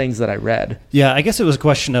 even in the things that I read. Yeah, I guess it was a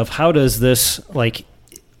question of how does this, like,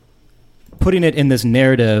 putting it in this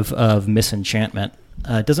narrative of misenchantment,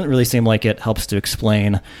 doesn't really seem like it helps to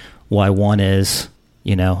explain why one is,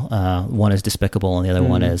 one is despicable and the other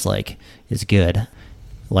one is good.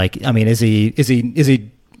 Like, I mean, is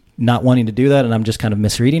he not wanting to do that, and I'm just kind of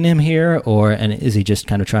misreading him here, and is he just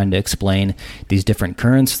kind of trying to explain these different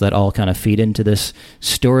currents that all kind of feed into this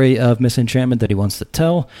story of misenchantment that he wants to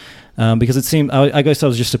tell? Because it seemed, I guess I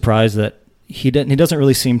was just surprised that he doesn't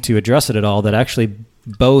really seem to address it at all, that actually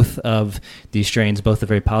both of these strains, both the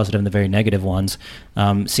very positive and the very negative ones,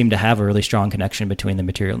 seem to have a really strong connection between the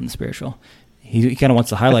material and the spiritual. He kind of wants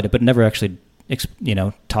to highlight it, but never actually,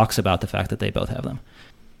 talks about the fact that they both have them.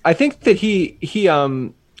 I think that he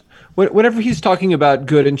whenever he's talking about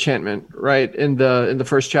good enchantment, right, in the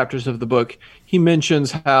first chapters of the book, he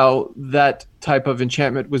mentions how that type of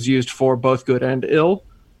enchantment was used for both good and ill,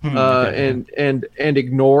 and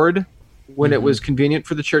ignored when it was convenient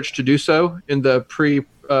for the church to do so in the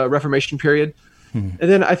pre-Reformation period. And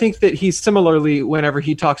then I think that he similarly, whenever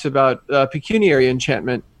he talks about pecuniary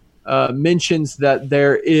enchantment, mentions that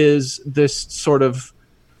there is this sort of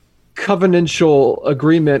covenantal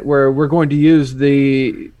agreement where we're going to use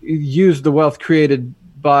the wealth created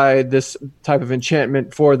by this type of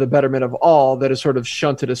enchantment for the betterment of all, that is sort of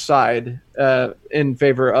shunted aside in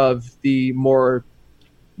favor of the more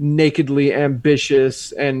nakedly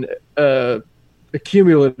ambitious and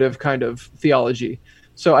accumulative kind of theology.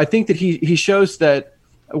 So I think that he shows that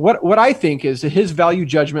what I think is that his value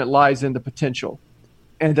judgment lies in the potential,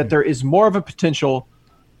 and that there is more of a potential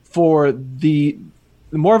for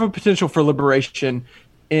liberation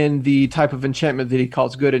in the type of enchantment that he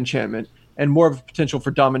calls good enchantment, and more of a potential for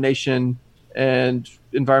domination and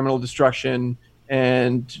environmental destruction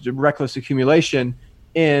and reckless accumulation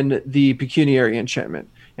in the pecuniary enchantment.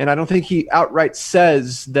 And I don't think he outright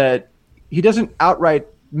says that, he doesn't outright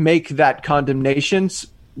make that condemnation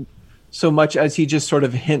so much as he just sort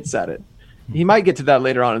of hints at it. He might get to that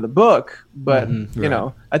later on in the book, but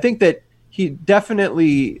I think that he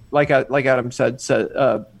definitely, like Adam said,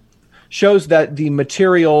 shows that the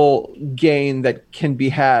material gain that can be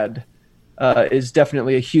had is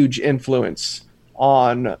definitely a huge influence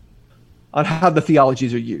on how the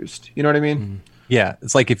theologies are used. You know what I mean? Yeah,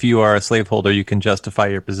 it's like if you are a slaveholder, you can justify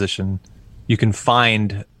your position. You can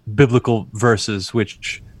find biblical verses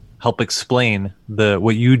which help explain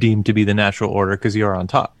what you deem to be the natural order because you're on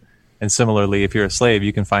top. And similarly, if you're a slave,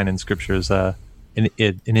 you can find in scriptures an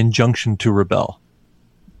injunction to rebel.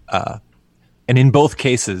 And in both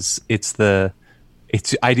cases, it's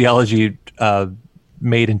ideology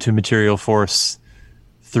made into material force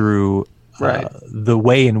through the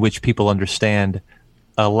way in which people understand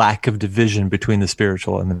a lack of division between the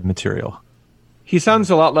spiritual and the material. He sounds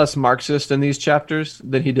a lot less Marxist in these chapters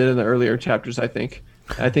than he did in the earlier chapters, I think.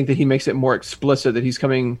 I think that he makes it more explicit that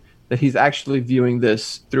he's actually viewing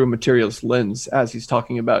this through a materialist lens as he's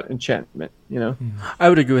talking about enchantment, I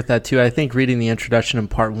would agree with that too. I think reading the introduction in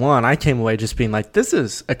part 1, I came away just being like, this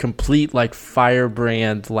is a complete like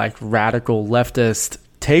firebrand, like radical leftist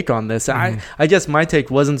take on this. I guess my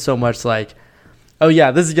take wasn't so much like, oh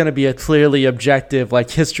yeah, this is going to be a clearly objective, like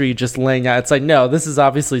history just laying out. It's like, no, this is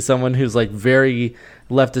obviously someone who's like very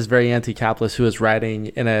leftist, very anti-capitalist, who is writing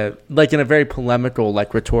in a very polemical,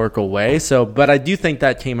 like rhetorical way. So, but I do think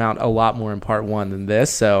that came out a lot more in part one than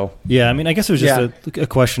this. So yeah, I mean, I guess it was just a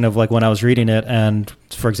question of like when I was reading it, and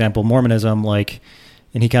for example, Mormonism, like,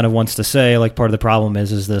 and he kind of wants to say like part of the problem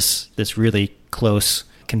is this really close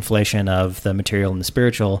conflation of the material and the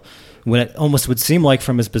spiritual, when it almost would seem like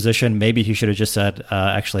from his position, maybe he should have just said,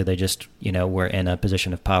 actually, they just, were in a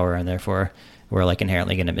position of power and therefore we're like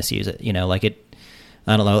inherently going to misuse it. Like it,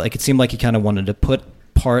 I don't know, like it seemed like he kind of wanted to put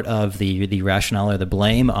part of the rationale or the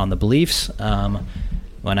blame on the beliefs,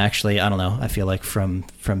 when actually, I don't know, I feel like from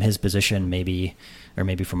his position, maybe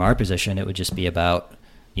from our position, it would just be about,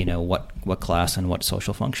 what class and what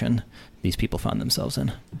social function these people found themselves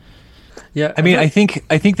in. Yeah, I mean, I think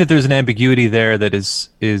that there's an ambiguity there that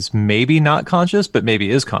is maybe not conscious, but maybe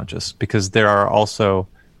is conscious, because there are also,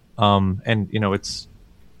 and it's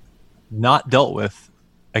not dealt with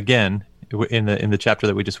again in the chapter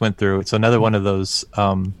that we just went through. It's another one of those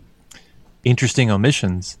interesting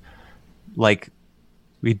omissions. Like,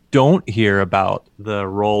 we don't hear about the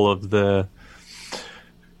role of the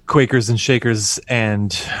Quakers and Shakers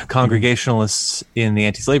and Congregationalists in the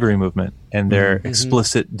anti-slavery movement and their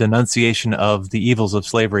explicit denunciation of the evils of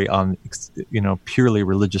slavery on, purely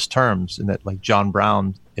religious terms. And that, like, John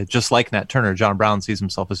Brown, just like Nat Turner, John Brown sees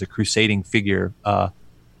himself as a crusading figure,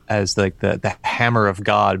 as like the hammer of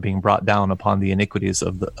God being brought down upon the iniquities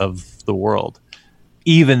of the world.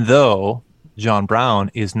 Even though John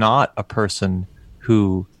Brown is not a person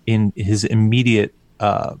who, in his immediate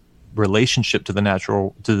relationship to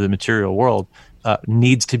the material world,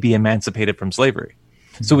 needs to be emancipated from slavery.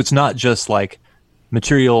 Mm-hmm. So it's not just like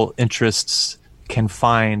material interests can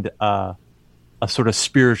find a sort of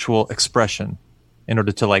spiritual expression in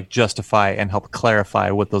order to like justify and help clarify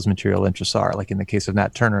what those material interests are, like in the case of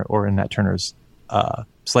Nat Turner or in Nat Turner's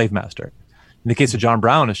Slave Master. In the case of John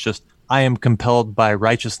Brown, it's just, I am compelled by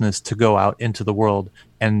righteousness to go out into the world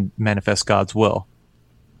and manifest God's will.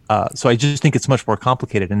 So I just think it's much more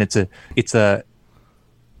complicated, and it's a.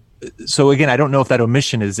 So again, I don't know if that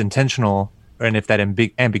omission is intentional, and if that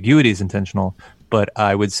ambiguity is intentional, but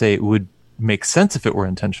I would say it would make sense if it were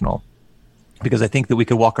intentional, because I think that we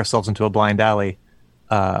could walk ourselves into a blind alley,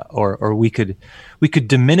 or we could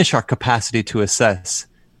diminish our capacity to assess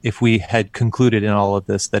if we had concluded in all of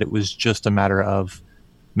this that it was just a matter of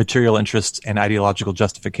material interests and ideological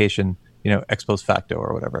justification, ex post facto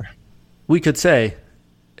or whatever. We could say,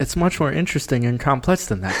 it's much more interesting and complex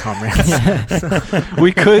than that, comrades.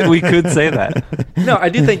 we could say that. No, I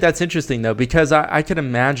do think that's interesting, though, because I could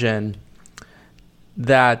imagine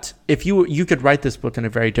that if you could write this book in a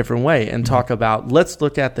very different way and talk about, let's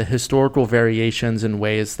look at the historical variations in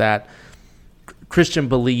ways that Christian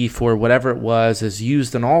belief or whatever it was is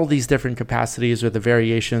used in all these different capacities, or the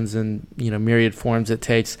variations and myriad forms it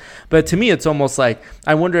takes. But to me, it's almost like,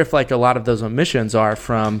 I wonder if like a lot of those omissions are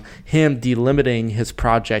from him delimiting his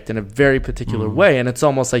project in a very particular way, and it's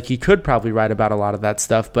almost like he could probably write about a lot of that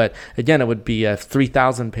stuff, but again, it would be a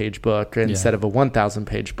 3,000 page book instead of a 1,000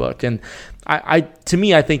 page book. And to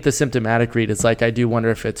me, I think the symptomatic read is like, I do wonder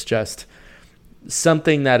if it's just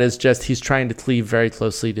something that is just, he's trying to cleave very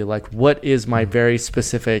closely to like, what is my very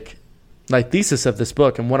specific like thesis of this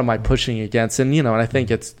book, and what am I pushing against? And and I think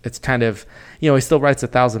it's kind of, he still writes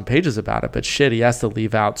 1,000 pages about it, but shit, he has to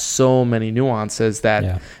leave out so many nuances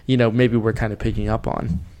that maybe we're kind of picking up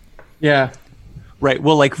on. Yeah, right.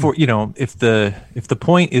 Well, like, for if the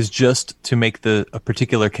point is just to make a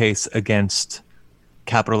particular case against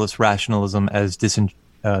capitalist rationalism as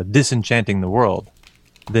disenchanting the world,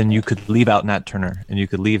 then you could leave out Nat Turner, and you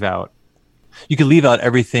could leave out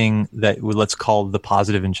everything that let's call the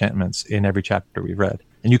positive enchantments in every chapter we've read,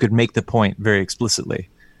 and you could make the point very explicitly.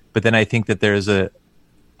 But then I think that there's a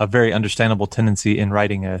very understandable tendency in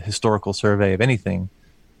writing a historical survey of anything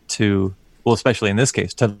to, well, especially in this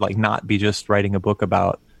case, to like not be just writing a book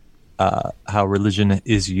about how religion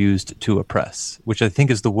is used to oppress, which I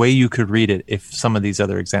think is the way you could read it if some of these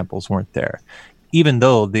other examples weren't there, even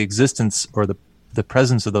though the existence or the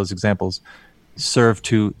presence of those examples serve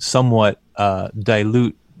to somewhat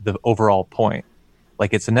dilute the overall point.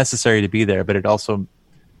 Like, it's necessary to be there, but it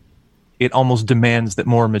almost demands that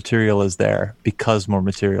more material is there because more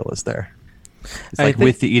material is there. It's like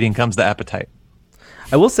with the eating comes the appetite.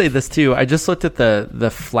 I will say this too. I just looked at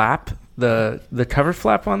the flap, the cover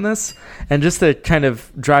flap on this, and just to kind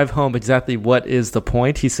of drive home exactly what is the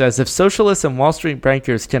point, he says, if socialists and Wall Street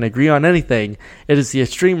bankers can agree on anything, it is the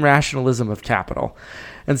extreme rationalism of capital.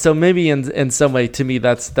 And so maybe in some way, to me,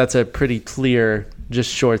 that's a pretty clear,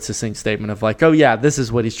 just short, succinct statement of like, oh yeah, this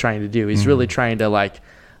is what he's trying to do. He's really trying to like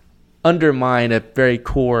undermine a very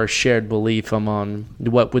core shared belief among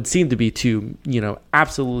what would seem to be two,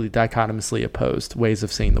 absolutely dichotomously opposed ways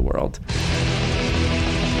of seeing the world.